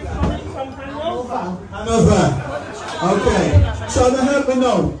 Hanover. Okay. So to help me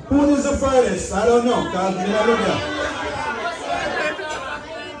know, who is the furthest? I don't know.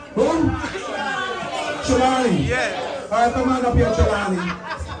 Who? Chulani. Yeah. All right, come on up here, Chulani.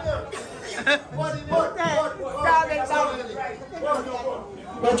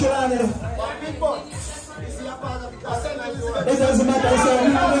 But Chulani, it doesn't matter. I said, who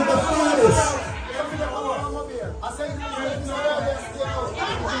is the furthest?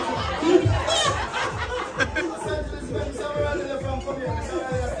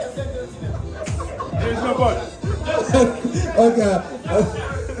 There's no bud. Okay.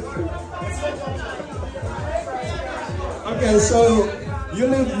 Okay, so you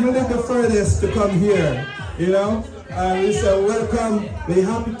live the furthest to come here, you know? We say welcome. We're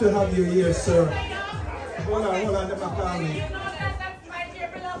happy to have you here, sir. Hold on, let me call me.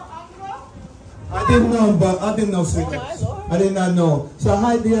 I didn't know, sweetheart. I did not know. So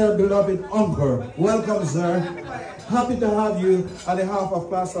hi, dear beloved uncle. Welcome, sir. Happy to have you on behalf of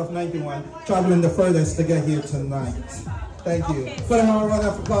class of 91, traveling the furthest to get here tonight. Thank you. Put a round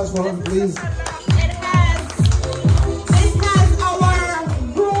of applause for him, please. This has our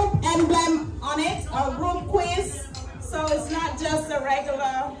group emblem on it, our group quiz. So it's not just a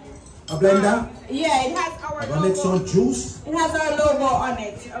regular. A blender? Yeah, it has our logo. Make some juice. It has our logo on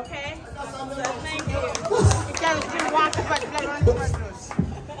it, okay? So thank you. You can drink water, but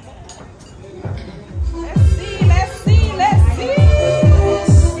let's see.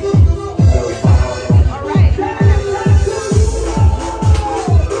 All right.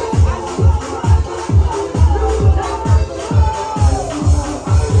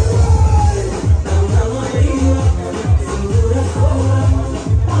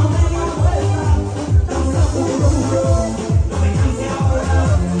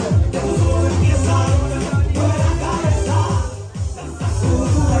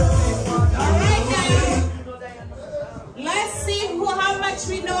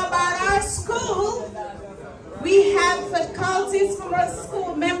 faculties from our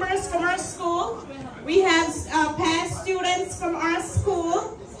school, members from our school. We have past students from our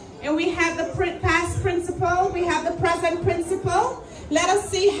school. And we have the past principal. We have the present principal. Let us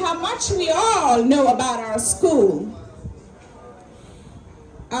see how much we all know about our school.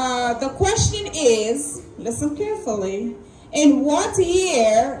 The question is, listen carefully, in what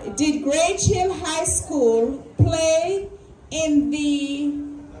year did Grange Hill High School play in the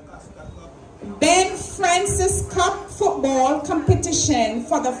Ben Francis Cup football competition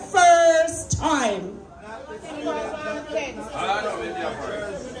for the first time?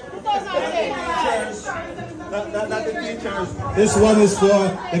 Not the teachers. This one is for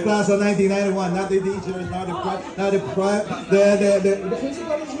the class of 1991, not the teachers, not the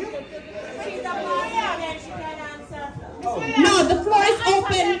No, the floor is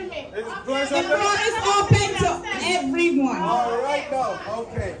open. The floor is open to everyone. All right, now,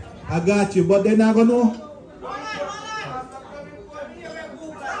 okay. I got you, but they're not gonna know.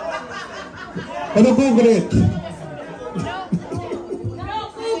 But don't Google it.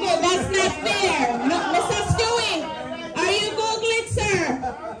 That's not fair. No, Mr. Stewie, are you Googling, sir?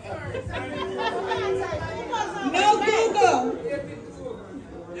 No Google.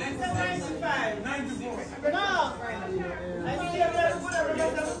 94.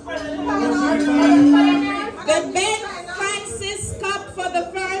 The Ben Francis Cup for the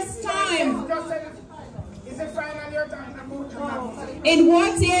first time. In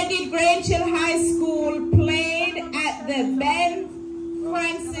what year did Grange Hill High School played at the Ben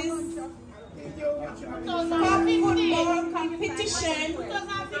Francis Cup football competition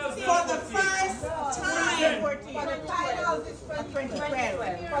for the first time?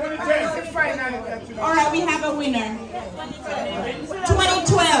 All right, we have a winner.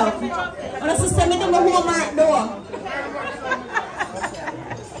 2012. What is the same thing with homework door?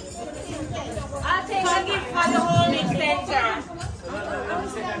 I'll take a gift for the Homing Center.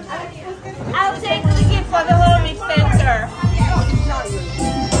 I'll take the gift for the Homing Center.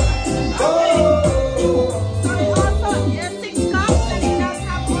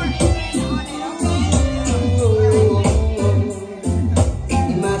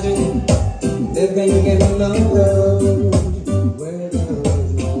 Imagine living in a world where there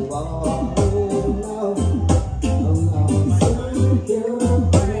is no war.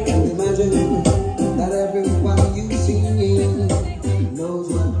 And imagine that everyone you see knows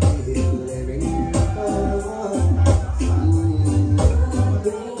what they're living for.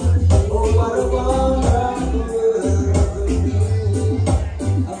 Oh, what a wonderful world would be,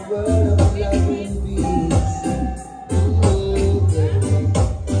 a world of love and peace.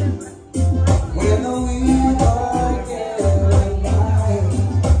 Where no evil can lie,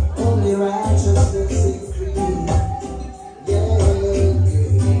 only righteousness is free. Yeah, and we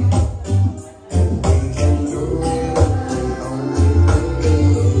can do it only way.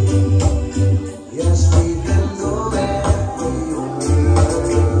 Yes, we can do it only way.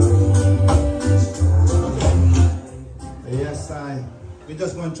 Yes, we're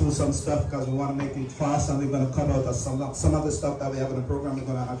just going through some stuff because we want to make it fast, and we're going to cut out some of the stuff that we have in the program. We're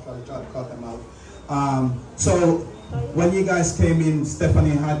going to actually try to cut them out. So when you guys came in,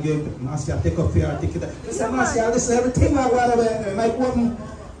 Stephanie had gave Marcia take up your ticket. I said, Marcia, listen, everything I want to like one,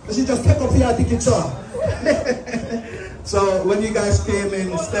 she just take up your ticket, so. So when you guys came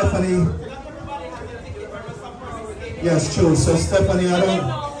in, Stephanie, yes, true. So Stephanie, I don't.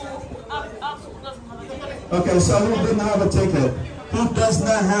 Okay, so who didn't have a ticket? Who does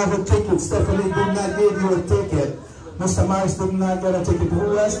not have a ticket? Stephanie did not give you a ticket. Mr. Morris did not get a ticket.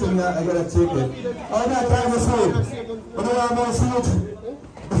 Who else did not get a ticket? Oh, that time was food. You know what I'm food?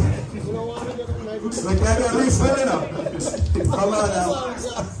 We can't get refilling up. Come on now.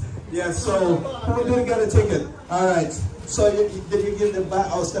 Yeah, so who didn't get a ticket? All right. So did you give the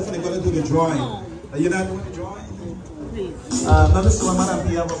back? Oh, Stephanie going to do the drawing. Are you not doing the drawing? Now this is what Madam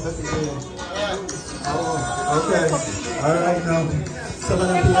Pia was going to say. Oh, okay. All right now. So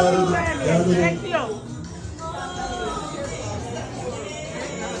Madam Pia will do Thank you.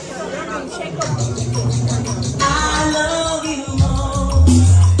 I love you more.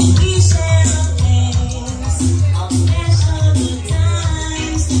 We share the things of special good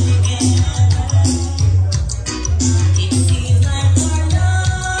times together. It feels like our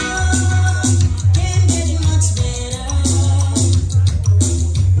love can't get much better.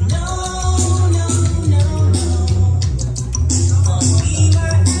 No. For we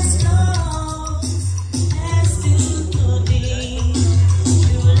were as close as two could be.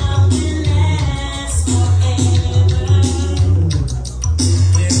 True love will last forever.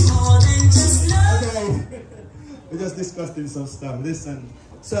 We're more than just love. Okay. We're just discussing some stuff. Listen.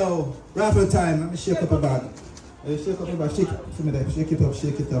 So, raffle time. Let me shake up a bag. Shake up, shake it for me there. Shake it up,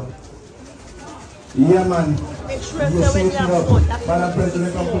 shake it up. Yeah, man. Make sure you so when shake you it have up. food, that's Madam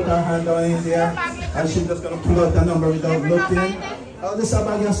President can put her hand down in there, and she's just gonna pull out the number without looking. Oh, this is a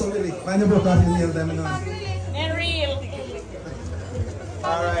bag of so really. Find the book off your nail, them now. And real.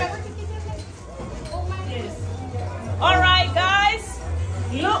 Alright. Alright, guys.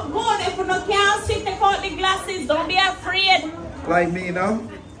 Look good. If you can't see, take out the glasses. Don't be afraid. Like me now?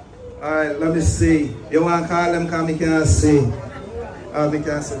 Alright, let me see. You want to call them because I can't see. I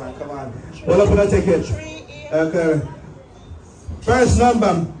can't see, man. Come on. Well, I'm going to take it. Okay. First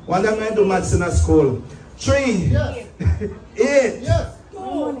number. One of them do maths in a school. 3. Yes. 8. Yes.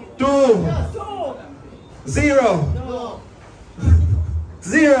 2. Yes. 0. No.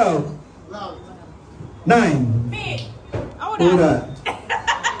 0. 9. Me. Who that?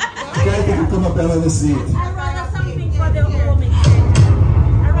 Try to come up and let me see it. I rather something for the home extension.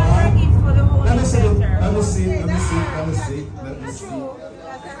 I rather gift for the home extension. Let me see.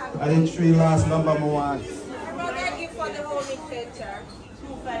 I did 3 last number more. I rather gift for the home extension.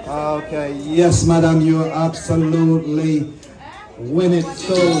 Okay, yes, madam, you absolutely win it.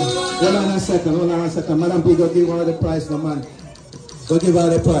 So, hold on a second. Madam, please go give her the prize, no man. Go give her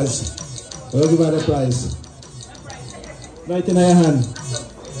the prize. Right in your hand.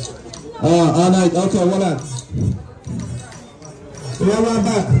 All right, okay, hold on. We have one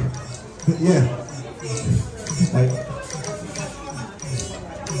back. Yeah.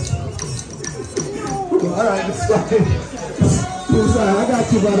 All right, it's fine. I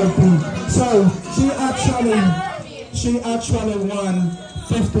got you, brother. So she actually won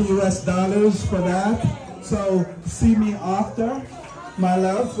 $50 for that. So see me after, my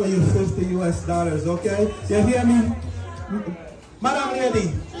love, for you $50, okay? You hear me, Madam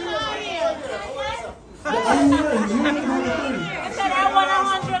Lady? Are you hearing? You hearing how the thing? I said I won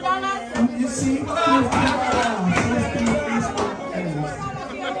 $100. You see?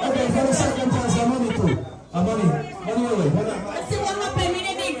 Okay, for the second class, I'm money too. Money away. See what happened when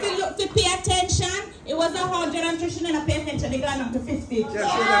they did look to pay attention? It was 100 and she didn't pay attention. They got up to 50.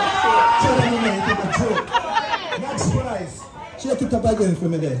 Next prize. Shake it up again for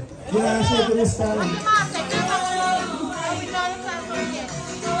me there. Yeah, shake it this time.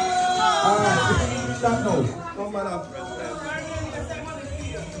 Alright, stop now. Come on up.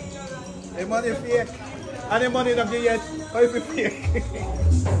 The money fake. And the money not get yet. How is it fake?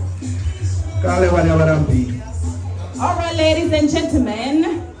 Call it whatever I'm being. All right, ladies and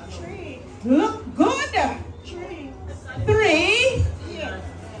gentlemen. Look good. 3,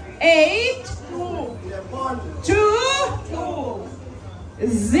 8, 2,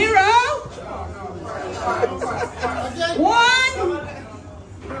 0, 1,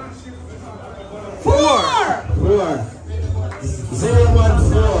 4. 0,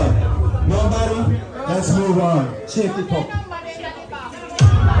 1, 4. Nobody? Let's move on. Shake it up.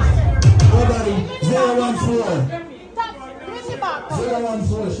 Nobody? 0, 1, 4. 0, 1,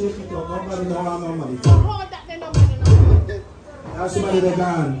 4. Shake it up. Nobody know how nobody. That's somebody they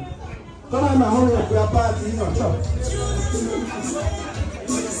gone. Come on, man. Hurry up. We are party. You know, chop.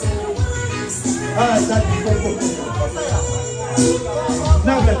 Alright, that's it.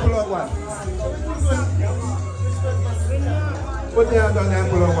 Now let's pull up one. Put your hand on there and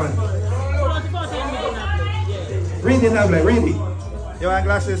pull up one. Read it now, Blake. Read it. You want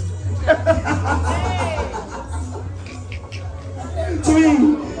glasses?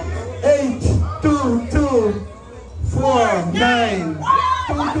 3, 8, 2, 2, 4, 9.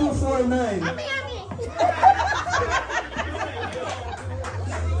 2, 2, 4, 9.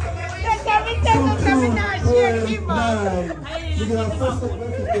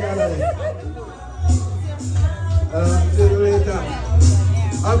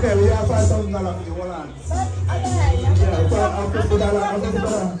 Okay, we have $5,000 for you. Hold on. Yeah, $50.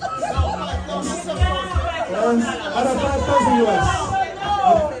 Other $5,000 US.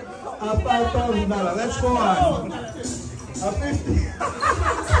 $5,000. Let's go on.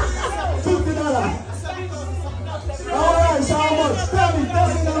 $50. All right, so how much? Tell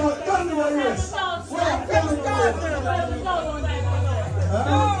me what it is.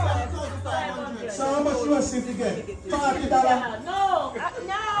 So how much you want to get? $40? No. $50.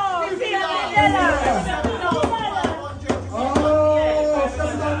 Oh,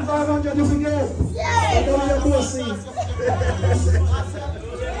 $7,500 you forget. Yeah.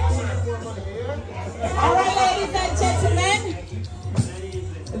 All right, ladies and gentlemen.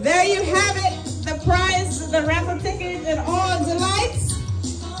 There you have it. The prize, the raffle ticket, and all the lights.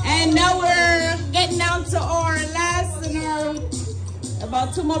 And now we're getting down to our last and our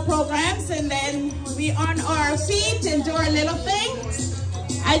about 2 more programs, and then we on our feet and do our little thing.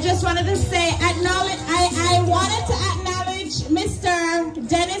 I just wanted to say, I wanted to acknowledge Mr.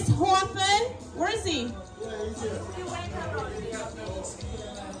 Dennis Hawthorne. Where is he?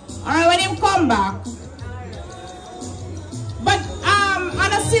 All right, when him come back. But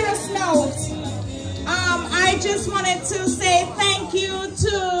on a serious note, I just wanted to say thank you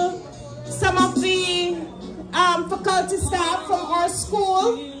to some of the faculty staff from our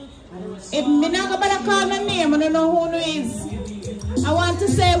school. If me not gonna call my name, I don't know who it is. I want to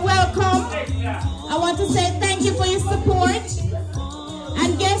say welcome. I want to say thank you for your support.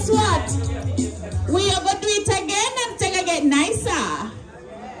 And guess what? We are going to do it again and it's going to get nicer.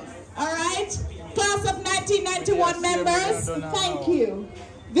 Alright? Class of 1991 members, thank you.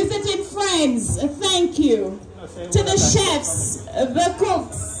 Visiting friends, thank you. To the chefs, the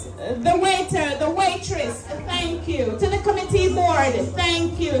cooks, the waiter, the waitress, thank you. To the committee board,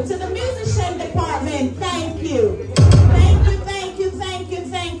 thank you. To the musician department, thank you. Thank you, thank you, thank you,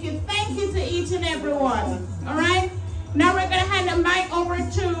 thank you. Thank you to each and every one. Alright? Now we're going to hand the mic over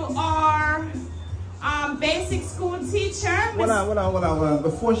to our basic school teacher. Hold on.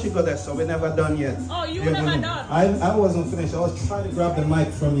 Before she got there, so we're never done yet. Oh, you were never done? I wasn't finished. I was trying to grab the mic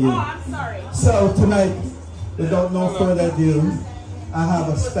from you. Oh, I'm sorry. So tonight, without no further ado, I have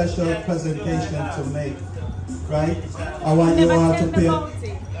a special presentation to make. Right? I want you all to pay.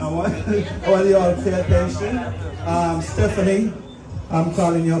 I want you all to pay attention. Stephanie, I'm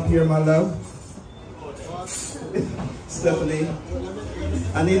calling you up here, my love. Stephanie,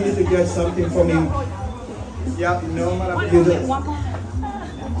 I need you to get something for me. Yeah, no, you do.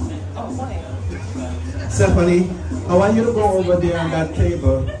 Stephanie, I want you to go over there on that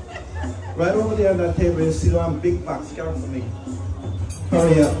table. Right over there on that table, you see one big box. Carry for me.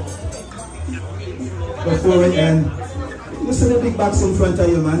 Hurry up. Before we end. You see the big box in front of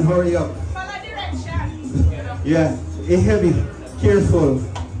you, man. Hurry up. Follow direction. Yeah, it's heavy. Careful.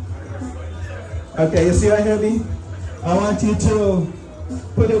 Okay, you see how heavy? I want you to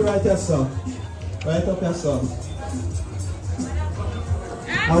put it right yourself. Right up yourself.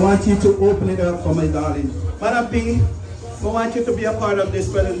 I want you to open it up for my darling. Madam P, I want you to be a part of this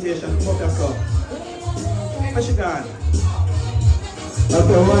presentation. Come up yourself. Where's she gone?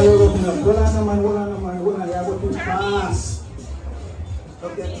 Okay, why you open up? Hold on, man. You're working fast.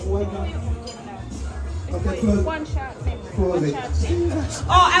 Okay, okay, close. One shot. Close it.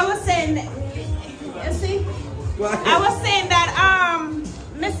 Oh, I was saying, you see? I was saying that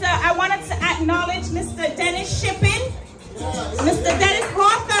I wanted to acknowledge Mr. Dennis Shipping. Mr. Dennis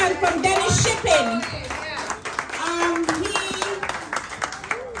Hawthorne from Dennis Shipping.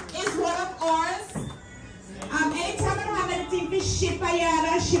 He is one of ours. Anytime I don't have anything to ship a yard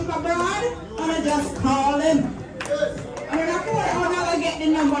or ship abroad, I'm just call him. I'm not going to get the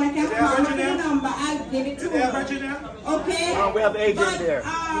number. I can't call the number. I'll give it to him. Okay? We have agent there.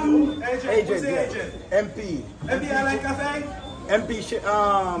 Agent there. MP. MP, I like cafe? MP,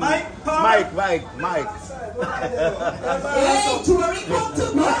 Mike. Hey, Tori, come to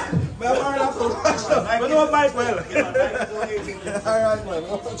me. But no, Mike, well. Alright, man.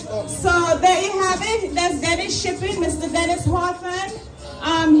 So there you have it. That's Dennis Shipping, Mr. Dennis Hawthorne.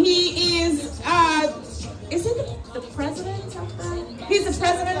 He is it the president of the? He's the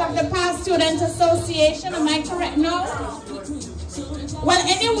president of the Past Student Association. Am I correct? No? Well,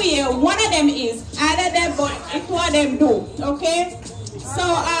 anyway, one of them is. Either them, but if one of them do. Okay? So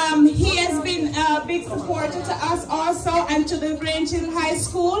he has been a big supporter to us also and to the Grange High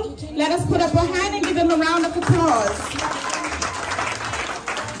School. Let us put up a hand and give him a round of applause.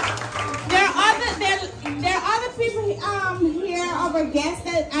 There are other people here, our guests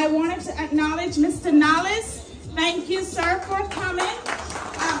that I wanted to acknowledge. Mr. Nollis, thank you, sir, for coming.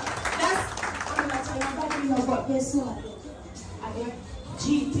 But guess what? I got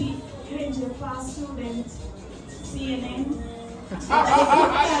GP, Grange Past Student, CNN.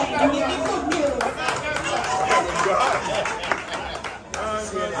 And give me good news.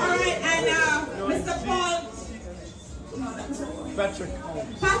 Alright, and Mr. Paul.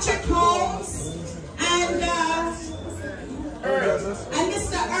 Patrick Holmes. And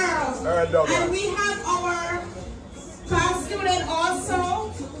Mr. Earl. And we have our class student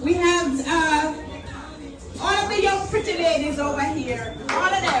also. We have all of the young pretty ladies over here. All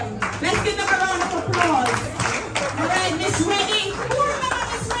of them. Let's give them a round of applause. Alright, Miss Reddy. Who remember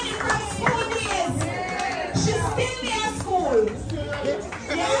Miss Reddy from school days? She's still there at school.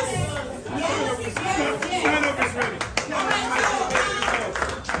 Yes?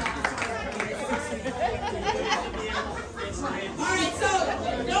 Alright, so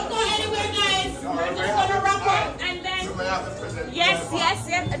don't go anywhere, guys. We're just gonna wrap up and then. Yes.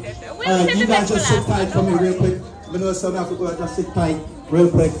 You guys just sit tight for me real quick. I know some have to go just sit tight. real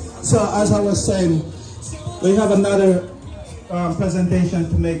quick. So as I was saying, we have another presentation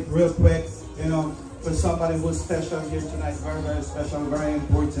to make real quick, you know, for somebody who's special here tonight, very, very special, very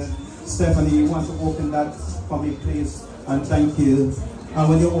important. Stephanie, you want to open that for me, please? And thank you. And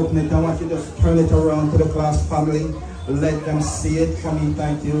when you open it, I want you to just turn it around to the class family. Let them see it for me,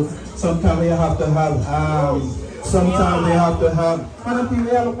 thank you. Sometimes we have to have, Madam P, we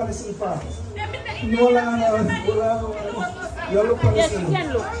have a policy for you look on this.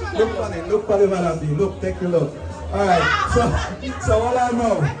 Look on it, Madam P. Look, take a look. Alright, so what I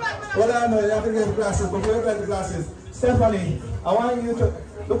know, you have to get the glasses, but before you get the glasses, Stephanie, I want you to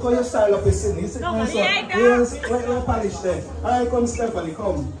look how your style up is sitting. You sit nice up. Yes, where polish there. Alright, come Stephanie,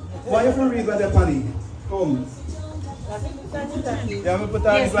 come. Why you have to read by the penny? Come. Yeah, I'm gonna put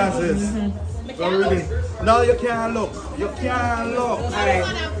on the glasses. So really, no, you can't look. You can't look. Alright.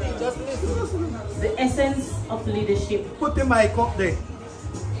 The essence of leadership. Put the mic up there.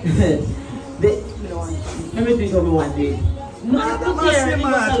 Let me think of one day. No, put here, leave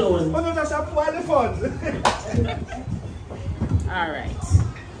us alone. Oh no, that's a point of fun. Alright.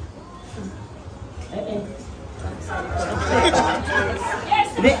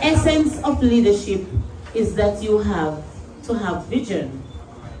 The essence of leadership is that you have to have vision.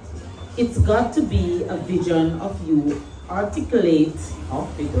 It's got to be a vision of you articulate or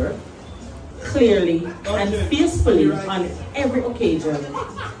figure clearly and peacefully on every occasion.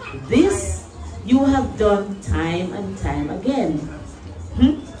 This you have done time and time again.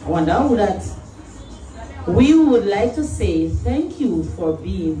 I wonder who that. We would like to say thank you for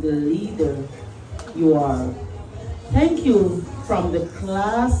being the leader you are. Thank you from the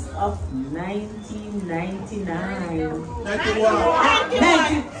class of 1999. 91.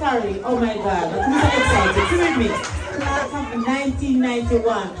 Sorry, oh my God, I'm so excited. See with me. Class of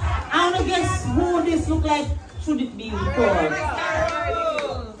 1991. I want to guess who this look like. Should it be recorded?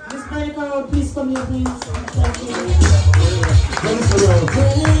 Miss Monica, please come here, please. Thank you.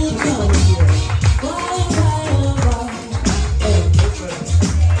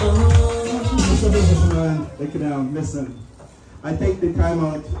 Take it down. Listen, I take the time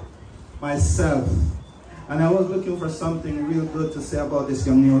out myself, and I was looking for something real good to say about this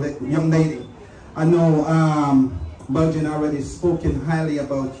young lady. I know Belgian already spoken highly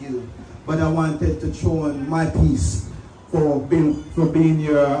about you, but I wanted to throw in my piece for being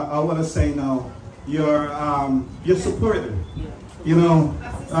your, I want to say now, your supporter, you know,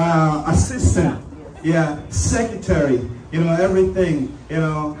 assistant, yeah, secretary, you know, everything, you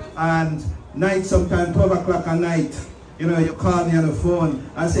know, and night, sometime 12 o'clock at night, you know, you call me on the phone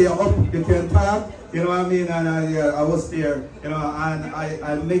and say, you're up, you can talk, you know what I mean, and I was there, you know, and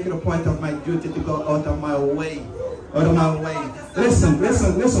I make it a point of my duty to go out of my way. Listen,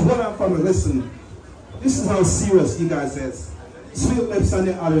 hold on for me, listen. This is how serious you guys is. Sweet Lips and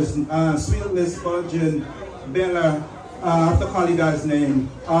the others, Sweet Lips, Belgian, Bella, I have to call you guys' name,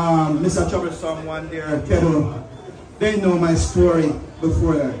 Mr. Troublesome one there, Kedo. They know my story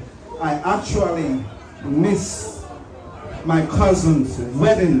before that. I actually missed my cousin's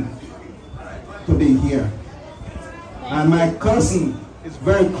wedding to be here. And my cousin is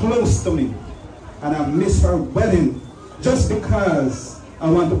very close to me. And I miss her wedding just because I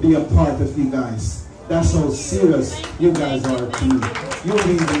want to be a part of you guys. That's how serious you guys are to me. You don't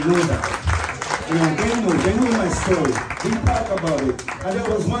even know that. You know, they know my story. We talk about it. And I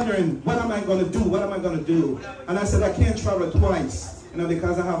was wondering, what am I going to do? What am I going to do? And I said, I can't travel twice, you know,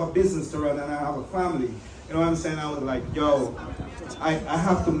 because I have a business to run and I have a family. You know what I'm saying? I was like, yo, I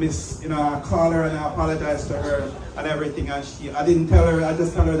have to miss, you know, I called her and I apologized to her and everything. And I didn't tell her, I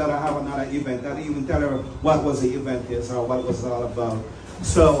just told her that I have another event. I didn't even tell her what was the event is or what it was all about.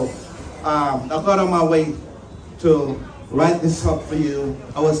 So I got on my way to write this up for you.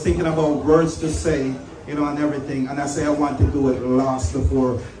 I was thinking about words to say, you know, and everything. And I say I want to do it last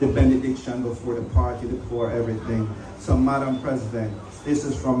before the benediction, before the party, before everything. So Madam President, this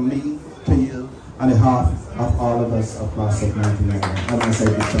is from me to you on behalf of all of us of class of 1999. I want to say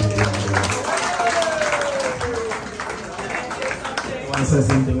this to you. Want to say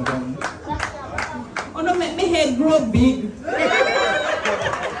something about me? Oh no, make my head grow big.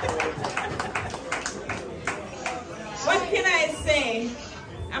 What can I say?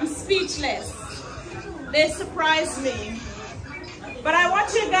 I'm speechless. They surprised me. But I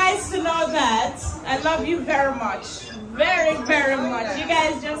want you guys to know that I love you very much. Very, very much. You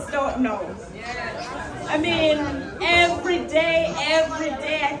guys just don't know. I mean, every day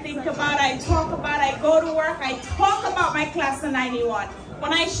I think about, I talk about, I go to work, I talk about my class of 91.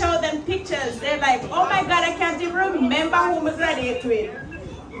 When I show them pictures, they're like, oh my God, I can't even remember who I graduated with.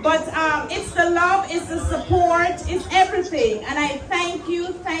 But it's the love, it's the support, it's everything. And I thank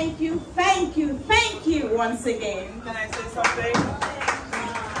you once again. Can I say something?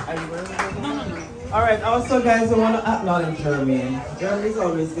 All right, also guys, I want to acknowledge Jeremy. Jeremy's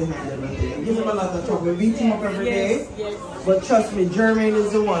always behind everything. Give him a lot of trouble. We beat him up every day. Yes. But trust me, Jeremy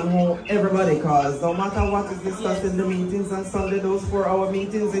is the one who everybody calls. No matter what is discussed in the meetings on Sunday, those 4-hour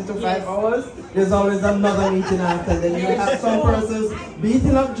meetings into 5 hours, there's always another meeting after. Then you have some persons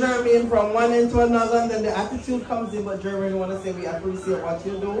beating up Jeremy from one end to another, and then the attitude comes in. But Jeremy, I want to say we appreciate what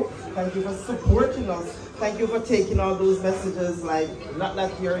you do. Thank you for supporting us. Thank you for taking all those messages, like, not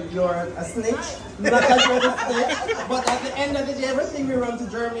that you're a snitch, not that you're a snitch, but at the end of the day, everything we run to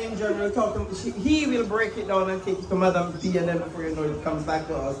Jeremy, and Jeremy will talk to him. He will break it down and take it to Madam P, and then before you know it comes back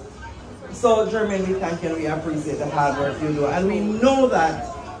to us. So Jeremy, we thank you and we appreciate the hard work you do. And we know that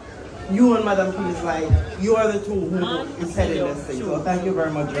you and Madam P is like, you are the two who is heading this thing. So thank you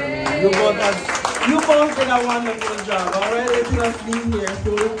very much, Jeremy. You both did a wonderful job. Already let us be here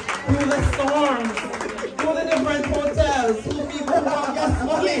through the storms. To the different hotels, to people who have gas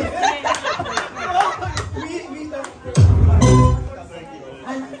money.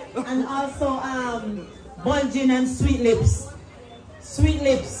 And also Bulging and Sweet Lips. Sweet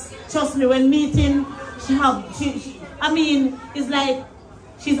Lips. Trust me, when meeting, she I mean, it's like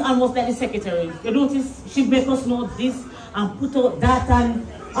she's almost like the secretary. You notice she make us know this and put out that, and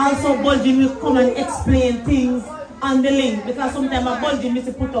also Bulging will come and explain things on the link, because sometimes a Bulging needs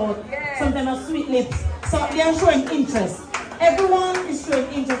to put out, sometimes a Sweet Lips. So they are showing interest. Everyone is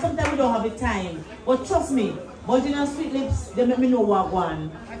showing interest. Sometimes we don't have the time. But trust me, Bulging and Sweet Lips, they make me know what I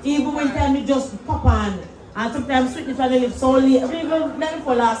want. Even when time you just pop on, and sometimes Sweet Lips and the lips so late. We even done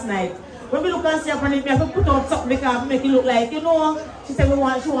for last night. When we look and see upon it, we have to put out something because make it look like, you know, she said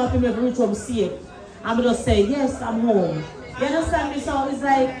she wants to make me reach home safe. And we just say, yes, I'm home. You understand me? So it's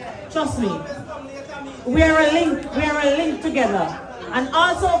like, trust me, we are a link together. And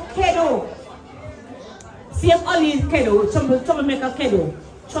also Kedo. See if only Kedo, troublemaker Kedo.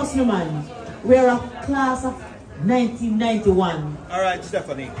 Trust me, man. We're a class of 1991. All right,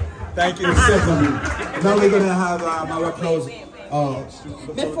 Stephanie. Thank you, Stephanie. Now we're going to have our closing.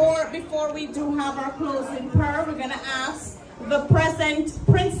 Before we do have our closing prayer, we're going to ask the present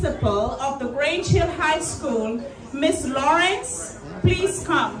principal of the Grange Hill High School, Miss Lawrence, please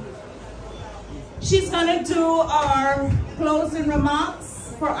come. She's going to do our closing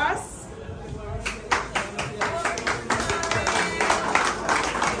remarks for us.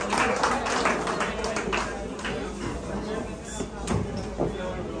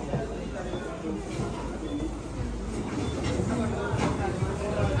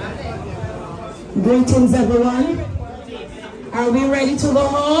 Greetings, everyone. Are we ready to go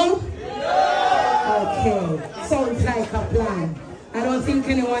home? Okay. Sounds like a plan. I don't think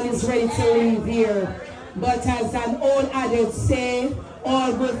anyone is ready to leave here. But as an old adage say,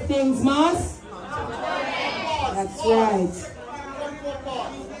 all good things must. That's right.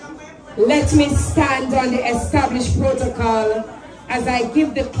 Let me stand on the established protocol as I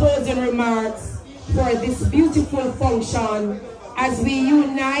give the closing remarks for this beautiful function as we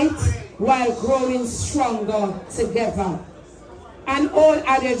unite while growing stronger together. An old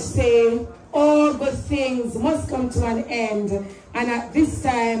adage say, all good things must come to an end. And at this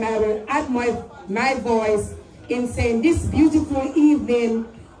time, I will add my voice in saying this beautiful evening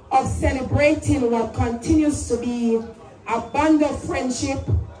of celebrating what continues to be a bond of friendship,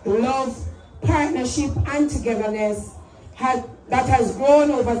 love, partnership, and togetherness that has grown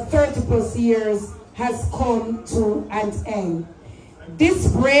over 30 plus years has come to an end.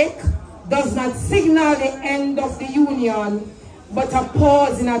 This break does not signal the end of the union, but a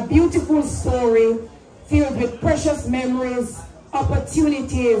pause in a beautiful story filled with precious memories,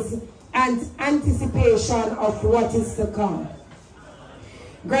 opportunities, and anticipation of what is to come.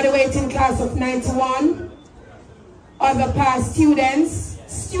 Graduating class of 91, other past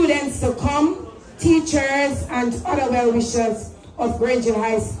students to come, teachers, and other well-wishers of Grange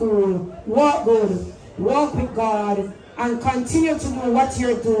High School. Walk good, walk with God, and continue to do what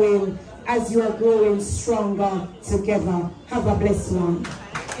you're doing as you're growing stronger together. Have a blessed one.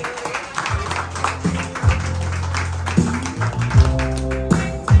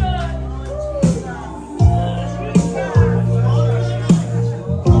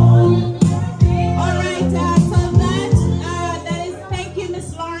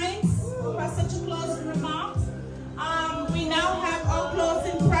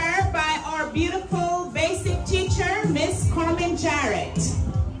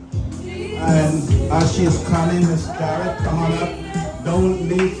 And as she's coming, Miss Jarrett, come on up. Don't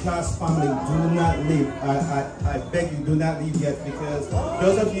leave, class family. Do not leave. I beg you, do not leave yet, because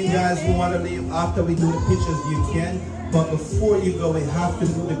those of you guys who want to leave after we do the pictures, you can. But before you go, we have to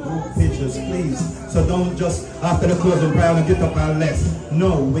do the group pictures, please. So don't just, after the closing prayer, and get up and left.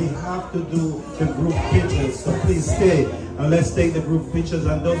 No, we have to do the group pictures. So please stay, and let's take the group pictures.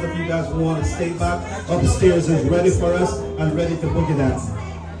 And those of you guys who want to stay back, upstairs is ready for us and ready to book it out.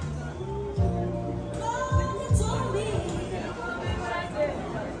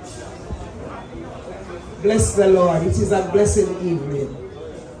 Bless the Lord. It is a blessed evening.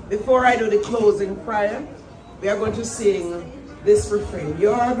 Before I do the closing prayer, we are going to sing this refrain.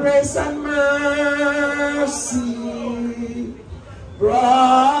 Your grace and mercy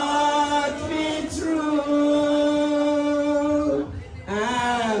brought me through.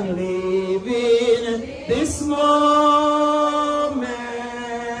 I'm living this moment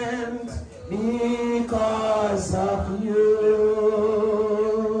because of you.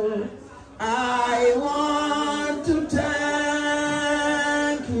 I want to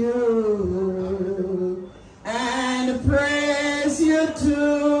thank you and praise you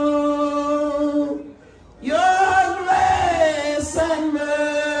too. Your grace and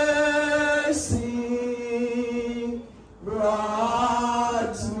mercy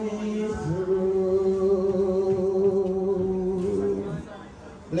brought me through.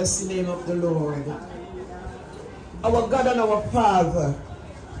 Bless the name of the Lord. Our God and our Father,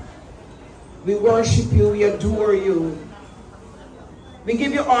 we worship you, we adore you. We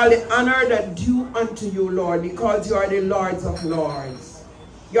give you all the honor that due unto you, Lord, because you are the Lords of Lords.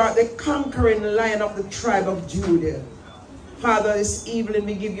 You are the conquering Lion of the tribe of Judah. Father, this evening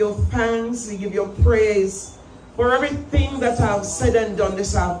we give you thanks, we give you praise for everything that I have said and done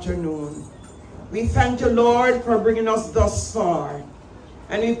this afternoon. We thank you, Lord, for bringing us thus far.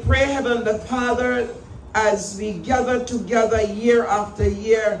 And we pray, Heavenly Father, as we gather together year after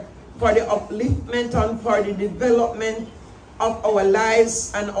year for the upliftment and for the development of our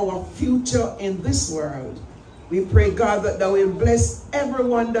lives and our future in this world. We pray, God, that thou will bless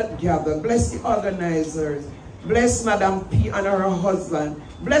everyone that gathered. Bless the organizers. Bless Madam P and her husband.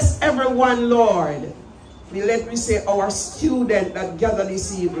 Bless everyone, Lord. Let me say our student that gathered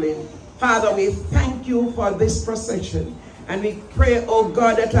this evening. Father, we thank you for this procession. And we pray, oh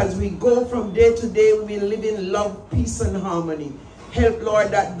God, that as we go from day to day, we will live in love, peace, and harmony. Help, Lord,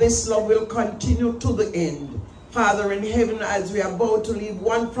 that this love will continue to the end. Father in heaven, as we are about to leave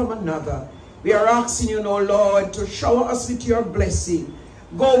one from another, we are asking you now, Lord, to shower us with your blessing.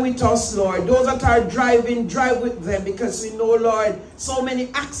 Go with us, Lord. Those that are driving, drive with them, because we know, Lord, so many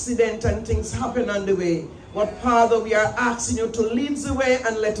accidents and things happen on the way. But Father, we are asking you to lead the way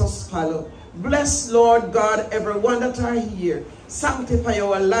and let us follow. Bless, Lord God, everyone that are here. Sanctify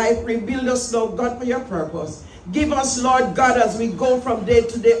our life. Rebuild us, Lord God, for your purpose. Give us, Lord God, as we go from day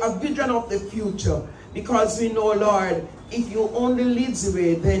to day, a vision of the future. Because we know, Lord, if you only lead the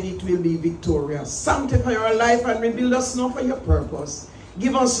way, then it will be victorious. Sanctify our life and rebuild us now for your purpose.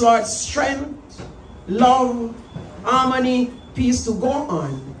 Give us, Lord, strength, love, harmony, peace to go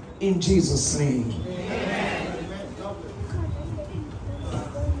on. In Jesus' name.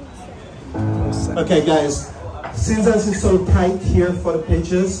 Okay, guys, since it's so tight here for the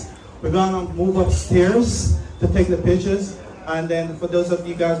pictures, we're gonna move upstairs to take the pictures. And then for those of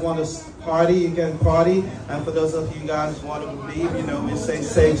you guys want to party, you can party. And for those of you guys want to leave, you know, we say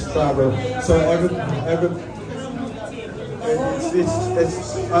safe travel. So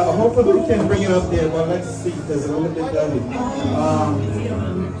hopefully we can bring it up there, but let's see, because it's a little bit early.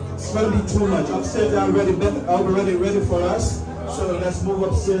 It's going to be too much. Upstairs are already ready for us. So let's move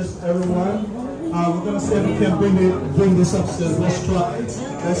upstairs, everyone. We're going to see if we can bring this upstairs. Let's try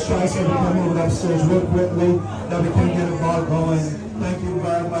so we can move it upstairs real quickly, that we can get the ball going. Thank you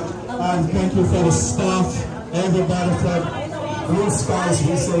very much. And thank you for the staff, everybody for Blue Skies.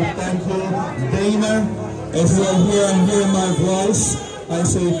 We say thank you. Dana, if you're here and hear my voice, I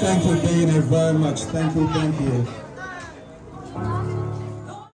say thank you, Dana, very much. Thank you, thank you.